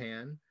role in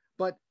Japan,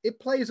 but it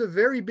plays a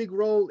very big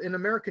role in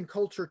American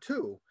culture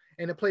too.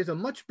 And it plays a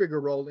much bigger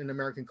role in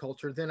American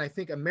culture than I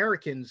think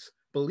Americans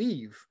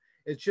believe.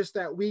 It's just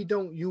that we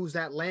don't use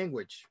that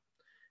language.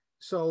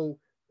 So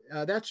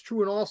that's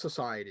true in all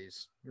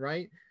societies,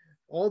 right?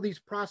 All these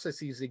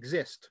processes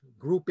exist: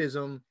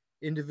 groupism,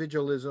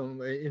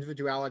 individualism,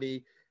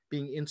 individuality,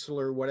 being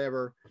insular,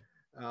 whatever.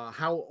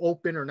 How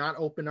open or not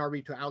open are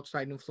we to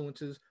outside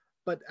influences?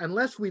 But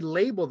unless we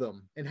label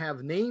them and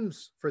have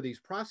names for these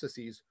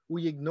processes,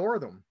 we ignore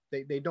them.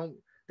 They don't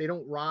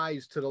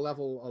rise to the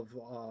level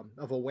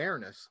of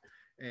awareness.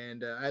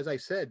 And as I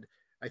said,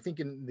 I think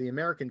in the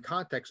American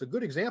context, a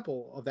good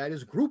example of that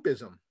is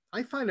groupism.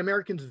 I find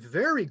Americans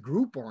very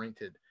group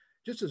oriented,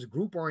 just as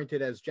group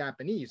oriented as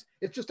Japanese.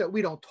 It's just that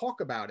we don't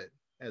talk about it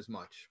as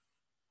much.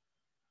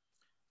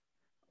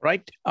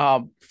 Right,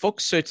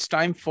 folks, so it's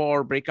time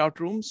for breakout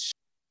rooms.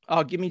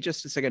 Give me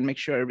just a second, make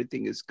sure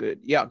everything is good.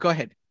 Yeah, go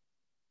ahead.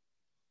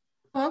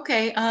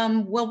 Okay,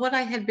 well, what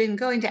I had been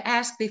going to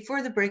ask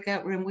before the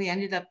breakout room, we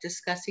ended up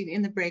discussing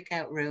in the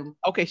breakout room.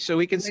 Okay, so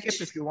we can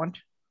skip if you want.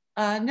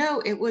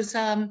 No, it was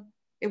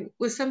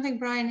something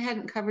Brian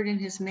hadn't covered in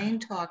his main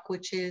talk,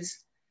 which is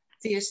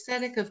the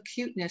aesthetic of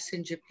cuteness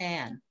in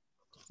Japan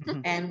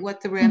and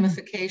what the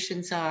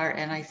ramifications are.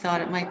 And I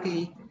thought it might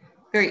be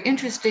very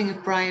interesting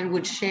if Brian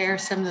would share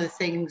some of the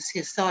things,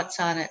 his thoughts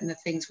on it and the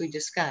things we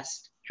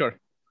discussed. Sure.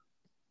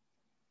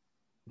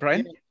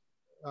 Brian?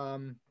 Yeah.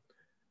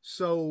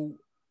 So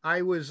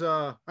I was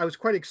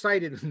quite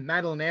excited when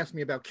Madeline asked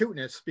me about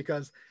cuteness,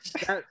 because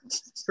that,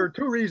 for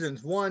two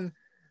reasons. One,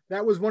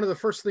 that was one of the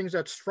first things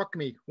that struck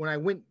me when I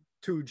went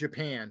to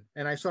Japan,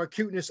 and I saw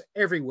cuteness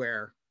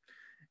everywhere.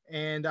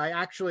 And I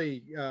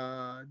actually,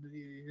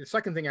 the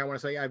second thing I want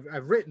to say,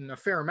 I've written a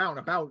fair amount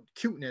about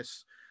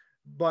cuteness,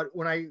 but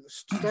when I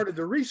started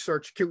to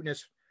research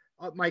cuteness,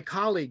 my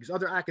colleagues,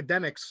 other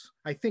academics,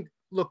 I think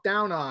looked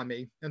down on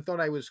me and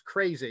thought I was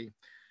crazy,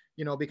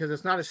 you know, because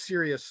it's not a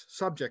serious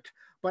subject.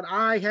 But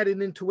I had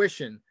an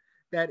intuition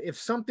that if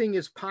something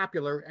is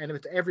popular and if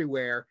it's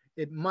everywhere,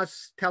 it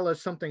must tell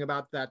us something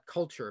about that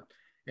culture.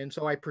 And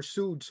so I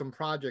pursued some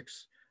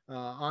projects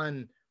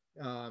on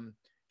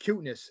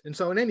cuteness. And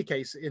so in any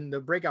case, in the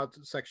breakout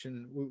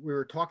section, we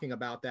were talking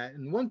about that.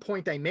 And one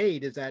point I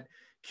made is that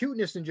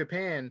cuteness in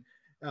Japan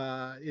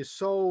is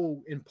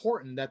so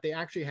important that they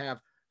actually have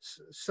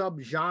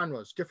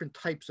subgenres, different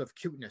types of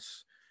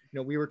cuteness. You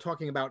know, we were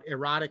talking about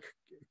erotic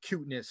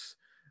cuteness.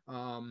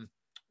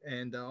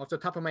 And off the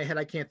top of my head,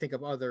 I can't think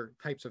of other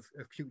types of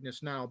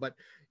cuteness now. But,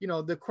 you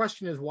know, the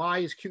question is, why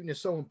is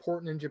cuteness so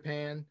important in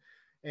Japan?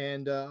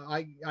 And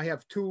I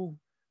have two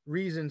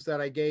reasons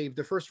that I gave.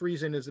 The first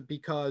reason is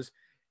because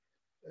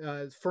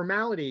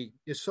formality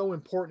is so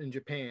important in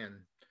Japan.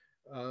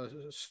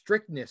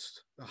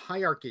 Strictness,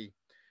 hierarchy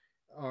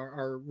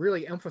are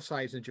really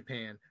emphasized in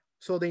Japan.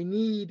 So they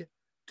need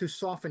to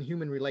soften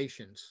human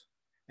relations.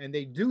 And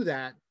they do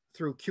that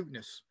through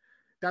cuteness.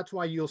 That's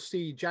why you'll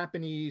see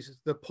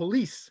the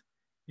police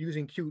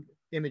using cute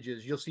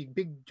images. You'll see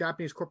big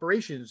Japanese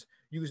corporations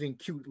using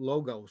cute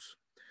logos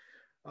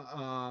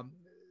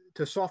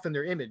to soften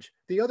their image.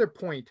 The other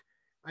point,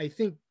 I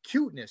think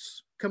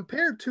cuteness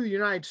compared to the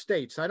United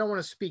States, I don't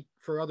want to speak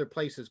for other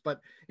places,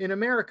 but in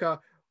America,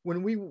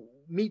 when we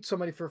meet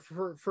somebody for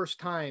first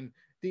time,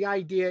 the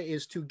idea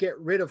is to get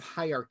rid of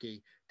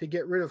hierarchy, to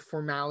get rid of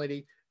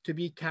formality, to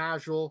be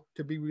casual,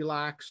 to be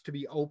relaxed, to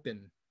be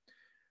open.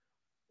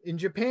 In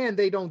Japan,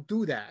 they don't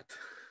do that.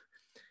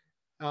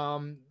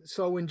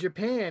 So in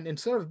Japan,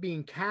 instead of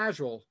being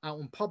casual out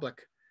in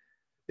public,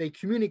 they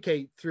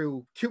communicate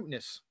through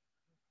cuteness,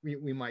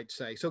 we might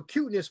say. So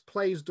cuteness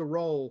plays the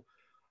role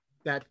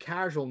that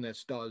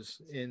casualness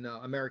does in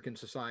American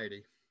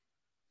society.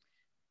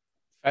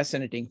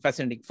 Fascinating,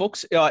 fascinating.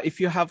 Folks, if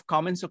you have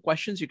comments or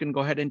questions, you can go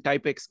ahead and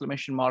type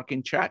exclamation mark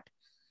in chat.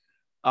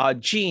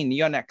 Jean,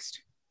 you're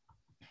next.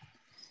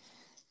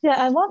 Yeah,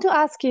 I want to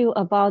ask you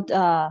about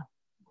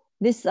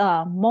this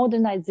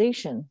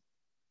modernization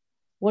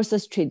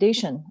versus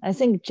tradition. I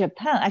think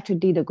Japan actually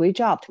did a great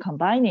job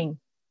combining.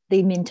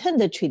 They maintain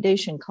the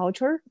tradition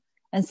culture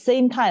and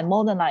same time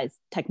modernize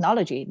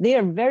technology. They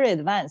are very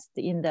advanced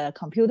in the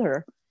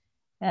computer,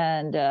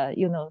 and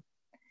you know,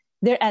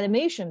 their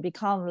animation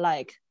become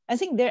like, I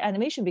think their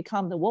animation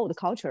become the world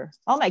culture.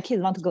 All my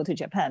kids want to go to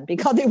Japan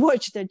because they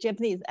watch the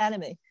Japanese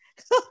anime.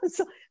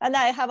 So, and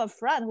I have a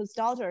friend whose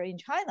daughter in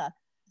China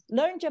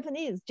learned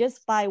Japanese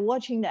just by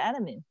watching the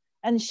anime,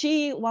 and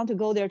she want to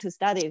go there to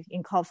study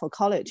for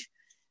college.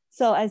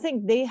 So I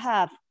think they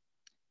have,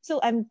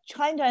 so I'm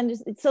trying to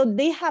understand, so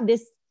they have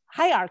this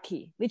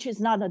hierarchy, which is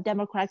not a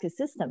democratic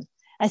system.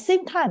 At the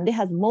same time, they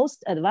have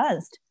most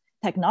advanced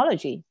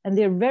technology, and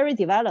they're very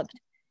developed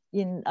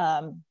in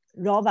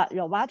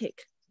robotic,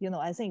 you know,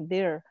 I think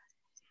they're,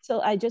 so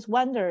I just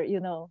wonder,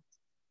 you know,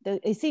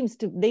 it seems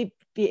to they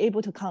be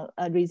able to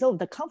resolve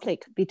the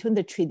conflict between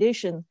the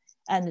tradition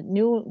and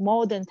new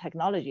modern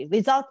technology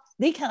without,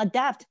 they can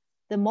adapt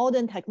the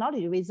modern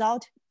technology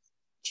without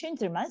change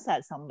their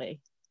mindset some way.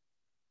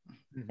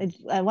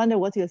 Mm-hmm. I wonder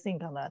what you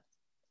think on that.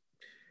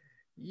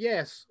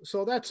 Yes,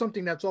 so that's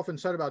something that's often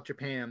said about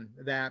Japan,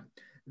 that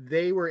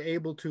they were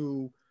able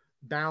to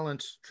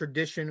balance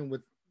tradition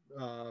with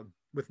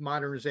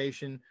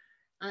modernization.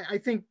 I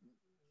think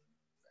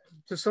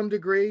to some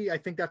degree, I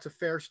think that's a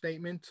fair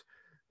statement.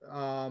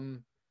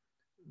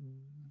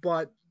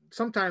 But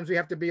sometimes we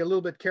have to be a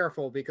little bit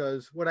careful,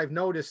 because what I've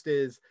noticed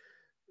is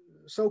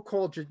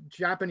so-called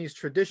Japanese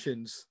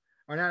traditions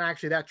are not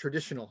actually that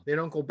traditional. They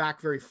don't go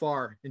back very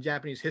far in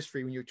Japanese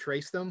history when you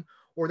trace them,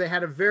 or they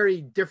had a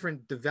very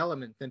different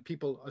development than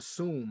people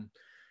assume.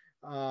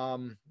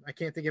 I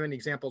can't think of any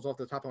examples off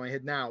the top of my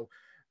head now,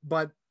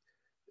 but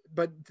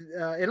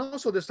and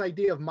also this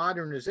idea of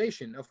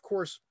modernization. Of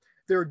course,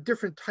 there are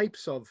different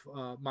types of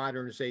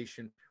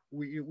modernization.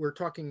 We're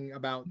talking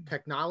about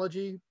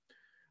technology,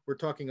 we're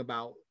talking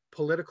about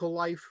political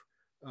life,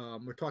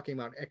 we're talking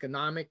about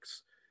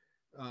economics.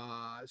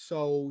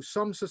 So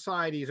some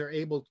societies are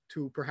able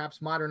to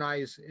perhaps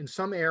modernize in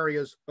some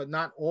areas, but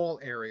not all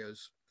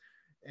areas.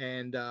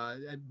 And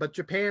but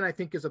Japan, I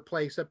think, is a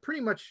place that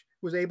pretty much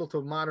was able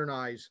to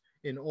modernize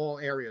in all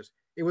areas.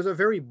 It was a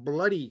very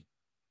bloody,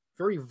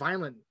 very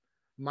violent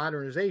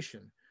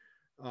modernization.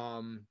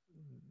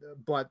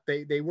 But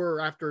they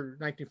were, after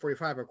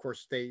 1945, of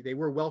course, they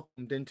were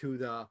welcomed into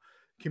the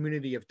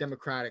community of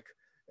democratic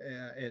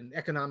and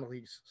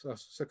economically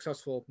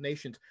successful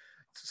nations.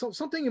 So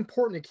something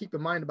important to keep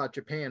in mind about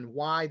Japan,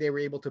 why they were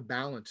able to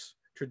balance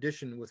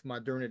tradition with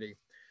modernity.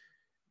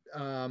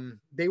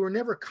 They were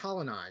never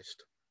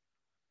colonized.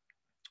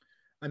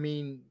 I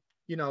mean,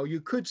 you know, you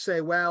could say,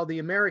 well, the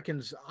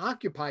Americans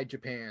occupied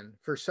Japan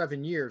for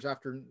 7 years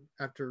after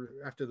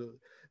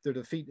their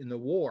defeat in the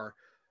war,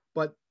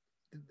 but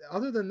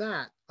other than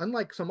that,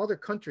 unlike some other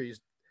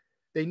countries,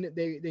 they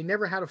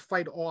never had to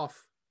fight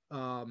off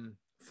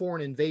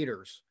foreign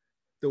invaders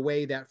the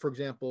way that, for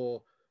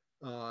example,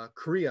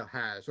 Korea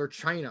has, or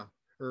China,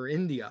 or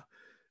India,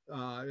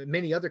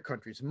 many other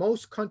countries.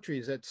 Most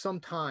countries at some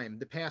time,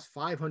 the past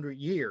 500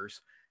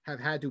 years, have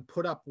had to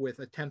put up with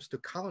attempts to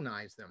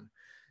colonize them.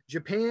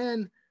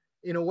 Japan,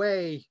 in a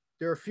way,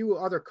 there are a few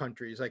other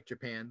countries like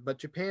Japan, but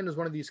Japan is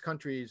one of these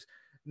countries,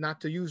 not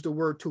to use the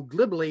word too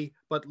glibly,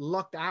 but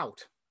lucked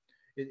out.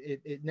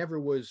 It never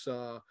was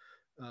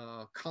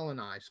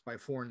colonized by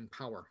foreign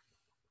power.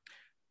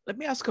 Let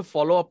me ask a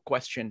follow-up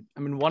question. I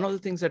mean, one of the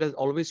things that has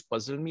always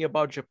puzzled me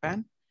about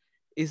Japan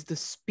is the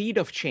speed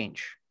of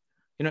change.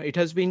 You know, it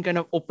has been kind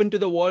of open to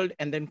the world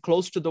and then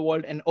closed to the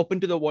world and open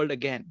to the world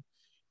again.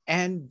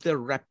 And the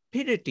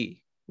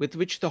rapidity with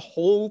which the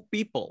whole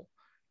people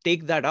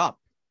take that up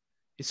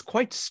is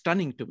quite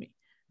stunning to me.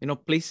 You know,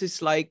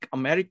 places like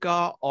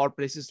America or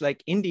places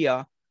like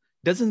India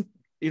doesn't,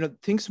 you know,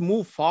 things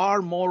move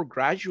far more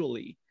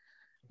gradually.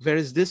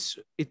 Whereas this,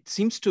 it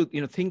seems to,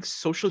 you know, think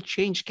social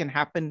change can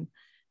happen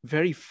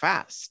very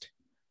fast.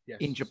 Yes.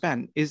 In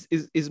Japan.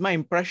 Is my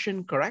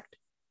impression correct?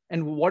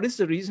 And what is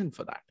the reason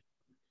for that?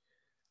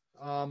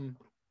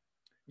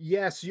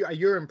 Yes,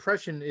 your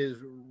impression is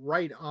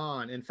right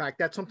on. In fact,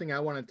 that's something I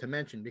wanted to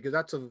mention, because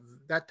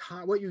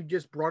what you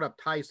just brought up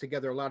ties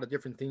together a lot of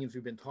different themes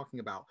we've been talking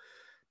about.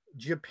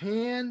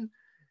 Japan,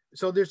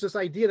 so there's this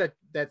idea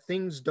that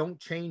things don't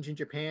change in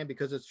Japan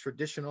because it's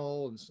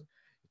traditional and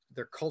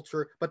their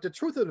culture. But the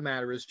truth of the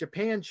matter is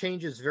Japan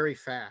changes very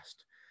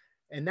fast.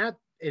 And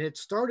it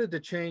started to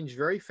change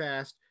very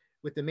fast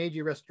with the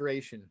Meiji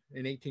Restoration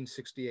in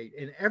 1868.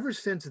 And ever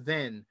since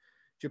then,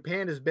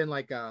 Japan has been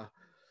like a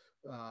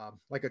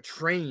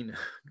train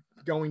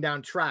going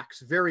down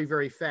tracks very,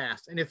 very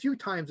fast. And a few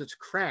times it's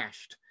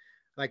crashed,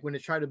 like when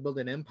it tried to build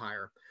an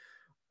empire.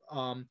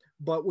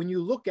 But when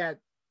you look at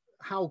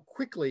how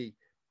quickly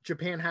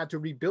Japan had to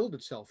rebuild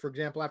itself, for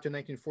example, after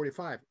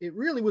 1945, it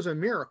really was a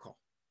miracle.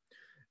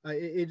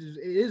 It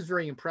is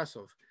very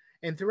impressive.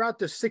 And throughout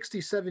the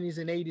 60s, 70s,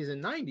 and 80s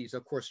and 90s,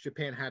 of course,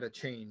 Japan had to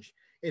change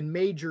in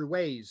major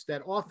ways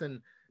that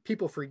often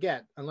people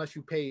forget unless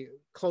you pay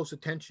close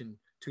attention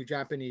to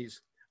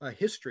Japanese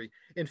history.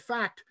 In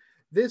fact,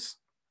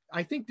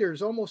 I think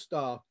there's almost,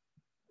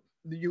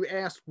 you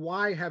asked,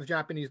 why have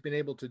Japanese been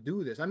able to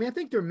do this? I mean, I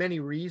think there are many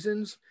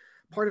reasons.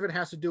 Part of it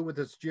has to do with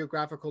its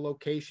geographical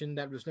location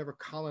that was never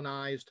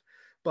colonized.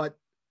 But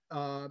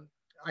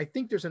I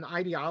think there's an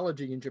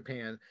ideology in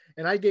Japan,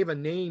 and I gave a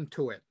name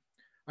to it.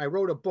 I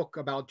wrote a book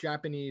about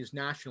Japanese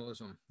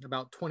nationalism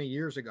about 20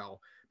 years ago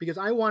because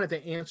I wanted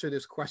to answer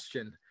this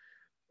question.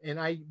 And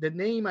the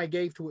name I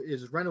gave to it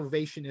is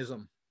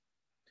renovationism.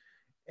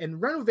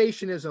 And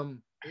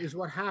renovationism is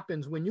what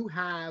happens when you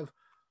have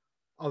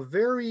a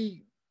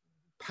very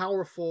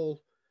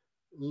powerful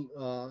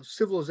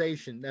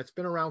civilization that's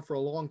been around for a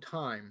long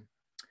time,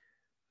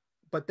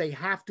 but they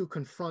have to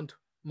confront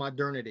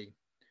modernity.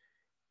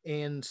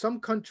 And some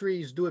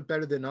countries do it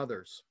better than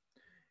others.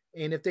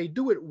 And if they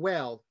do it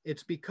well,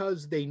 it's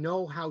because they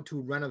know how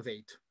to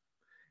renovate.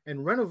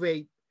 And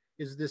renovate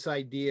is this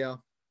idea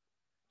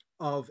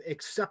of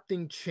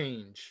accepting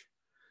change.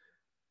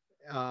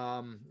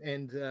 I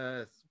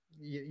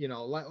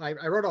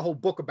wrote a whole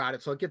book about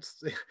it, so it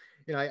gets,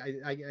 you know,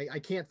 I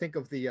can't think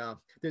of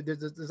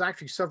there's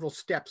actually several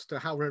steps to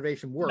how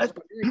renovation works,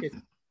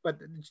 but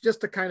it's just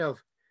to kind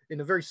of,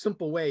 in a very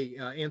simple way,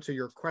 answer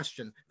your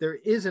question. There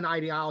is an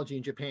ideology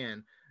in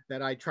Japan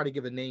that I try to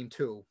give a name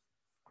to.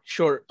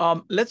 Sure.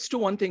 Let's do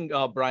one thing,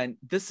 Brian.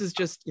 This is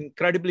just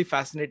incredibly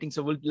fascinating.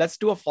 So let's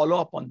do a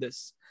follow-up on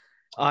this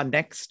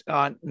next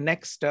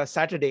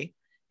Saturday,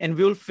 and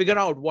we'll figure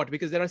out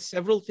because there are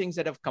several things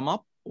that have come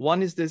up.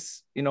 One is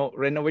this, you know,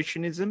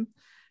 renovationism.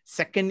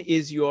 Second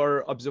is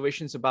your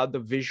observations about the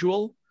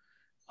visual,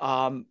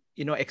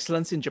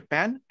 excellence in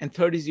Japan. And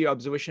third is your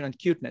observation on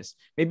cuteness.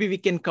 Maybe we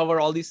can cover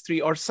all these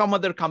three or some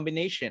other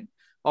combination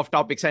of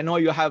topics. I know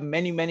you have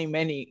many, many,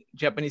 many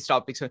Japanese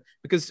topics,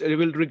 because we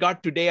will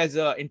regard today as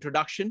an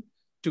introduction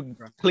to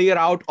clear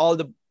out all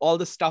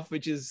the stuff,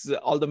 which is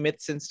all the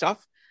myths and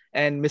stuff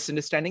and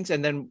misunderstandings.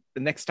 And then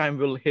the next time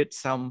we'll hit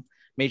some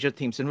major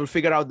themes and we'll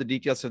figure out the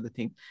details of the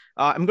theme.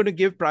 I'm going to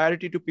give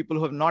priority to people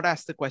who have not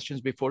asked the questions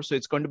before. So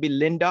it's going to be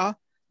Linda,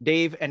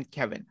 Dave, and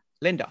Kevin.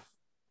 Linda.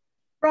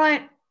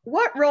 Brian,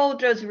 what role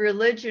does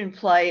religion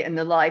play in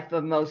the life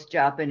of most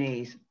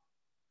Japanese?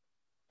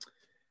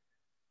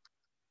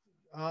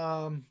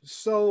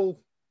 So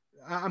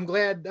I'm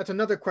glad, that's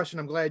another question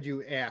I'm glad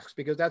you asked,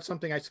 because that's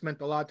something I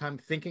spent a lot of time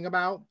thinking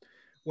about.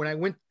 When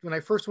I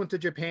first went to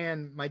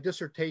Japan, my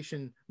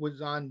dissertation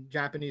was on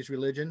Japanese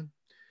religion.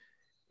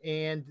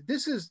 And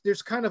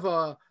there's kind of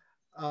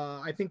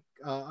I think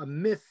a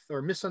myth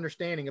or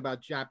misunderstanding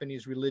about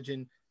Japanese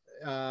religion.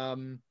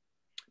 From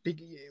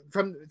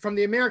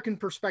the American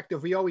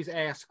perspective, we always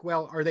ask,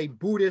 well, are they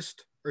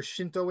Buddhist or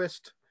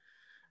Shintoist?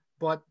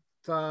 But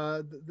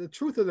the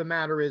truth of the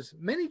matter is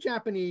many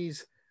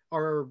Japanese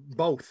are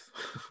both.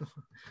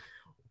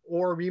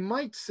 Or we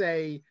might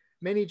say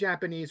many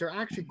Japanese are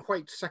actually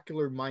quite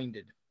secular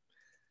minded.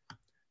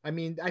 I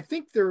mean, I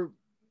think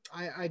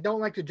I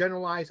don't like to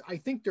generalize. I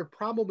think they're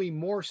probably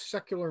more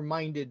secular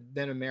minded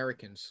than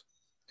Americans.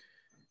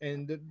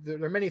 And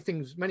there are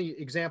many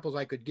examples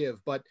I could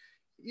give, but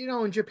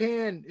in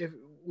Japan,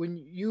 when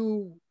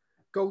you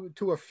go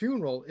to a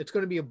funeral, it's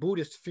going to be a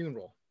Buddhist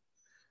funeral.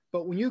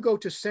 But when you go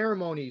to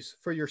ceremonies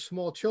for your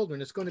small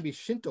children, it's going to be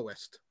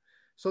Shintoist.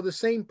 So the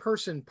same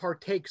person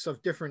partakes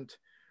of different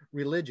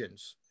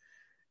religions.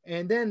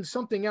 And then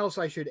something else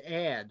I should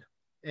add,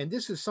 and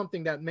this is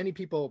something that many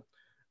people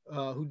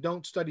who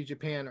don't study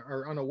Japan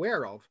are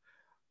unaware of,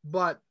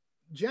 but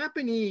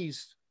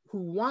Japanese who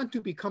want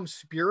to become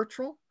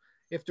spiritual,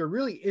 if they're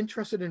really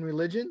interested in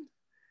religion,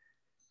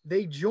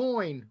 they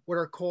join what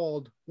are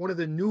called one of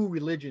the new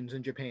religions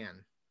in Japan.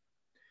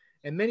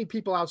 And many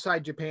people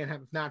outside Japan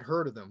have not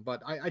heard of them,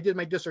 but I did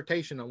my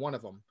dissertation on one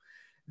of them.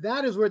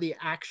 That is where the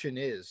action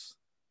is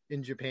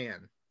in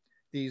Japan,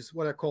 these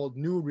what are called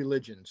new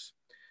religions.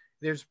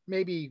 There's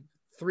maybe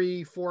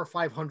 300, 400,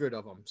 500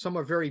 of them. Some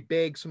are very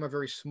big, some are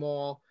very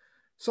small.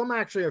 Some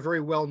actually are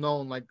very well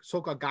known, like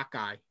Soka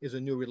Gakkai is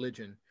a new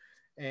religion.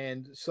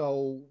 And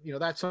so,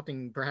 that's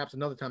something perhaps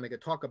another time I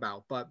could talk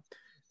about. But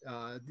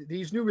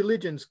these new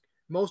religions,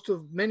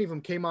 many of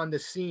them came on the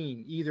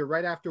scene either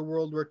right after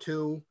World War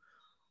II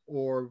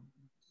or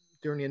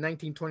during the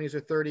 1920s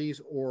or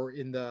 30s or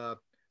in the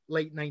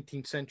late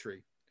 19th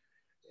century.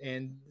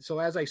 And so,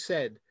 as I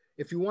said,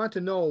 if you want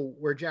to know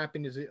where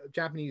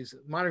Japanese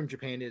modern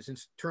Japan is in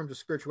terms of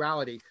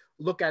spirituality,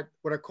 look at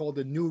what are called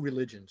the new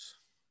religions.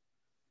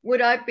 Would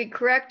I be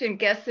correct in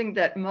guessing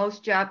that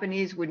most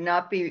Japanese would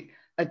not be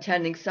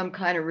attending some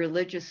kind of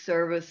religious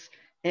service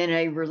in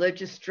a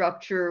religious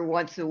structure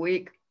once a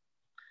week?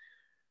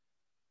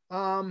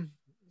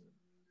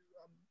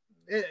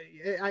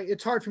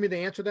 It's hard for me to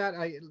answer that.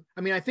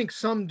 I mean, I think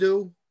some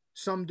do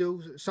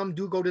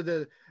go to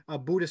the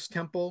Buddhist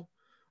temple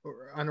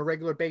on a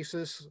regular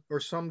basis, or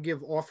some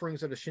give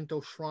offerings at a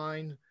Shinto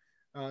shrine.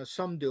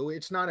 Some do.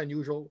 It's not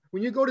unusual.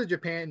 When you go to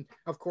Japan,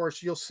 of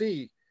course, you'll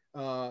see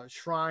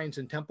shrines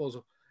and temples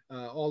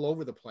all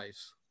over the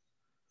place.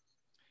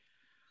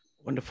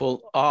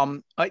 Wonderful.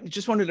 I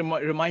just wanted to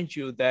remind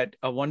you that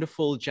a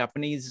wonderful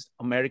Japanese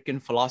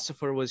American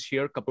philosopher was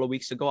here a couple of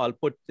weeks ago. I'll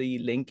put the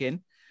link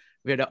in.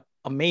 We had an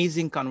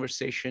amazing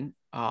conversation,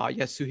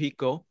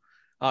 Yasuhiko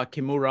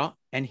Kimura,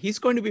 and he's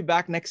going to be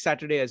back next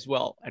Saturday as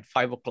well at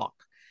 5 o'clock.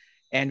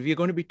 And we're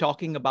going to be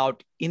talking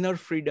about inner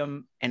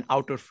freedom and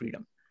outer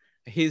freedom.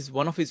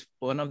 One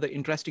of the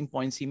interesting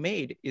points he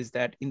made is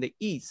that in the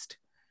East,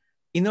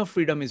 inner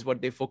freedom is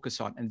what they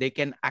focus on, and they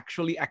can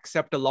actually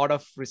accept a lot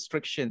of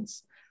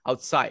restrictions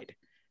outside.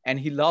 And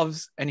he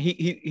loves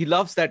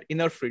that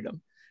inner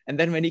freedom. And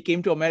then when he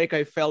came to America,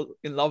 he fell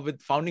in love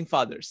with founding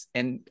fathers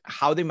and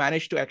how they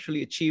managed to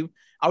actually achieve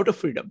outer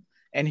freedom.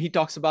 And he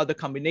talks about the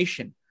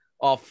combination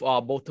of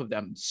both of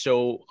them.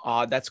 So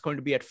that's going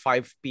to be at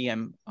 5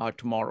 p.m.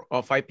 Tomorrow,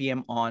 or 5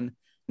 p.m. on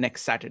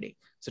next Saturday.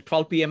 So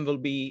 12 p.m. will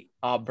be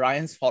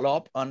Brian's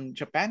follow-up on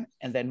Japan.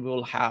 And then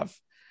we'll have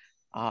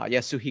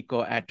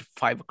Yasuhiko at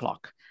 5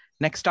 o'clock.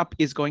 Next up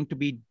is going to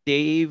be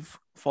Dave,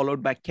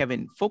 followed by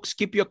Kevin. Folks,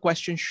 keep your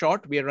questions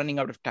short. We are running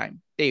out of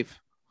time. Dave.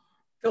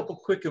 A couple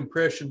quick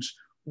impressions.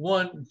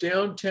 One,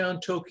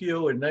 downtown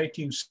Tokyo in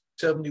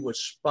 1970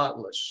 was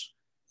spotless.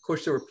 Of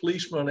course, there were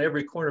policemen on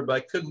every corner, but I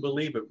couldn't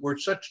believe it. We're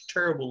such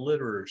terrible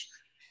litterers.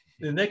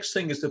 The next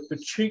thing is the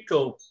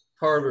pachinko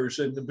parlors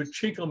and the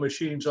pachinko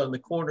machines on the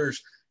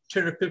corners,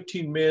 10 or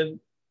 15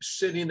 men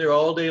sitting there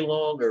all day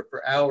long or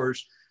for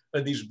hours,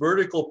 and these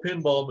vertical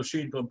pinball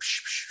machines going, psh,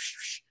 psh, psh,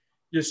 psh,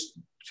 just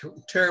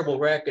terrible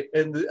racket.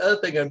 And the other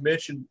thing I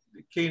mentioned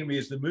that came to me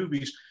is the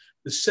movies,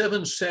 the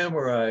Seven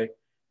Samurai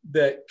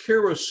that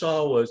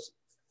Kurosawa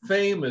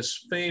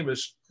famous,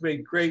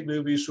 great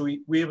movies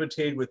we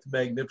imitated with the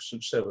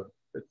Magnificent Seven.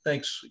 But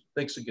thanks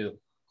again.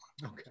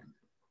 Okay,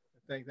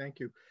 thank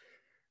you.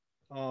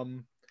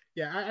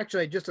 Yeah,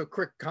 actually, just a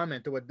quick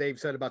comment to what Dave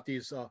said about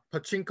these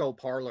pachinko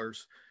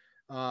parlors.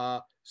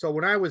 So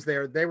when I was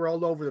there, they were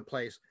all over the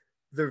place.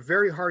 They're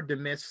very hard to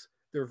miss.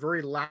 They're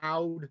very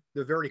loud.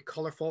 They're very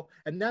colorful.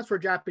 And that's where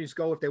Japanese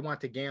go if they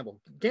want to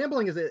gamble.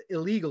 Gambling is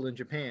illegal in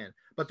Japan,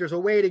 but there's a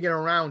way to get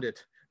around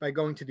it by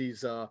going to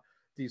these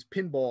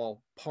pinball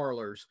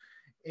parlors.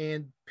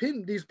 And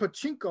these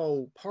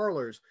pachinko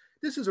parlors,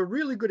 this is a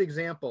really good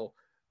example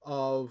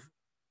of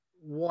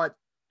what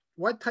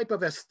type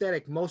of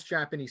aesthetic most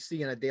Japanese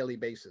see on a daily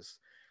basis.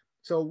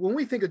 So when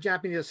we think of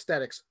Japanese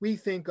aesthetics, we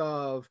think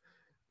of,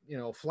 you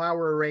know,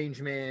 flower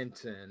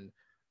arrangement and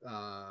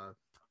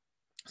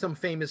some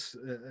famous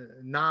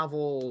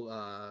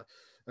novel,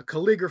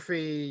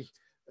 calligraphy,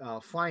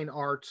 fine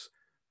arts.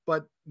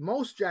 But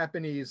most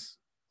Japanese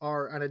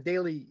are on a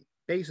daily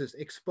basis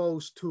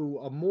exposed to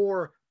a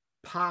more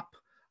pop,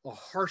 a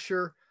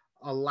harsher,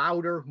 a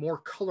louder, more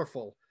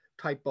colorful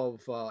type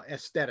of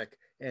aesthetic.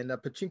 And the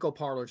pachinko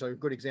parlors are a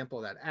good example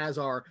of that, as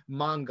are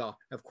manga,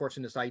 of course,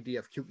 in this idea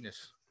of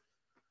cuteness.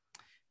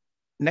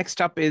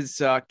 Next up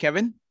is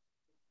Kevin.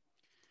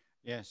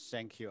 Yes,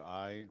 thank you.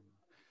 I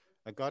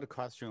got a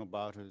question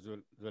about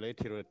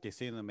related to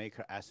decision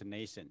maker as a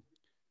nation.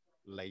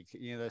 Like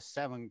in the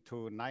 7th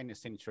to 9th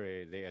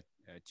century,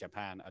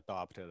 Japan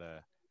adopted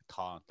the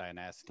Tang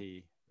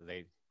dynasty.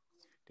 The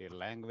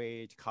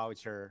language,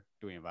 culture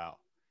doing well.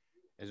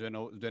 It's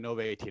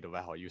renovated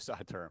well, use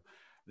that term.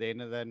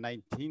 Then in the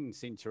 19th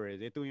century,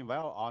 they're doing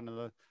well on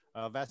the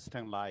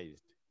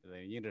westernized,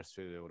 the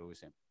Industrial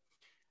Revolution.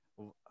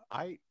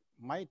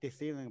 My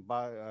decision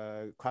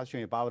about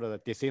question about the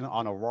decision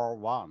on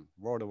World War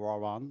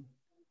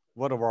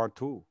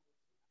II.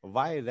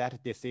 Why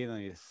that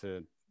decision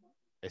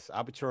is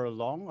arbitrarily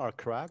wrong or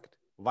correct?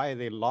 Why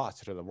they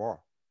lost the war?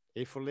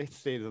 If let's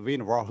say the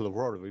win war, the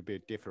world will be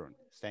different.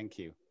 Thank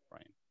you,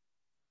 Brian.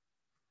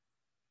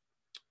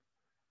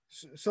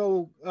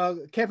 So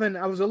Kevin,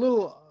 I was a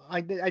little,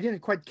 I didn't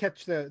quite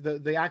catch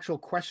the actual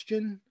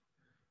question.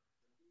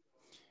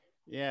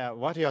 Yeah,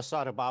 what your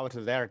thought about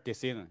their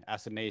decision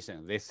as a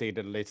nation? They said,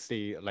 let's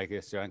see, like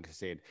Frank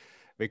said,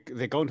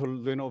 they're going to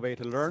renovate,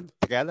 learn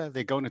together.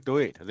 They're going to do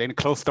it. Then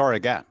close door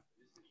again.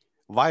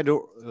 Why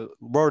do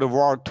World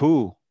War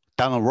II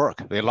doesn't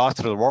work? They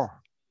lost the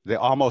war. They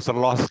almost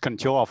lost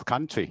control of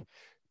country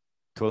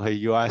to the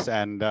U.S.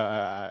 and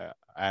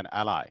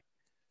ally.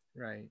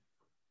 Right.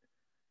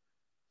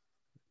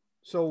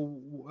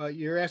 So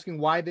you're asking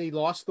why they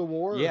lost the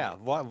war? Yeah,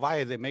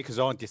 why they make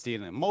their own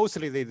decision?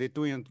 Mostly they're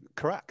doing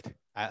correct.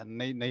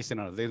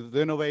 National, they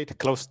renovate,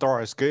 close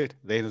door is good.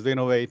 They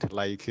renovate,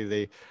 like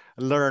they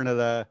learn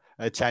the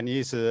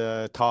Chinese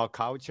talk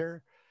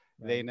culture.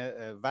 Right.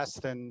 Then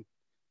Western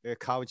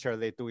culture,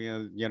 they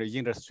doing, you know,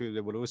 industry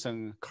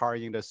revolution, car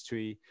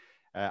industry,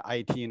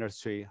 IT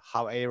industry.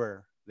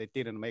 However, they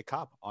didn't make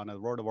up on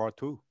World War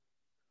II.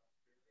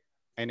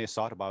 Any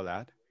thought about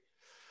that?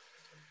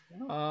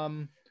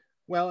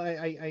 Well,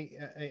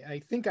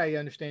 I think I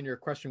understand your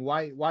question.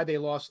 Why they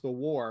lost the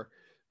war?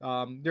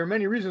 There are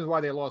many reasons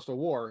why they lost the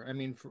war. I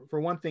mean,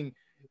 for one thing,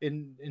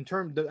 in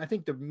terms, I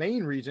think the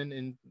main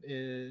reason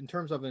in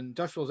terms of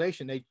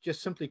industrialization, they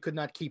just simply could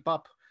not keep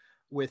up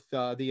with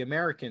the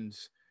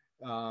Americans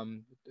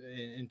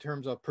in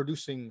terms of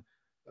producing,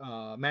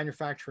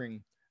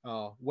 manufacturing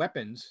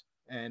weapons.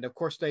 And of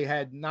course, they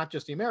had not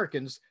just the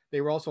Americans;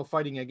 they were also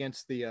fighting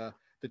against the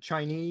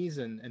Chinese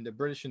and the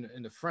British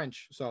and the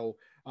French. So,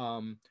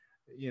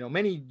 you know,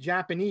 many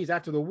Japanese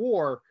after the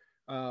war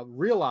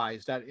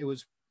realized that it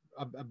was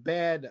a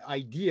bad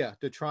idea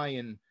to try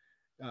and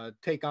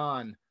take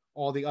on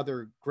all the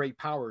other great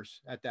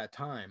powers at that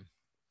time.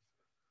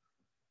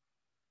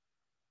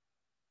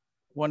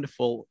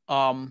 Wonderful.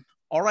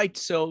 All right,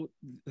 so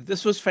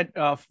this was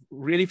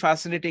really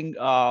fascinating,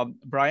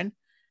 Brian,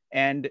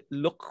 and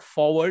look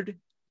forward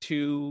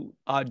to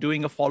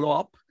doing a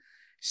follow-up.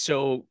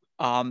 So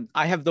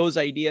I have those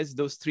ideas,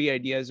 those 3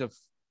 ideas of,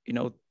 you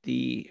know,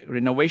 the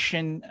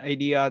renovation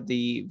idea,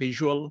 the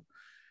visual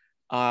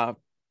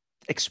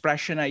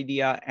expression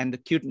idea, and the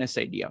cuteness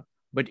idea.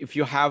 But if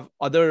you have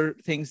other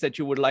things that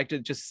you would like to,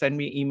 just send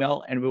me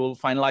email and we will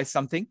finalize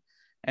something,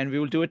 and we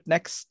will do it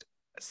next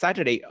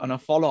Saturday on a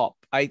follow-up.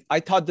 I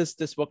thought this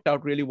worked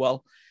out really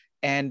well.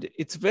 And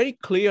it's very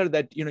clear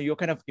that, you know, you're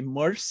kind of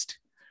immersed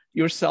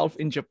yourself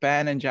in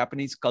Japan and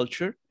Japanese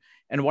culture.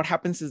 And what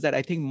happens is that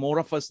I think more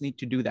of us need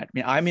to do that. I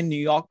mean, I'm in New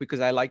York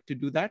because I like to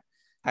do that,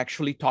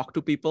 actually talk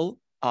to people.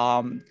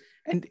 And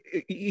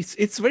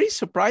it's very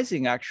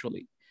surprising,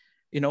 actually,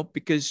 you know,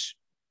 because,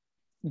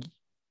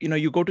 you know,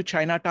 you go to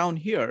Chinatown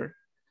here,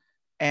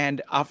 and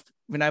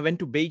when I went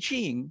to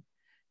Beijing,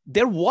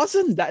 there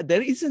isn't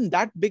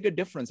that big a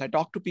difference. I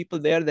talk to people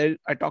there,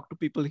 I talk to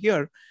people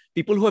here,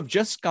 people who have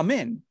just come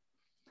in.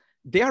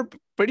 They are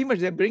pretty much,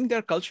 they bring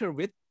their culture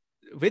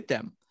with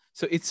them.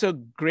 So it's a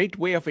great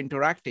way of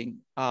interacting.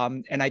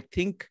 And I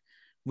think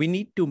we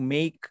need to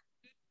make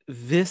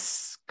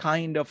this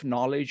kind of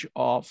knowledge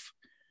of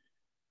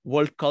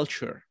world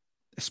culture,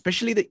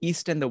 especially the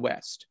East and the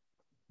West,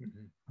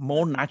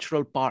 more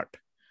natural part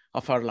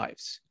of our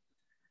lives.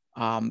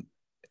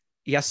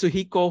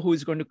 Yasuhiko, who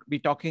is going to be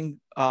talking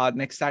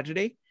next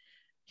Saturday,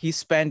 he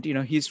spent,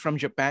 he's from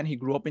Japan. He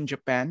grew up in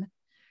Japan.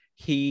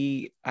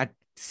 At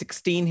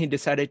 16, he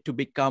decided to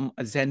become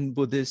a Zen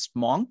Buddhist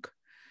monk.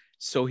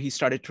 So he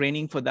started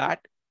training for that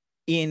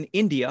in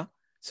India.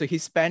 So he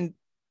spent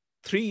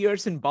 3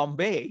 years in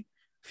Bombay,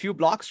 few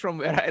blocks from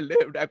where I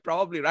lived. I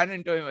probably ran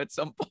into him at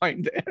some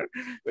point there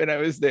when I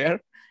was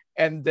there.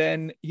 And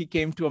then he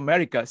came to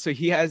America. So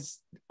he has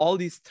all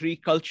these 3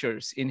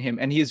 cultures in him.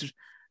 And he's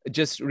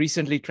just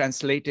recently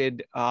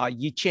translated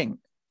Yi Ching.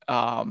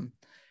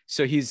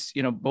 So he's,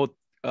 both,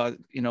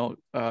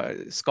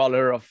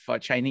 scholar of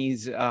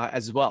Chinese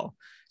as well.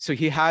 So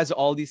he has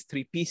all these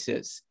 3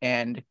 pieces.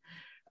 And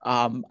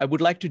I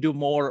would like to do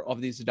more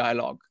of this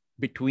dialogue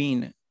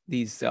between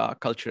these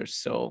cultures.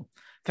 So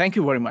thank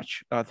you very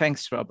much.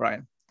 Thanks,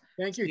 Brian.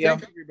 Thank you. Yeah.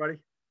 Thank you, everybody.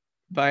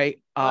 Bye.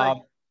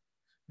 Bye.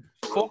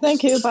 Folks,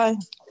 Thank you. Bye.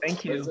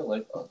 thank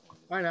you.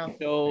 Bye now.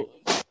 So,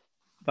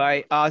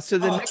 bye. So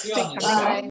the next thing. Bye.